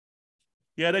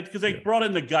 Yeah, because they brought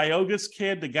in the Gallegos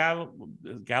kid, I'm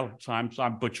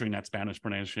butchering that Spanish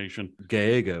pronunciation.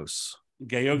 Gallegos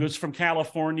from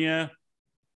California.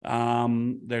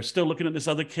 They're still looking at this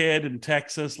other kid in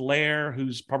Texas, Lair,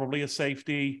 who's probably a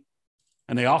safety.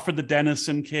 And they offered the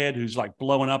Dennison kid, who's like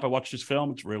blowing up. I watched his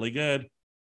film. It's really good.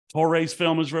 Torre's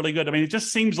film is really good. I mean, it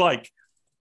just seems like,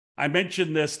 I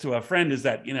mentioned this to a friend, is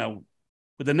that,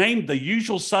 with the name, the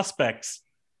usual suspects,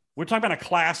 we're talking about a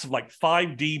class of like 5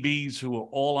 DBs who are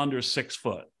all under 6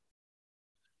 foot.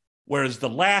 Whereas the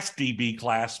last DB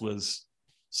class was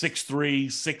 6'3",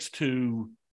 6'2",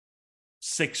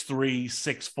 6'3",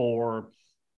 6'4",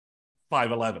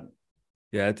 5'11".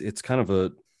 Yeah, it's kind of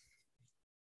a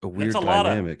weird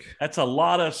dynamic. I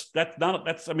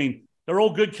mean, they're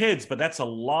all good kids, but that's a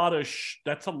lot,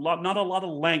 not a lot of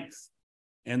length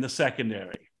in the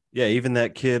secondary. Yeah, even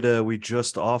that kid we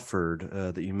just offered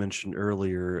that you mentioned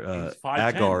earlier,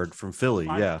 Agard from Philly.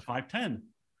 5'10".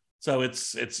 So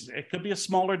it could be a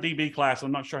smaller DB class.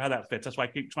 I'm not sure how that fits. That's why I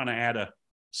keep trying to add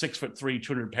 6'3",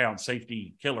 200-pound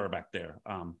safety killer back there.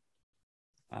 All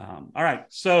right.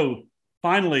 So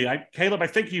finally, Caleb, I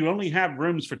think you only have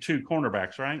rooms for 2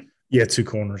 cornerbacks, right? Yeah, 2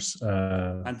 corners.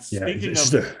 And speaking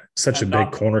it's of such a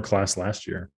big corner class last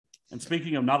year. And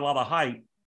speaking of not a lot of height,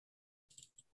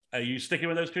 are you sticking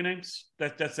with those 2 names?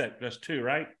 That's it. That's 2,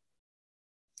 right?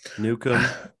 Newcomb.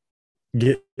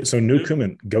 Newcomb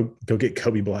and go get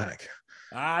Kobe Black.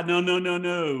 No. I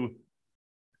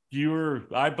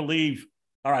believe.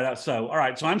 All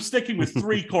right. So I'm sticking with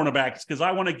 3 cornerbacks because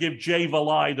I want to give Jay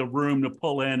Valai the room to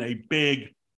pull in a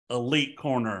big elite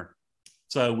corner.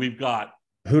 So we've got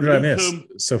who did Newcomb, I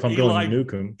miss? So if I'm going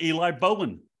Newcomb, Eli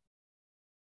Bowen.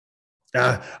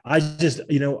 I just,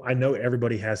 I know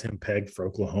everybody has him pegged for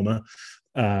Oklahoma.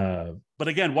 But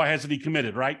again, why hasn't he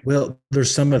committed, right? Well,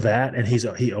 there's some of that. And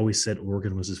he always said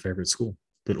Oregon was his favorite school,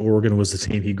 that Oregon was the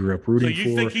team he grew up rooting for. So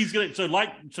you think he's going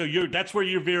to, that's where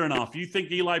you're veering off. You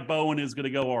think Eli Bowen is going to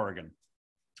go Oregon?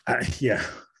 Yeah.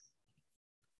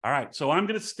 All right. So I'm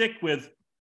going to stick with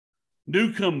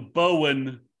Newcomb,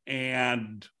 Bowen,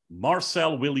 and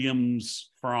Marcel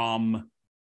Williams from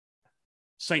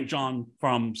St. John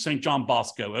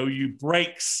Bosco. OU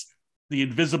breaks the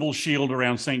invisible shield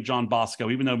around St. John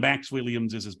Bosco, even though Max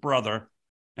Williams is his brother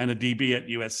and a DB at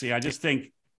USC. I just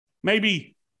think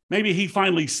maybe he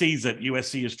finally sees that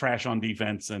USC is trash on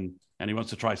defense and he wants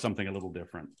to try something a little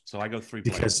different. So I go 3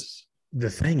 places. Because the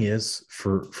thing is,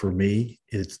 for me,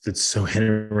 that's so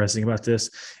interesting about this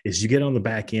is you get on the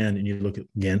back end and you look at,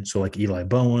 again, so like Eli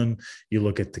Bowen, you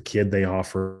look at the kid they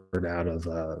offered out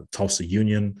of Tulsa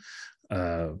Union,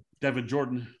 Devin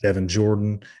Jordan,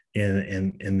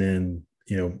 and then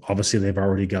obviously they've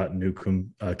already got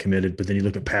Newcomb committed, but then you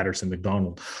look at Patterson,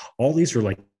 McDonald, all these are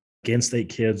like in-state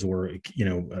kids, or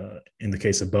in the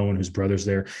case of Bowen, whose brother's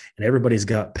there, and everybody's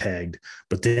got pegged.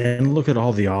 But then look at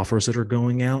all the offers that are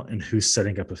going out and who's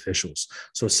setting up officials.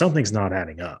 So something's not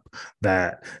adding up.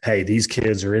 That, hey, these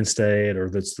kids are in-state, or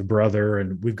that's the brother,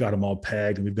 and we've got them all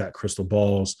pegged, and we've got crystal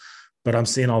balls. But I'm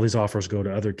seeing all these offers go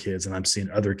to other kids, and I'm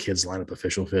seeing other kids line up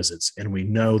official visits, and we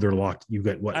know they're locked. You've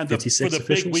got 56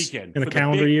 officials big weekend in a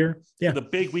calendar year. Yeah, for the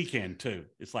big weekend too.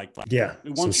 It's like yeah.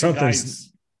 So something's.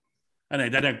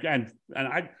 And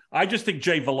I just think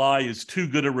Jay Valai is too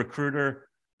good a recruiter,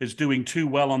 is doing too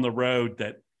well on the road,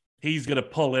 that he's going to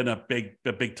pull in a big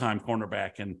time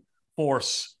cornerback and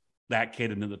force that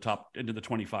kid into the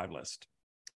 25 list.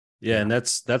 Yeah, and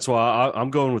that's why I'm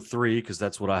going with 3, because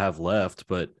that's what I have left.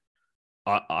 But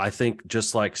I think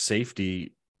just like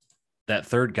safety, that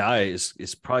third guy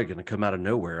is probably going to come out of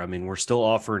nowhere. I mean, we're still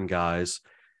offering guys.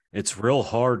 It's real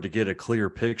hard to get a clear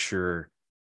picture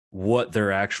what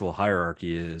their actual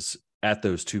hierarchy is at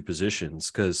those 2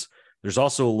 positions, because there's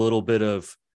also a little bit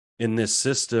of, in this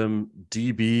system,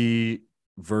 DB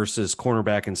versus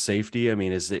cornerback and safety. I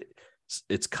mean,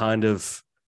 it's kind of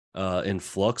in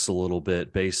flux a little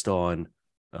bit based on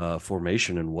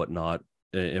formation and whatnot.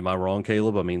 Am I wrong,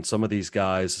 Caleb? I mean, some of these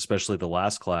guys, especially the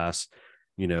last class,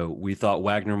 we thought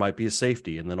Wagner might be a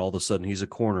safety, and then all of a sudden he's a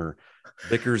corner.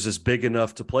 Vickers is big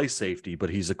enough to play safety, but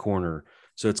he's a corner.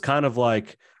 So it's kind of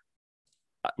like,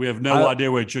 we have no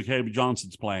idea where Jacob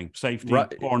Johnson's playing. Safety,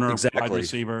 right, corner, exactly. wide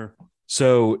receiver.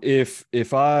 So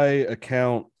if I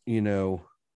account,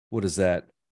 what is that,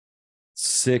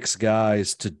 6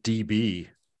 guys to DB,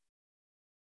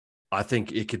 I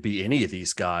think it could be any of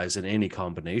these guys in any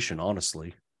combination,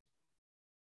 honestly.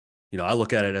 I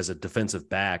look at it as a defensive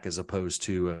back as opposed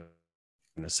to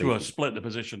a split in the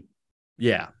position.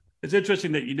 Yeah. It's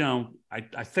interesting that,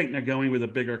 I think they're going with a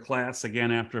bigger class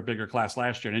again after a bigger class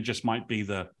last year. And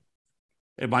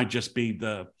it might just be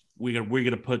we're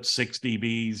going to put 6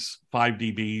 DBs, 5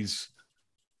 DBs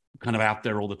kind of out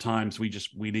there all the time. So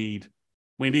we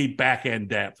need back end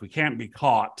depth. We can't be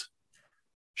caught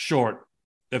short.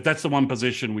 If that's the one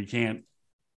position we can't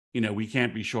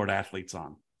be short athletes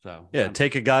on. So yeah,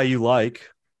 take a guy you like.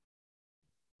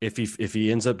 If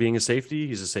he ends up being a safety,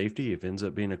 he's a safety. If he ends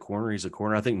up being a corner, he's a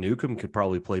corner. I think Newcomb could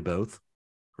probably play both,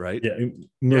 right?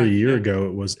 Yeah, a year ago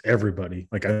it was everybody.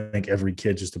 Like, I think every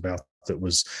kid just about that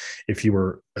was, if you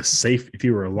were a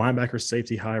linebacker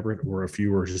safety hybrid, or if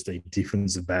you were just a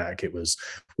defensive back, it was,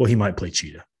 well, he might play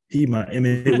cheetah. He might. I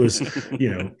mean, it was,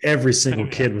 every single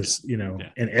kid was,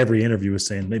 and every interview was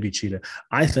saying maybe cheetah.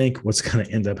 I think what's going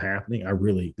to end up happening,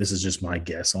 this is just my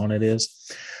guess on it,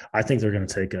 is I think they're going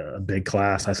to take a big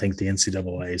class. I think the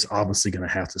NCAA is obviously going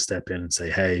to have to step in and say,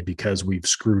 hey, because we've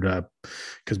screwed up,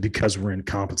 because we're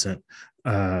incompetent,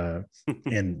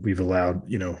 And we've allowed,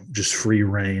 just free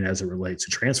reign as it relates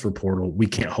to transfer portal. We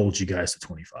can't hold you guys to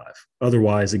 25.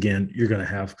 Otherwise, again, you're going to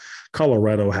have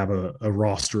Colorado have a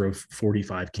roster of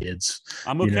 45 kids.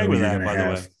 I'm okay with that, by the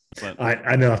way. But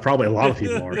I know probably a lot of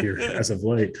people are here as of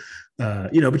late.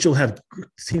 But you'll have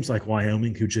teams like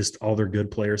Wyoming who just all their good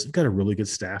players. They've got a really good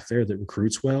staff there that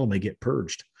recruits well and they get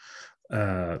purged.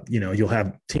 You'll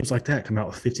have teams like that come out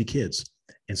with 50 kids.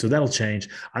 And so that'll change.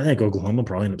 I think Oklahoma will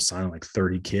probably end up signing like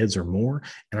 30 kids or more.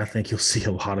 And I think you'll see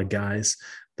a lot of guys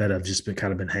that have just been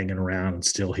hanging around and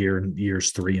still here in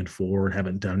years 3 and 4 and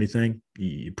haven't done anything.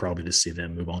 You probably just see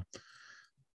them move on.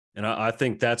 And I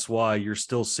think that's why you're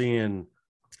still seeing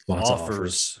lots offers of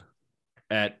offers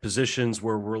at positions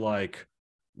where we're like,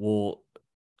 well,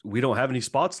 we don't have any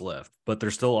spots left, but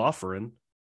they're still offering.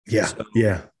 Yeah. So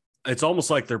yeah. It's almost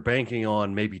like they're banking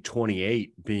on maybe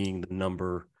 28 being the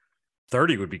number.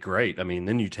 30 would be great. I mean,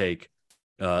 then you take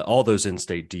all those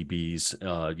in-state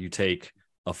DBs. You take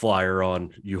a flyer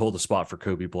on, you hold a spot for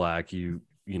Kobe Black.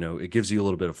 It gives you a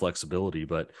little bit of flexibility.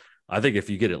 But I think if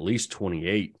you get at least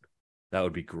 28, that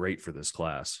would be great for this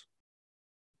class.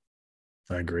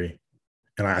 I agree.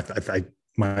 And I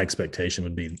my expectation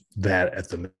would be that at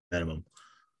the minimum,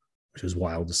 which is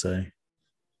wild to say.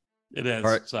 It is. All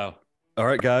right. So. All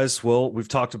right, guys. Well, we've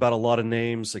talked about a lot of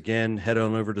names. Again, head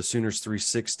on over to Sooners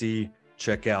 360.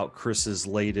 Check out Chris's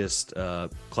latest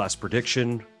class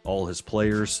prediction, all his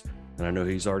players. And I know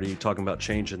he's already talking about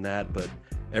changing that, but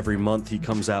every month he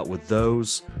comes out with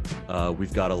those.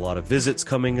 We've got a lot of visits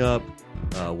coming up.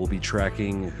 We'll be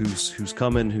tracking who's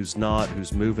coming, who's not,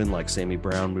 who's moving, like Sammy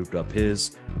Brown moved up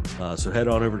his. So head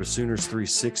on over to Sooners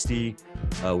 360.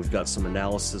 We've got some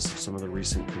analysis of some of the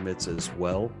recent commits as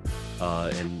well.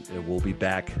 And we'll be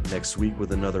back next week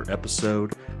with another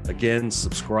episode. Again,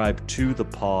 subscribe to the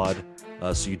pod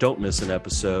so you don't miss an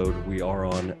episode. We are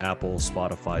on Apple,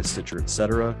 Spotify, Stitcher,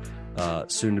 etc.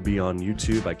 Soon to be on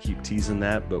YouTube. I keep teasing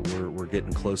that, but we're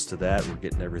getting close to that. We're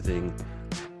getting everything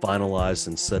finalized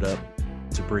and set up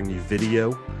to bring you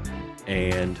video,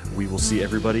 and we will see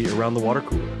everybody around the water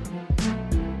cooler.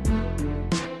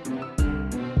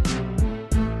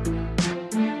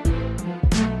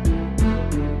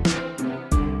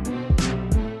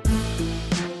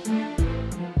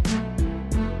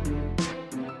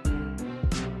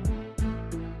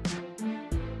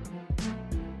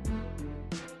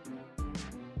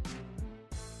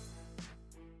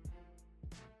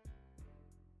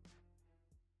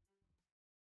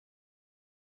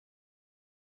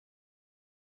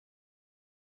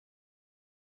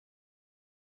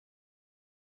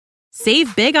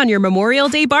 Save big on your Memorial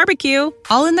Day barbecue,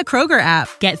 all in the Kroger app.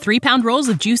 Get 3-pound rolls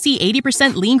of juicy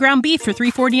 80% lean ground beef for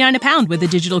 $3.49 a pound with a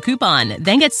digital coupon.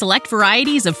 Then get select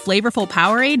varieties of flavorful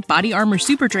Powerade, Body Armor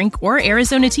Super Drink, or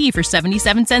Arizona tea for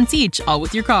 77 cents each, all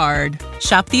with your card.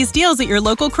 Shop these deals at your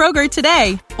local Kroger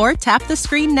today, or tap the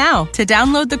screen now to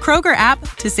download the Kroger app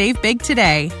to save big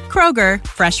today. Kroger,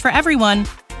 fresh for everyone.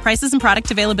 Prices and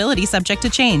product availability subject to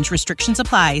change. Restrictions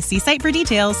apply. See site for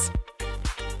details.